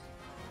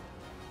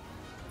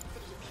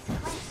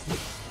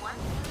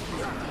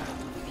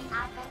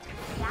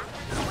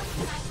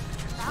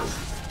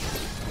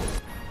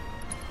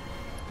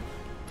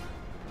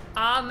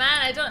 Oh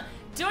man, I don't.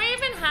 Do I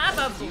even have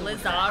a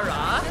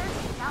Blizzara?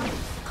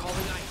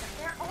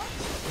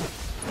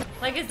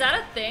 Like, is that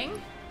a thing?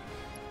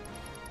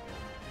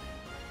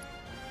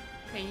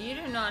 Okay, you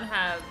do not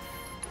have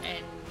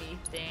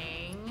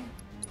anything.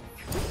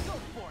 Go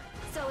for it.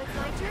 So it's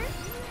my turn?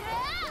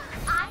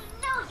 I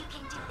know you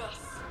can do this.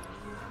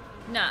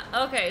 Nah,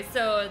 okay,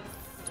 so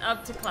it's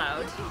up to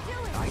Cloud. I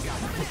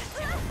got it.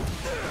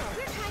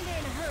 We're kinda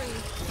in a hurry.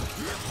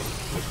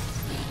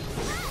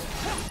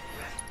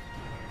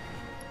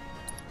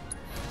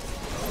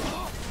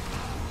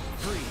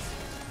 Freeze.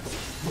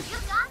 You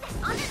got this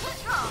under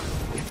control.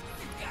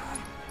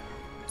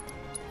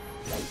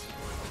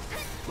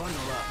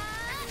 Bundle up.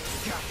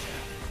 Gotcha.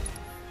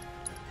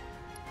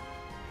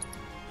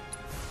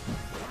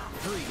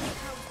 Freeze.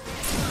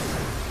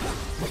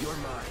 You're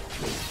mine.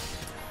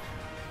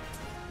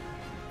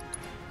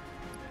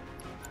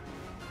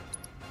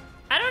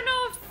 I don't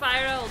know if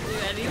fire will do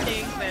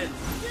anything, but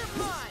You're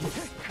mine. This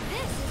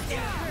is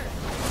gonna hurt.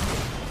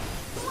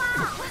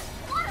 Wow,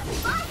 what a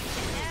fight!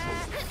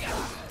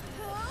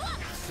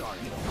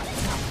 Sorry.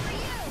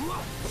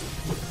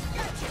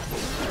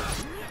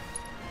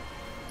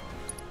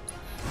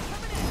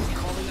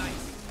 Calling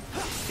ice.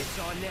 It's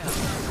on now.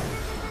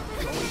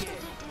 Going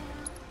in.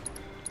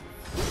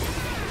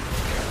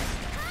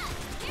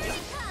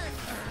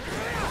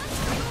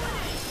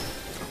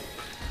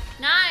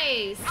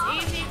 nice,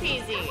 easy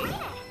peasy.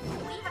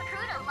 We've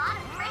accrued a lot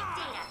of great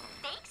data,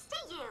 thanks to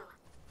you.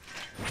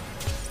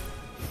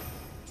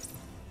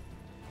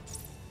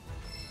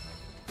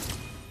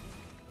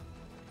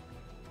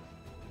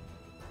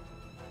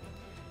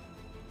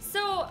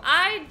 So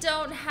I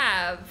don't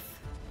have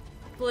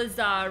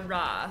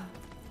Blizzara.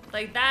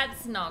 Like,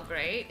 that's not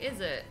great, is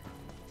it?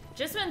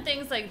 Just when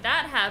things like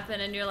that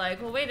happen and you're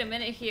like, well, wait a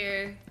minute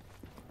here.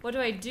 What do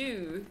I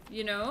do,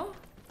 you know?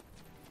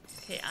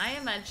 Okay, I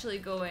am actually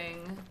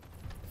going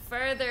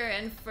further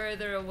and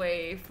further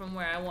away from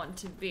where I want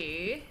to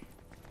be.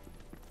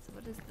 So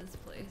what is this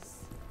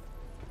place?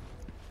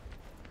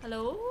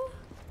 Hello?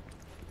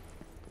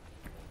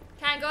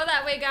 Can't go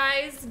that way,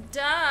 guys.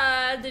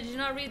 Duh. Did you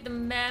not read the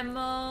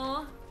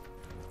memo?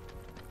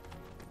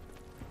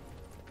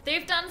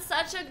 They've done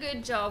such a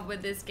good job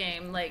with this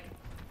game. Like,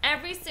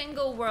 every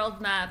single world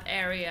map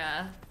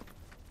area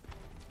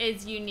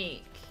is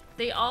unique.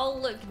 They all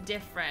look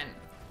different.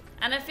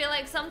 And I feel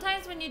like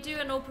sometimes when you do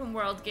an open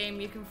world game,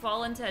 you can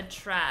fall into a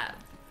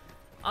trap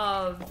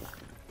of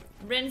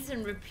rinse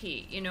and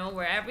repeat, you know,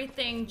 where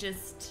everything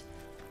just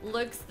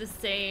looks the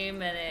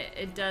same and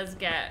it does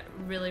get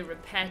really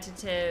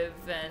repetitive.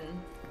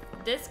 And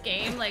this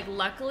game, like,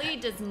 luckily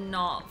does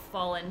not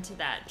fall into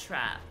that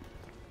trap.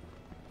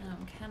 And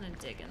I'm kind of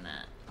digging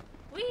that.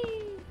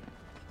 Whee!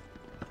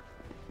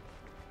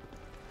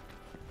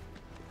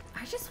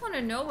 I just want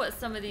to know what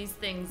some of these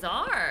things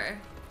are.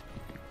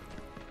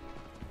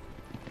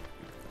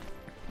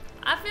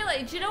 I feel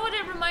like, do you know what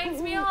it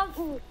reminds me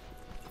of?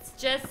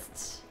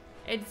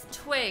 It's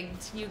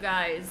twigged, you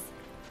guys.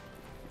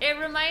 It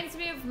reminds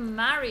me of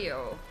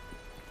Mario.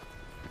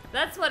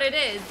 That's what it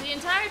is. The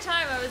entire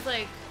time I was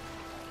like,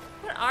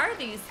 what are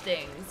these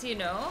things, you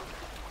know?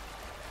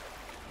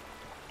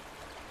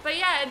 But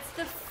yeah, it's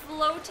the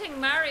floating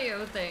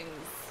Mario things.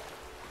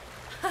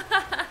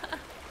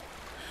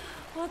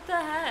 What the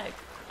heck?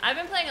 I've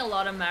been playing a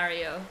lot of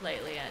Mario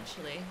lately,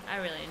 actually. I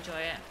really enjoy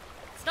it.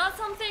 It's not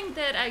something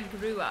that I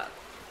grew up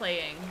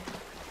playing,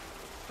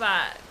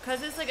 but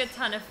because it's like a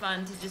ton of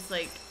fun to just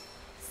like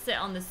sit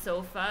on the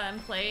sofa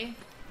and play,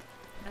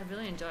 I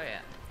really enjoy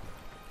it.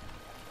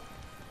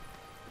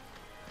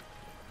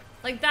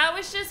 Like, that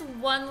was just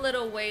one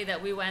little way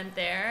that we went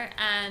there,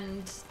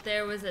 and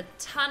there was a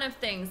ton of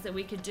things that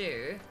we could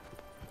do.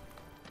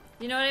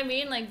 You know what I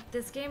mean? Like,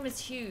 this game is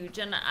huge,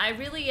 and I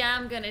really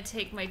am gonna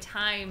take my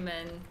time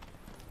and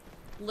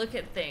look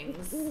at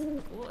things.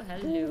 Oh,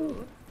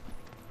 hello.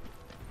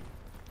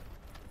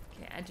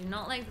 Okay, I do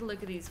not like to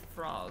look at these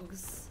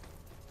frogs.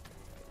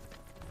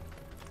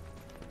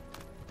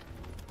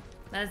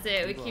 That's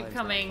it, we keep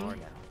coming.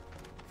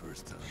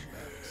 First time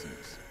back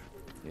since.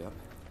 Yep.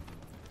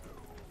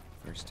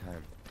 First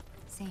time.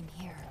 Same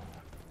here.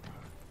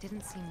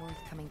 Didn't seem worth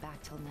coming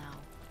back till now.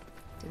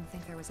 Didn't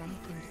think there was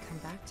anything to come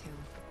back to.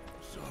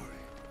 Sorry.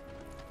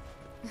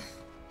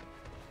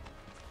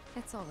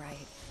 It's all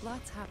right.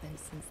 Lots happened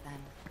since then.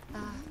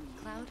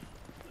 Cloud,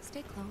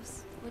 stay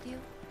close, would you?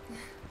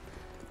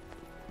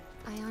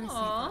 I honestly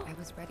thought I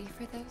was ready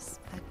for this,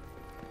 but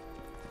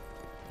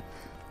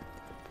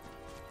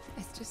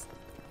it's just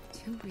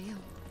too real.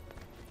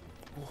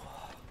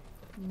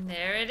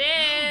 There it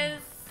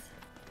is.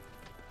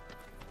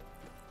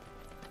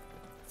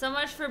 So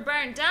much for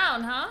burnt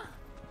down, huh?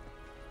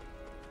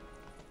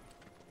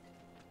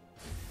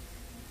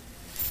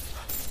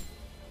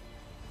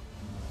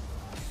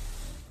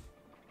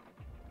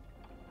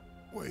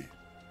 Wait,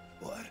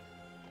 what?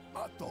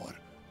 I thought...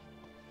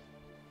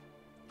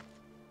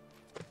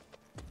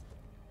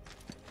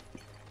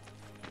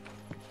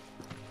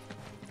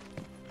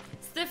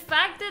 It's the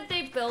fact that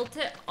they built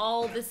it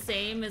all the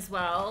same as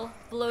well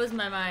blows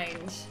my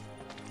mind.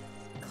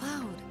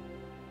 Cloud,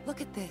 look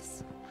at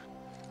this.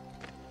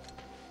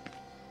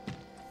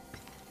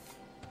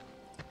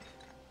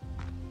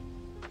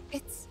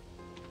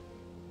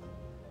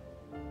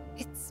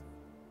 It's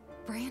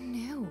brand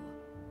new.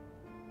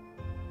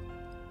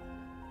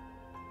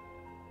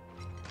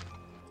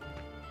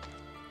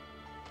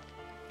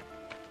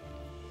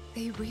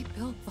 They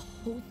rebuilt the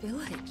whole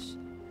village.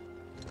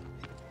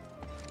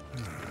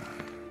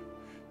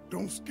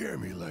 Don't scare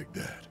me like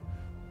that.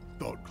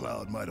 Thought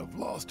Cloud might have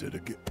lost it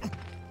again.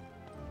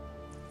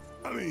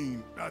 I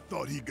mean, I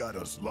thought he got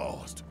us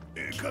lost,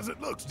 because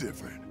it looks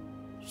different.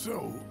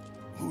 So,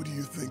 who do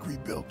you think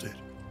rebuilt it?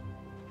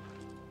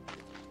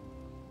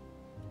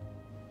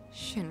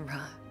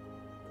 Shinra.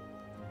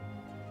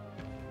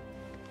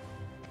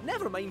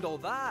 Never mind all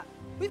that.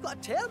 We've got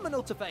a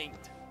terminal to find.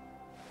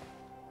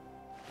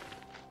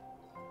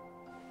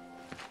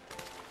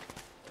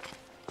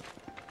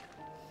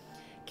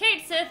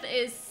 Kate Sith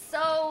is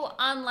so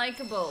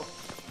unlikable.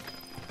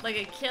 Like,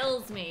 it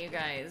kills me, you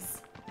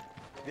guys.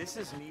 This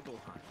is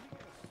Nibelheim.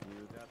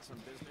 You got some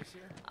business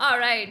here?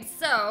 Alright,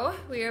 so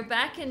we are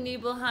back in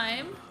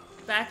Nibelheim.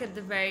 Back at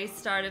the very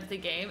start of the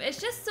game.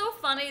 It's just so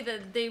funny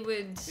that they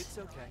would... It's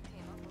okay.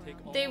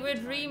 They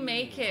would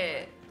remake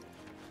it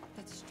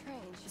That's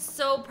strange.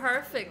 so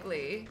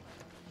perfectly.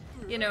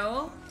 You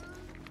know?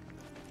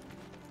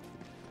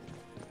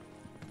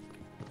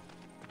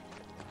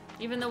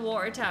 Even the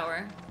water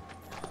tower.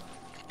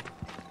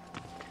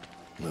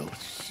 Well,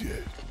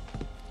 shit.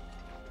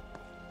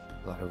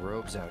 A lot of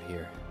robes out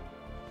here.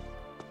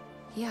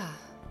 Yeah.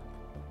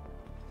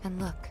 And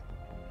look.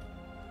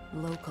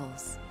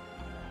 Locals.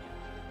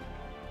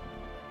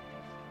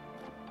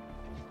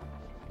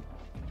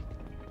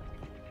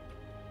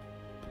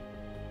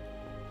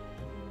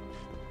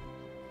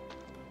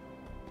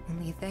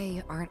 Only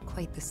they aren't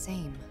quite the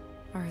same,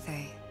 are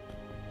they?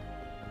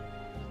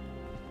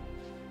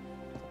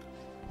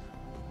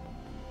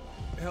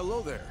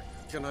 Hello there.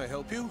 Can I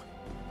help you?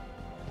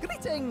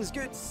 Greetings,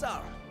 good sir.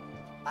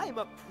 I'm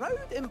a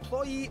proud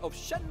employee of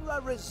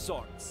Shinra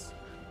Resorts.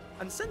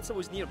 And since I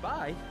was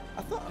nearby,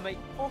 I thought I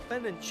might pop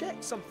in and check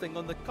something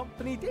on the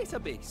company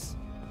database.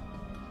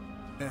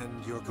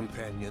 And your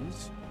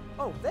companions?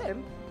 Oh,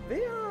 them?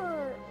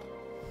 They're...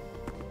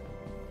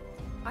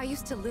 I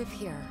used to live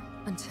here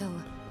until,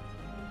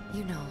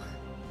 you know.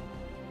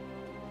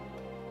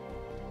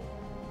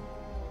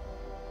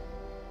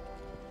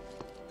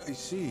 I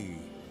see.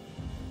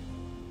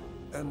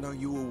 And are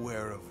you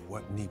aware of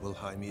what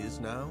Nibelheim is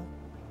now?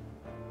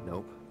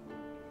 Nope.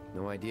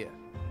 No idea.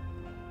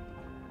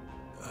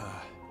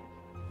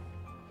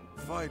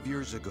 5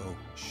 years ago,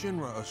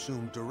 Shinra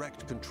assumed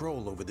direct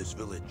control over this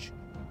village.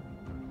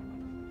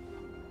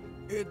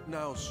 It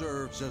now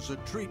serves as a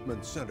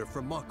treatment center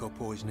for Mako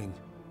poisoning.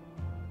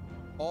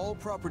 All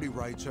property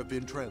rights have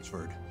been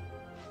transferred.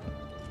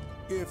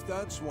 If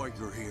that's why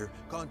you're here,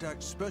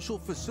 contact Special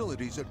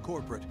Facilities at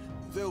Corporate.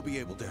 They'll be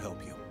able to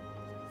help you.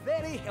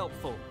 Very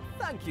helpful.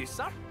 Thank you,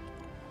 sir.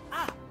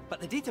 Ah, but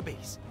the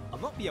database. I'll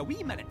not be a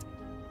wee minute.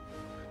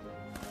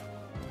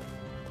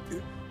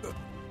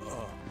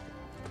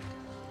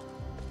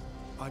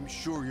 I'm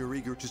sure you're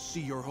eager to see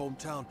your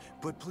hometown,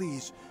 but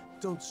please,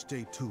 don't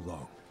stay too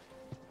long.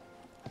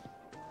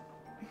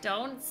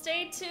 Don't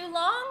stay too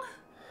long?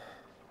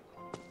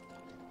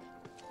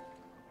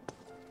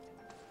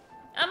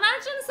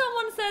 Imagine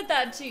someone said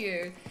that to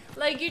you.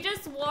 Like, you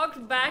just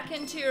walked back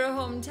into your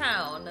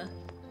hometown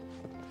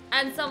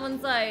and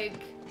someone's like,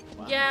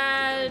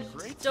 yeah,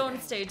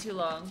 don't stay too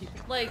long.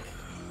 Like,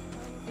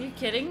 are you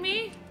kidding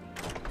me?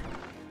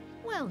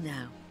 Well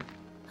now,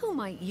 who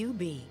might you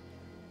be?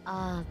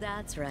 Ah,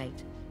 that's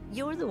right.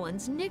 You're the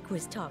ones Nick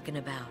was talking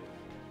about.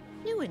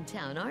 New in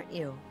town, aren't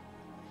you?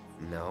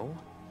 No.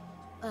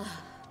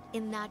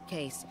 In that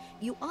case,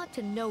 you ought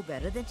to know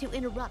better than to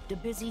interrupt a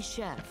busy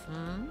chef,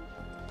 hmm?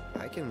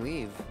 I can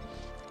leave.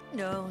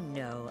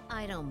 No,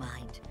 I don't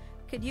mind.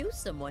 Could use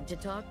someone to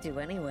talk to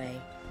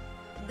anyway.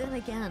 Then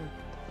again,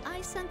 I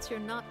sense you're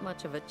not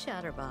much of a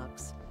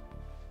chatterbox.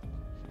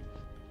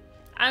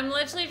 I'm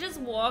literally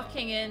just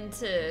walking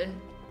into...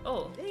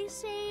 Oh. They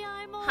say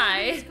I'm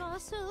hi.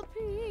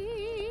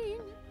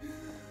 Gossiping.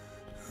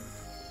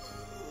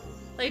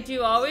 Like, do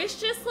you always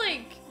just,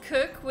 like,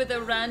 cook with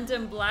a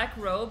random black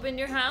robe in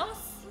your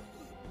house?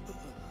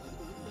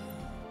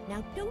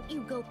 Now don't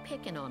you go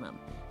picking on them.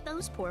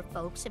 Those poor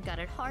folks have got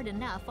it hard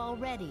enough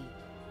already.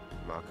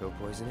 Mako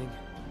poisoning?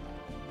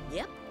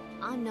 Yep,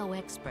 I'm no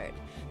expert,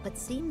 but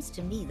seems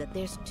to me that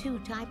there's 2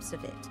 types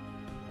of it.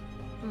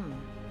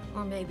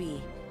 Or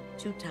maybe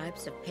 2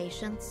 types of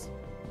patients?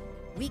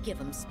 We give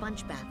them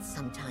sponge baths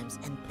sometimes,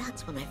 and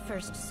that's when I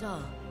first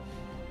saw.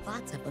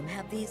 Lots of them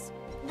have these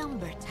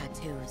number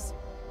tattoos.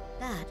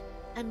 That,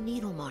 and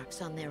needle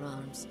marks on their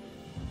arms.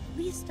 At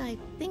least I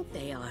think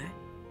they are.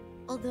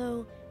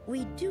 Although,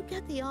 we do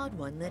get the odd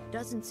one that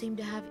doesn't seem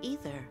to have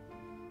either.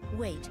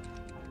 Wait,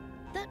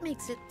 that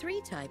makes it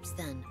 3 types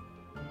then.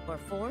 Or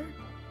 4?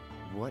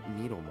 What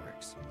needle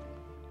marks?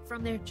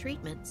 From their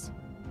treatments,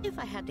 if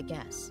I had to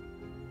guess.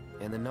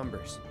 And the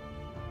numbers?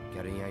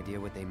 Got any idea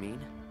what they mean?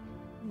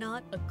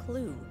 Not a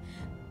clue.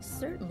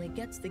 Certainly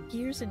gets the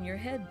gears in your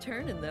head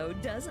turning though,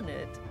 doesn't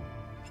it?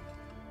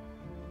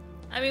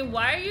 I mean,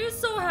 why are you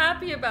so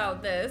happy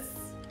about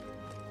this?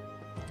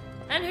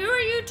 And who are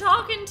you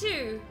talking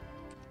to?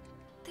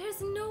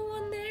 There's no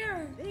one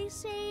there. They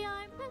say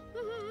I'm...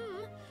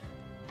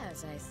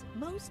 As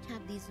most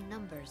have these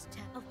numbers.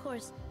 Of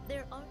course,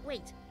 there are...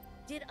 Wait,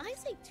 did I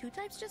say 2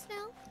 types just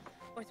now?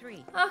 Or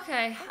 3?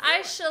 Okay,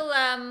 I shall,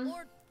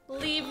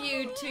 leave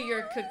you to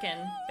your cooking,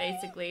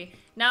 basically.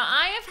 Now,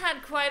 I have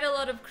had quite a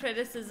lot of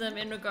criticism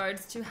in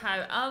regards to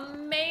how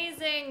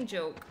amazing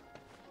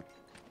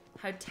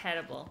how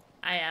terrible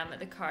I am at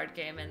the card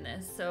game in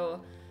this.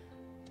 So,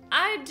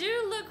 I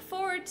do look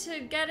forward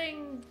to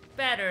getting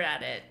better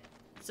at it.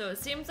 So it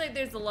seems like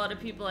there's a lot of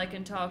people I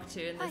can talk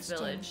to in this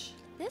village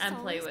and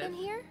play with. Been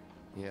here?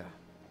 Yeah.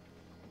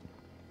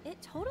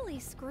 It totally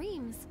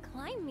screams,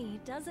 climb me,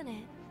 doesn't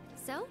it?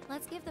 So,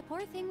 let's give the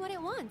poor thing what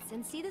it wants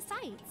and see the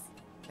sights.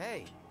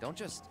 Hey, don't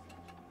just...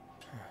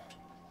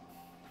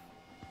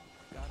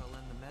 Gotta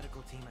lend the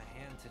medical team a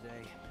hand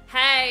today.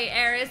 Hey,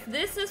 Eris,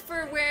 this is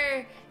for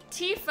where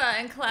Tifa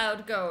and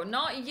Cloud go,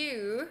 not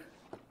you.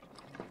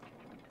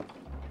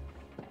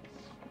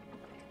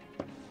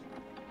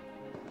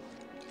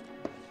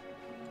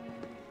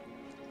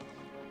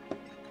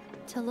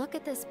 To look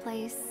at this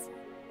place,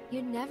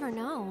 you'd never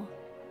know.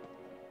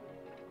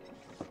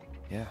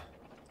 Yeah.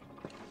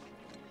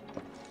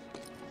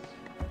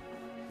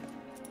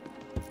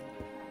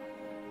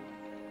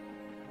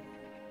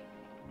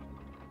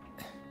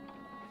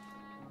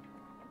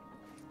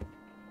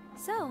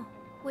 So,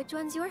 which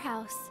one's your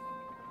house?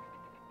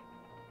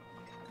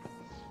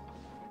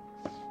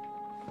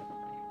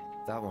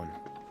 That one.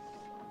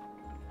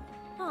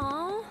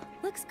 Aw,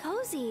 looks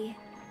cozy.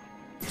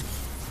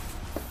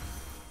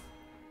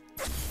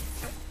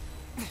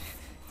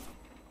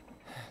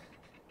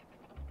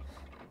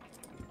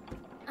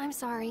 I'm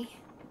sorry.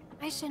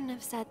 I shouldn't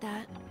have said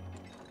that.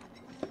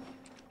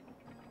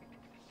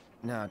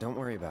 No, don't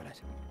worry about it.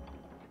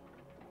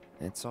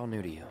 It's all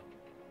new to you.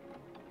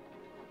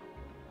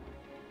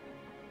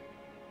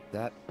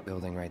 That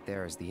building right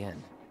there is the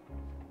inn.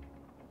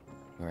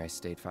 Where I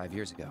stayed 5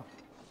 years ago.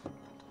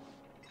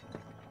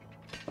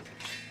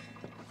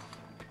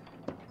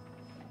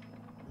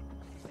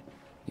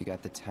 You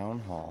got the town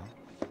hall,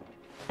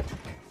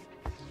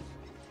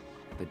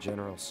 the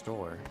general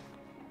store,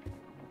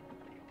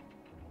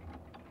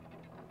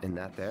 and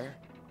that there,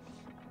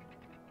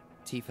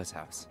 Tifa's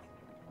house.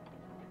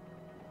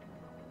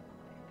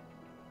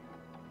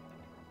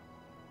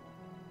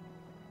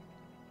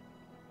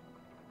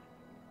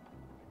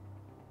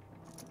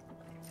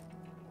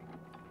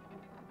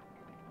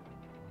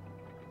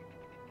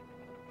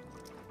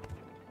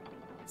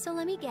 So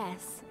let me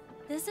guess.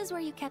 This is where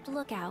you kept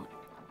lookout.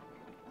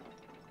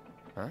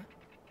 Huh?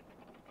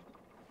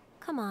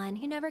 Come on,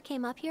 you never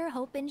came up here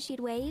hoping she'd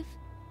wave?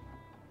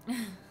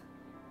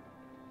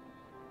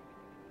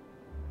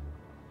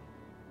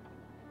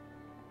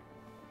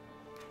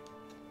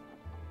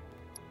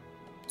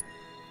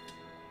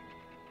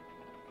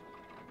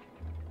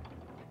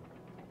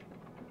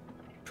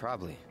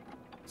 Probably.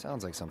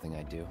 Sounds like something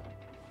I'd do.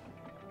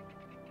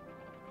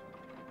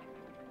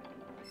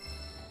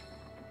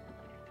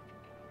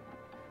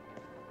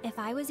 If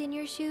I was in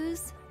your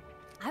shoes,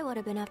 I would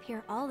have been up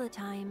here all the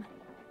time.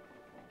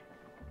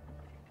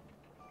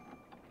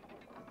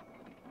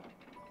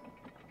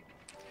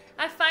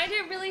 I find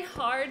it really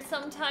hard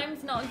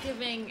sometimes not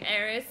giving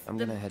Eris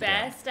the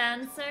best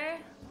answer.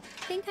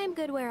 I think I'm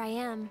good where I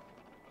am.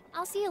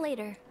 I'll see you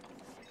later.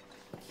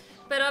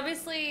 But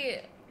obviously,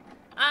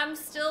 I'm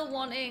still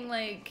wanting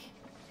like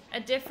a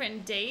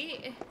different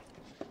date.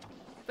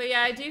 But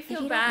yeah, I do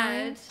feel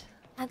bad.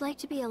 I'd like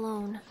to be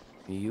alone.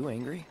 Are you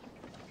angry?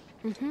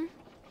 Mm-hmm.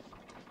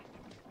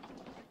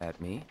 At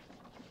me?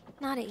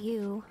 Not at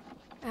you.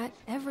 At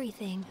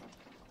everything.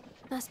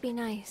 Must be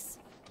nice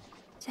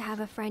to have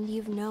a friend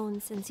you've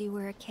known since you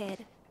were a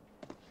kid.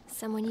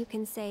 Someone you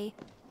can say,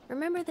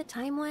 remember the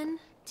time when,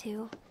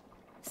 to.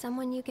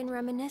 Someone you can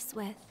reminisce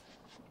with.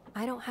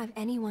 I don't have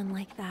anyone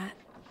like that,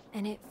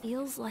 and it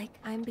feels like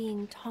I'm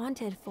being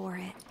taunted for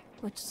it,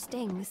 which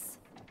stings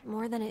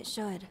more than it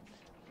should.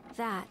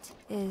 That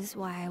is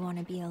why I want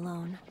to be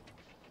alone.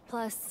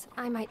 Plus,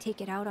 I might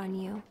take it out on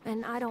you,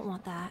 and I don't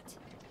want that.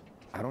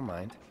 I don't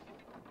mind.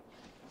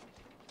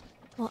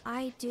 Well,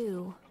 I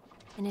do,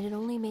 and it'd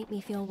only make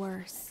me feel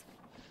worse.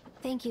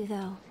 Thank you,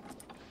 though.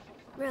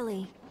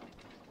 Really.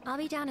 I'll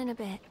be down in a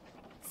bit.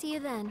 See you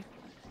then.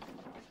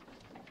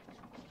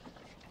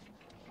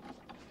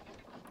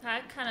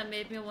 That kind of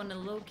made me want to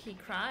low-key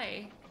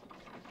cry.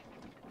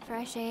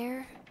 Fresh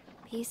air,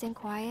 peace and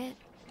quiet.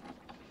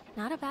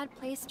 Not a bad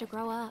place to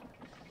grow up.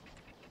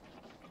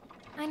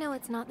 I know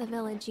it's not the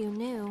village you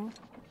knew,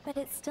 but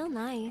it's still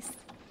nice.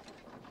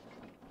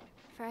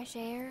 Fresh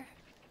air,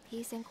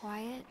 peace and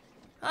quiet.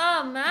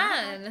 Oh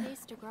man,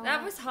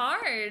 that was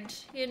hard,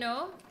 you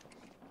know?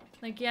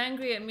 Like, you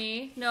angry at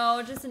me?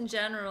 No, just in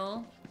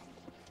general.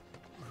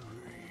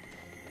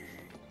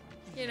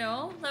 You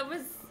know, that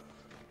was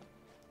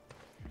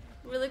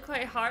really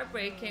quite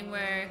heartbreaking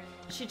where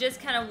she just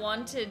kind of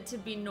wanted to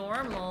be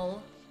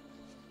normal.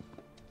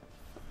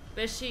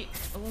 But she,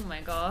 oh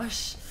my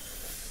gosh.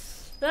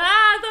 Ah,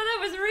 I thought that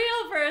was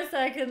real for a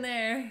second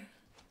there.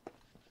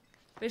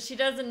 But she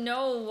doesn't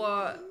know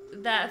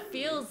what that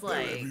feels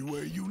like.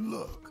 Everywhere you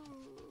look.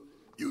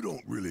 You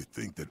don't really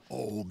think that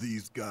all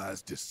these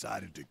guys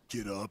decided to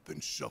get up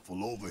and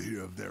shuffle over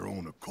here of their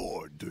own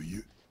accord, do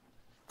you?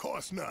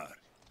 Course not.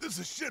 This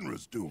is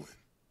Shinra's doing.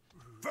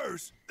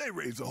 First, they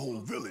raise a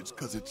whole village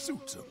because it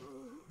suits them.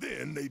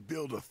 Then they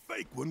build a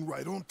fake one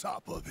right on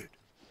top of it.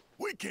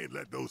 We can't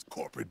let those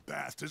corporate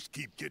bastards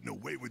keep getting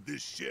away with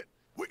this shit.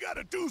 We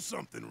gotta do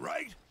something,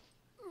 right?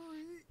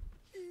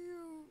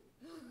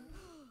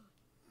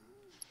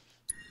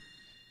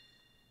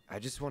 I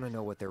just want to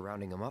know what they're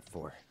rounding him up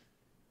for.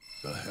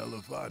 The hell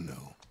if I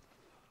know.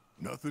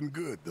 Nothing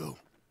good, though.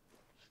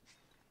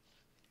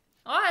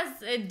 Oh,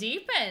 it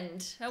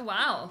deepened. Oh,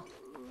 wow.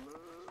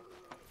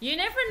 You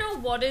never know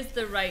what is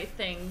the right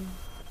thing.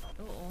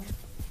 Uh-oh.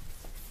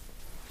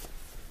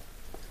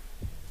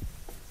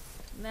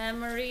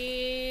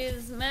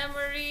 Memories,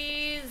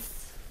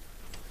 memories.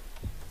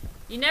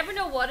 You never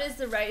know what is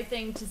the right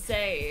thing to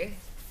say.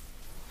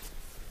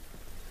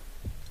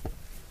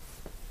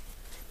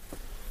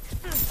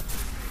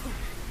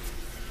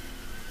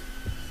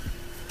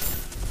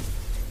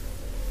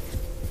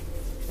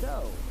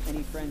 So,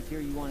 any friends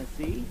here you want to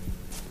see?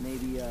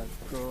 Maybe a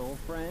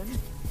girlfriend?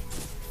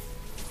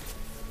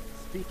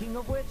 Speaking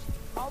of which,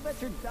 I'll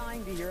bet you're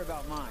dying to hear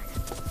about mine.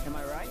 Am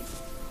I right?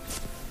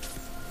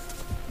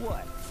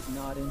 What?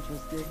 Not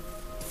interested?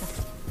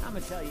 I'm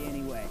gonna tell you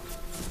anyway.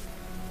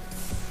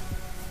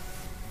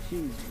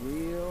 She's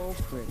real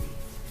pretty.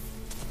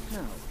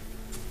 No,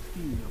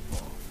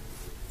 beautiful.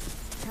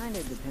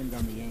 Kinda depends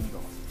on the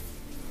angle.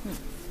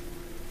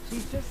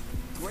 She's just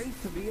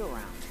great to be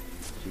around.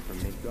 She from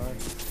Midgard?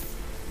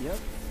 Yep,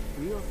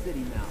 real city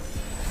mouse.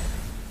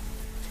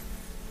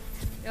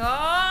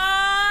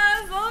 Oh,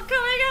 it's all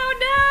coming out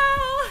now!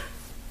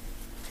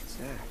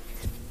 Zack.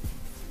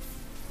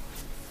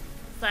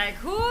 It's like,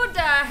 who the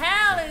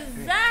hell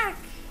is Zack?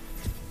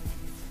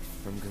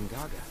 From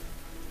Gungaga.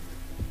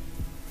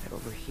 Head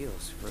over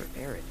heels for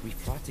Aerith. We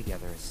fought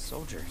together as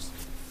soldiers.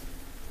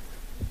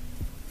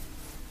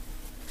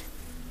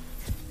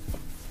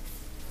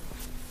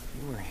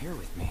 You were here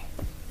with me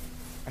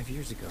 5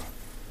 years ago.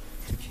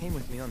 You came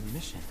with me on the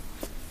mission.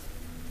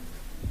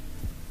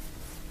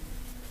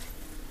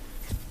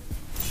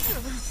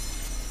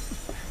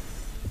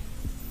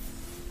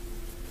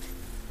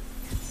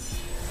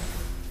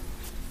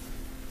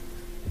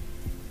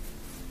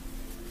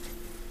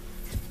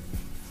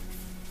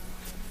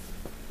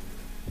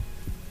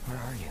 Where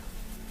are you?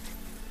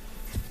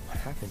 What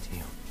happened to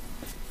you?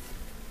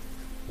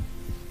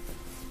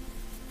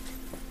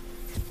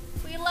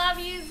 We love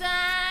you,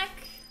 Zack.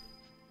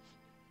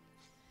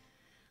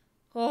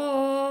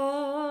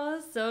 Oh,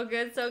 so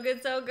good, so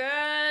good, so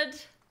good.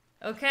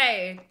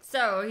 Okay,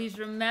 so he's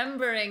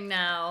remembering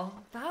now.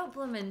 About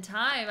bloomin'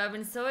 time. I've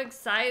been so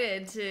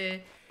excited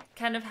to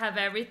kind of have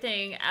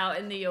everything out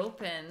in the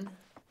open.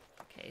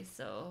 Okay,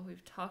 so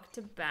we've talked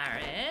to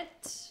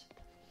Barrett.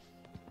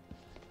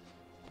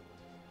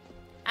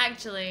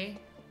 Actually,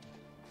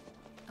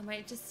 I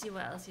might just see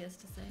what else he has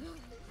to say.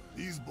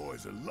 These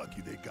boys are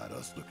lucky they got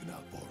us looking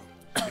out for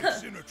them. If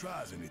Sinner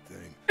tries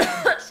anything,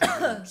 I'm not sure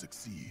they won't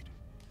succeed.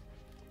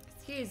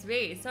 Excuse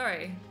me,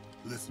 sorry.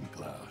 Listen,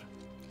 Cloud.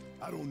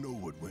 I don't know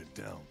what went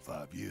down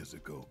 5 years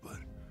ago, but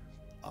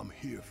I'm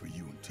here for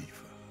you and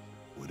Tifa.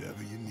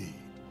 Whatever you need.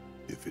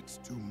 If it's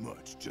too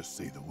much, just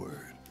say the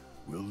word.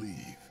 We'll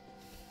leave.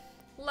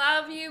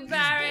 Love you,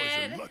 Barrett.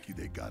 These boys are lucky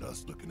they got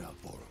us looking out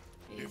for them.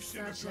 He's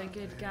such a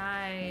good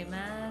guy,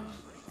 man.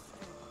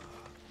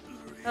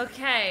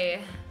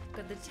 Okay,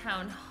 got the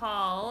town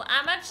hall.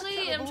 I'm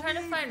trying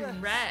to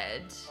find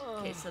Red.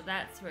 Okay, so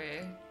that's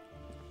where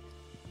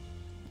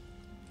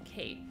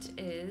Kate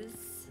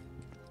is.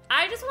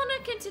 I just want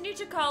to continue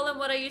to call him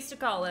what I used to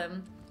call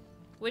him,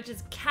 which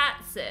is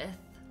Cat Sith.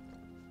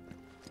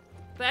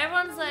 But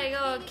everyone's like,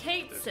 oh,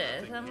 Kate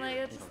Sith. I'm like,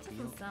 it just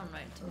doesn't sound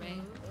right to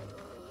me.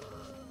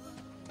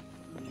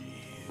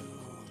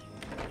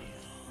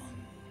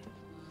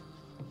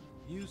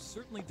 You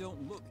certainly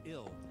don't look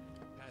ill.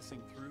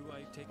 Passing through,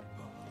 I take.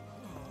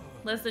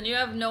 Listen, you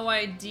have no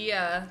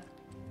idea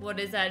what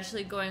is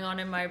actually going on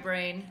in my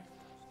brain.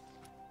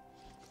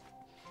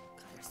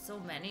 God, there's so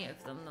many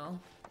of them, though.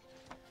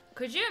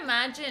 Could you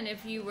imagine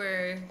if you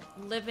were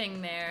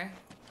living there?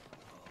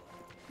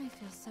 I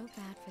feel so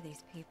bad for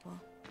these people.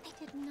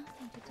 They did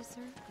nothing to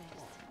deserve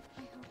this.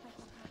 I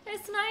hope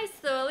It's nice,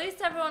 though. At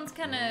least everyone's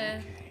kind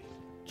of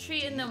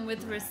treating them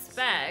with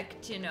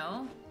respect, you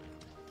know?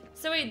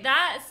 So wait,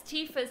 that's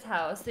Tifa's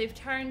house. They've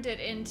turned it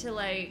into,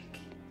 like,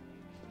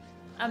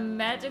 a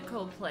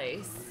medical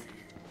place.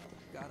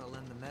 Gotta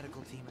lend the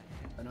medical team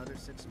another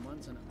 6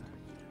 months and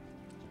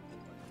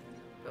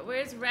But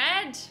where's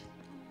Red?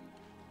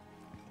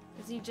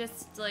 Is he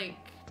just, like,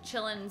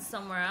 chilling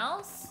somewhere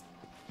else?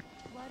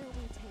 Why don't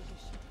we take a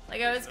shot?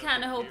 Like, I was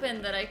kind of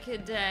hoping that I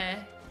could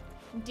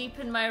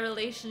deepen my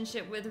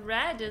relationship with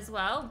Red as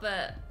well,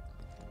 but...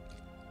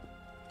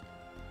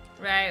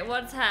 Right,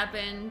 what's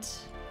happened?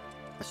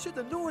 I should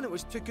have known it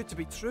was too good to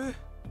be true.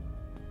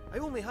 I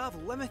only have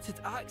limited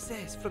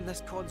access from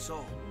this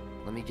console.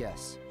 Let me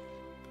guess.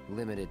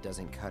 Limited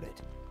doesn't cut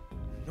it.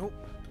 Nope.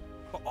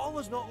 But all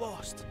is not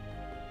lost.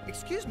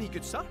 Excuse me,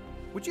 good sir.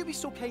 Would you be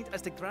so kind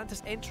as to grant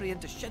us entry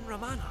into Shinra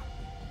Manor?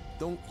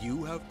 Don't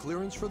you have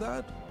clearance for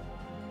that?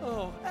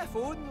 Oh, if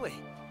only.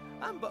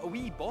 I'm but a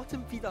wee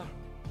bottom feeder.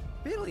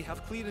 Barely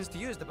have clearance to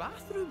use the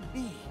bathroom,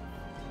 me.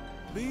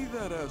 Be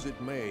that as it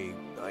may,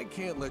 I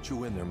can't let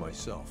you in there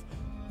myself.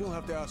 You'll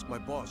have to ask my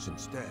boss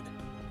instead.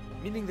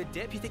 Meaning the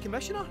deputy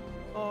commissioner?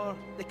 Or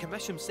the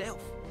commission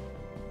himself?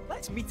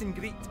 Let's meet and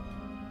greet.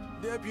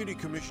 Deputy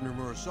Commissioner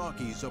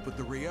Murasaki's up at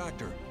the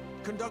reactor,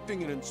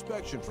 conducting an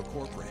inspection for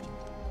corporate.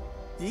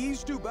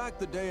 He's due back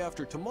the day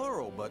after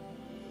tomorrow, but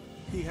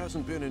he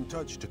hasn't been in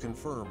touch to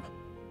confirm.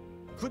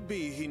 Could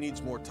be he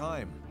needs more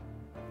time.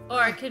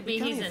 Or it could be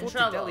he's in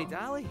trouble.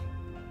 Dilly-dally.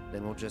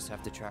 Then we'll just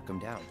have to track him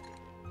down.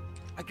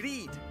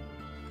 Agreed.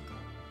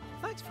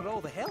 Thanks for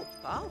all the help,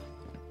 pal.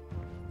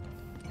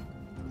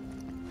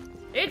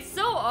 It's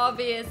so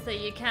obvious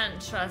that you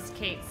can't trust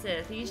Kate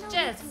Sith. He's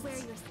just...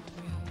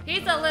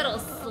 He's a little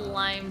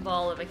slime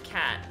ball of a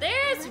cat.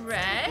 There's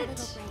Red.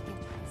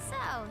 So,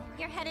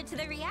 you're headed to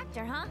the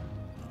reactor, huh?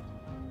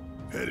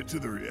 Headed to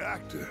the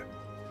reactor?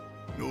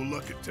 No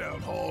luck at Town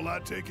Hall, I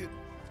take it?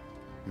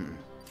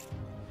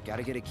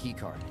 Gotta get a key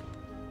card.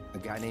 A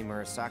guy named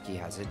Murasaki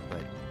has it,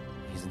 but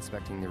he's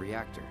inspecting the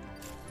reactor.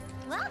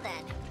 Well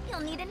then,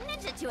 you'll need a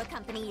ninja to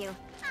accompany you.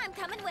 I'm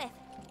coming with.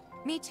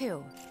 Me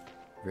too.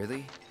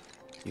 Really?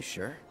 You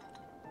sure?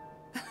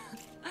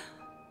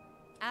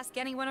 Ask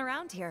anyone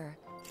around here.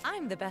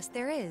 I'm the best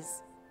there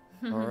is.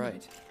 All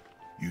right.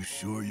 You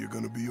sure you're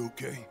gonna be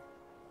okay?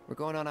 We're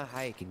going on a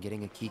hike and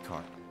getting a key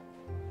card.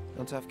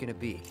 How tough can it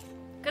be?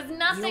 Because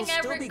nothing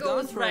ever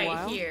goes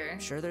right here.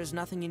 Sure there's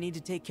nothing you need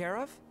to take care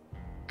of?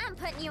 I'm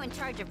putting you in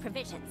charge of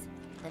provisions.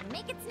 Then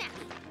make it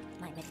snappy.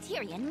 My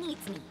materia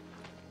needs me.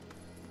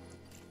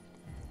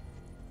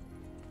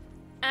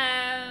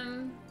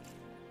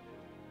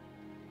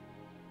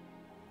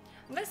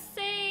 Let's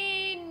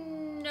say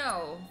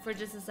no for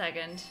just a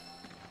second.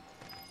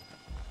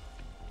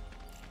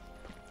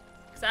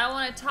 Because I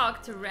want to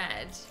talk to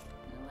Red.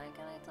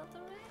 Can I talk to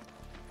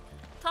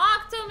Red?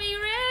 Talk to me,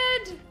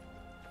 Red!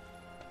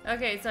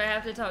 Okay, so I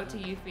have to talk to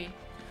Yuffie.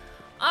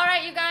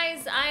 Alright, you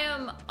guys, I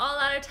am all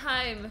out of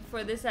time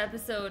for this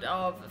episode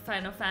of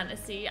Final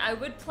Fantasy. I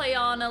would play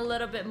on a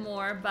little bit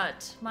more,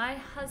 but my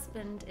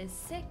husband is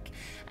sick,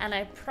 and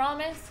I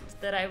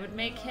promised that I would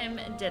make him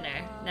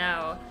dinner.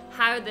 Now,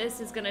 how this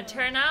is gonna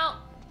turn out,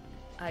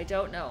 I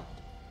don't know.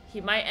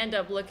 He might end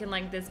up looking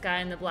like this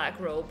guy in the black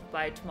robe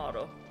by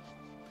tomorrow.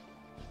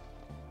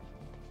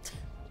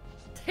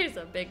 There's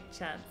a big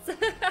chance.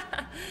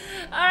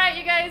 Alright,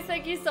 you guys,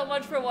 thank you so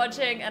much for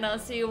watching, and I'll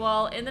see you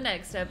all in the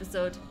next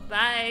episode.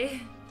 Bye!